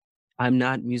 I'm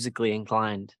not musically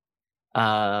inclined.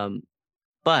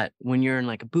 But when you're in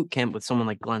like a boot camp with someone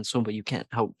like Glenn Sobel, you can't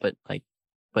help but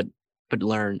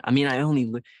learn. I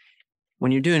mean,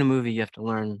 when you're doing a movie, you have to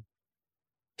learn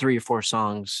 3 or 4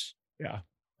 songs. Yeah.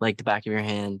 Like the back of your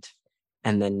hand.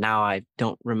 And then now I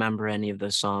don't remember any of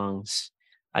those songs.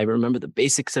 I remember the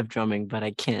basics of drumming, but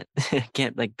I can't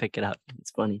like pick it up.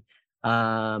 It's funny.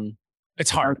 It's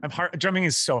hard. Drumming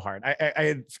is so hard.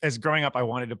 I as growing up, I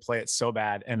wanted to play it so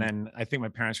bad. And then I think my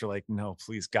parents were like, no,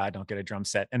 please God, don't get a drum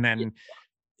set. And then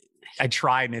I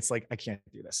tried and it's like, I can't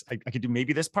do this. I could do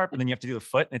maybe this part, but then you have to do the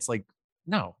foot. And it's like,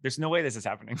 no, there's no way this is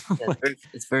happening.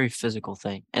 It's a very physical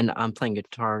thing. And I'm playing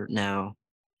guitar now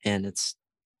and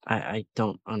I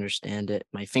don't understand it.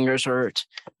 My fingers hurt.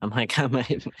 I'm like,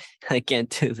 I can't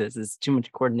do this. It's too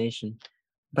much coordination.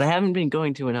 But I haven't been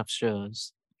going to enough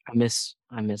shows. I miss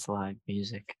live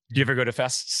music. Do you ever go to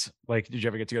fests? Like, did you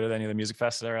ever get to go to any of the music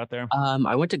fests that are out there?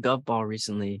 I went to Gov Ball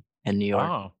recently in New York.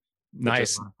 Oh,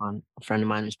 nice. A friend of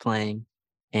mine was playing,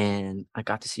 and I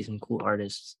got to see some cool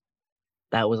artists.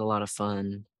 That was a lot of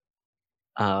fun.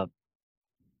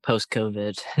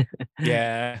 Post-COVID.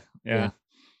 Yeah.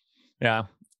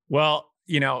 Well,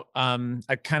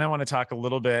 I kind of want to talk a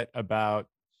little bit about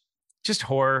just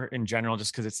horror in general,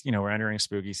 just because it's, we're entering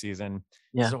spooky season.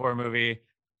 Yeah. It's a horror movie.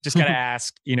 Just got to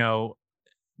ask,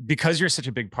 because you're such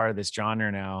a big part of this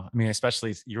genre now, I mean,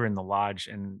 especially you're in The Lodge,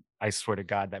 and I swear to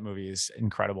God, that movie is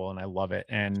incredible and I love it.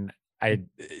 And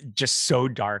just so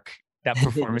dark. That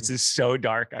performance is so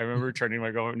dark. I remember turning to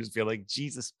my girlfriend and just being like,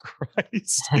 Jesus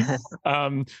Christ.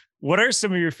 What are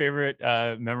some of your favorite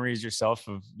memories yourself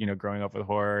of, growing up with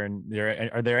horror? And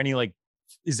are there any,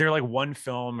 is there one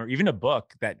film or even a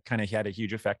book that kind of had a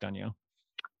huge effect on you?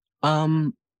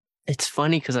 It's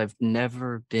funny because I've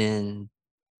never been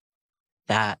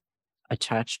that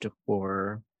attached to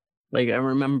horror. Like I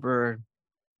remember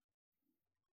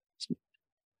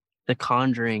The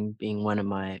Conjuring being one of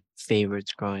my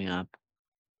favorites growing up.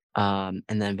 And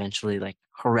then eventually like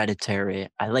Hereditary.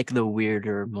 I like the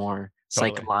weirder, more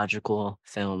psychological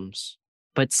films.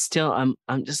 But still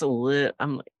I'm just a little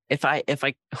if I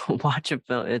watch a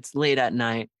film, it's late at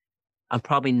night, I'm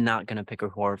probably not gonna pick a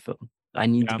horror film. I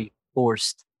need to be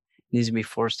forced. It needs to be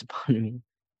forced upon me.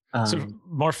 So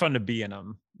more fun to be in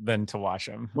them than to watch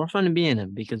them. More fun to be in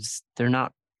them because they're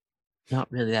not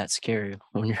really that scary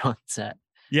when you're on set.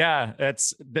 Yeah,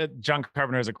 that John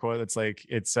Carpenter has a quote that's like,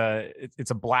 it's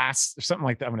a blast or something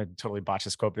like that. I'm going to totally botch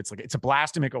this quote. But it's like, it's a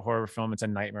blast to make a horror film. It's a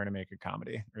nightmare to make a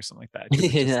comedy or something like that.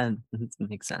 Yeah, that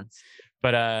makes sense.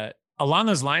 But along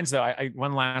those lines though, I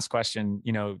one last question,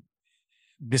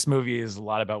 this movie is a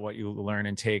lot about what you learn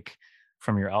and take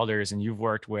from your elders. And you've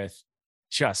worked with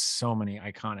just so many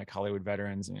iconic Hollywood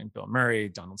veterans. I mean, Bill Murray,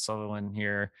 Donald Sutherland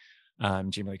here,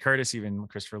 Jamie Lee Curtis, even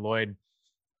Christopher Lloyd.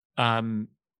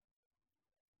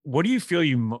 What do you feel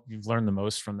you've learned the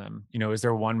most from them? Is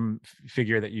there one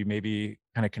figure that you maybe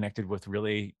kind of connected with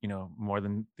really, more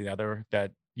than the other,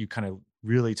 that you kind of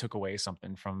really took away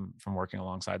something from working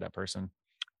alongside that person?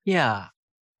 Yeah,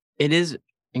 it is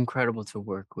incredible to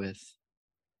work with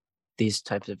these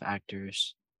types of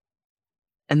actors.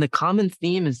 And the common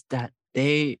theme is that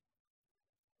they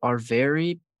are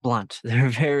very blunt. They're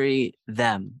very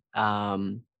them.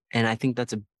 And I think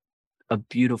that's a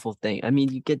beautiful thing. I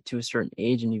mean, you get to a certain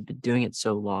age and you've been doing it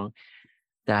so long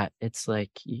that it's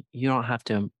like you don't have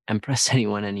to impress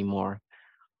anyone anymore.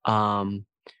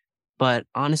 But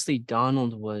honestly,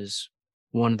 Donald was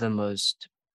one of the most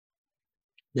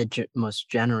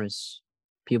generous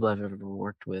people I've ever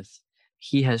worked with.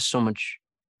 He has so much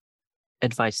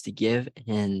advice to give,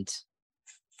 and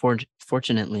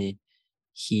fortunately,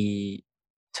 he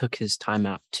took his time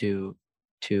out to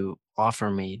offer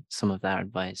me some of that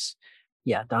advice.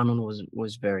 Yeah, Donald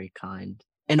was very kind.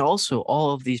 And also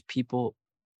all of these people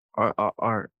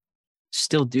are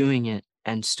still doing it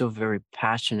and still very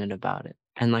passionate about it.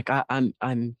 And like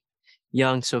I'm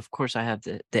young, so of course I have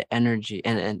the energy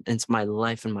and it's my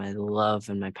life and my love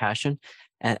and my passion.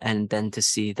 And then to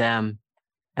see them,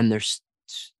 and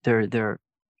they're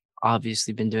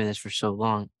obviously been doing this for so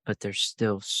long, but they're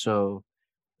still so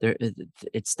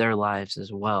it's their lives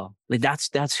as well. Like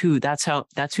that's who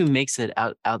makes it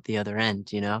out the other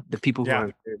end, you know, the people who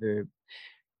are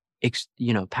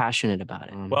passionate about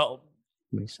it. Well,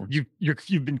 makes sense.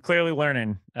 You've been clearly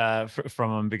learning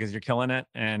from them, because you're killing it,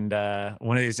 and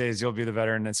one of these days you'll be the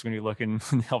veteran that's going to be looking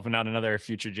helping out another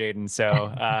future Jaeden.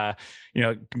 So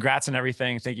congrats on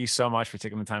everything. Thank you so much for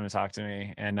taking the time to talk to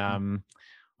me, and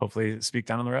hopefully speak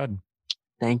down on the road.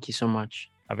 Thank you so much.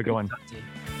 Have a good one.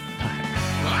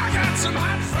 I got some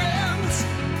hot friends.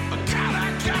 God,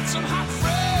 I got some hot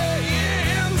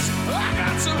friends. I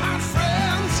got some hot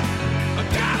friends.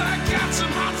 God, I got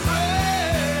some hot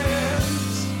friends.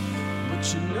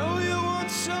 But you know you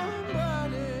want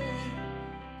somebody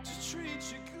to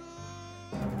treat you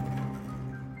good.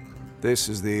 This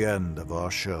is the end of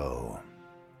our show.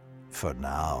 For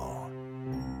now.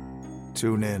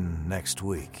 Tune in next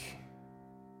week.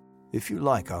 If you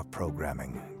like our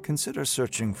programming, consider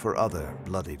searching for other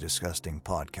bloody disgusting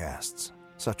podcasts,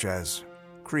 such as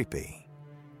Creepy,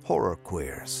 Horror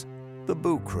Queers, The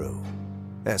Boo Crew,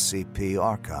 SCP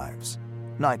Archives,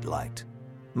 Nightlight,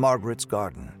 Margaret's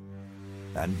Garden,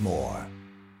 and more.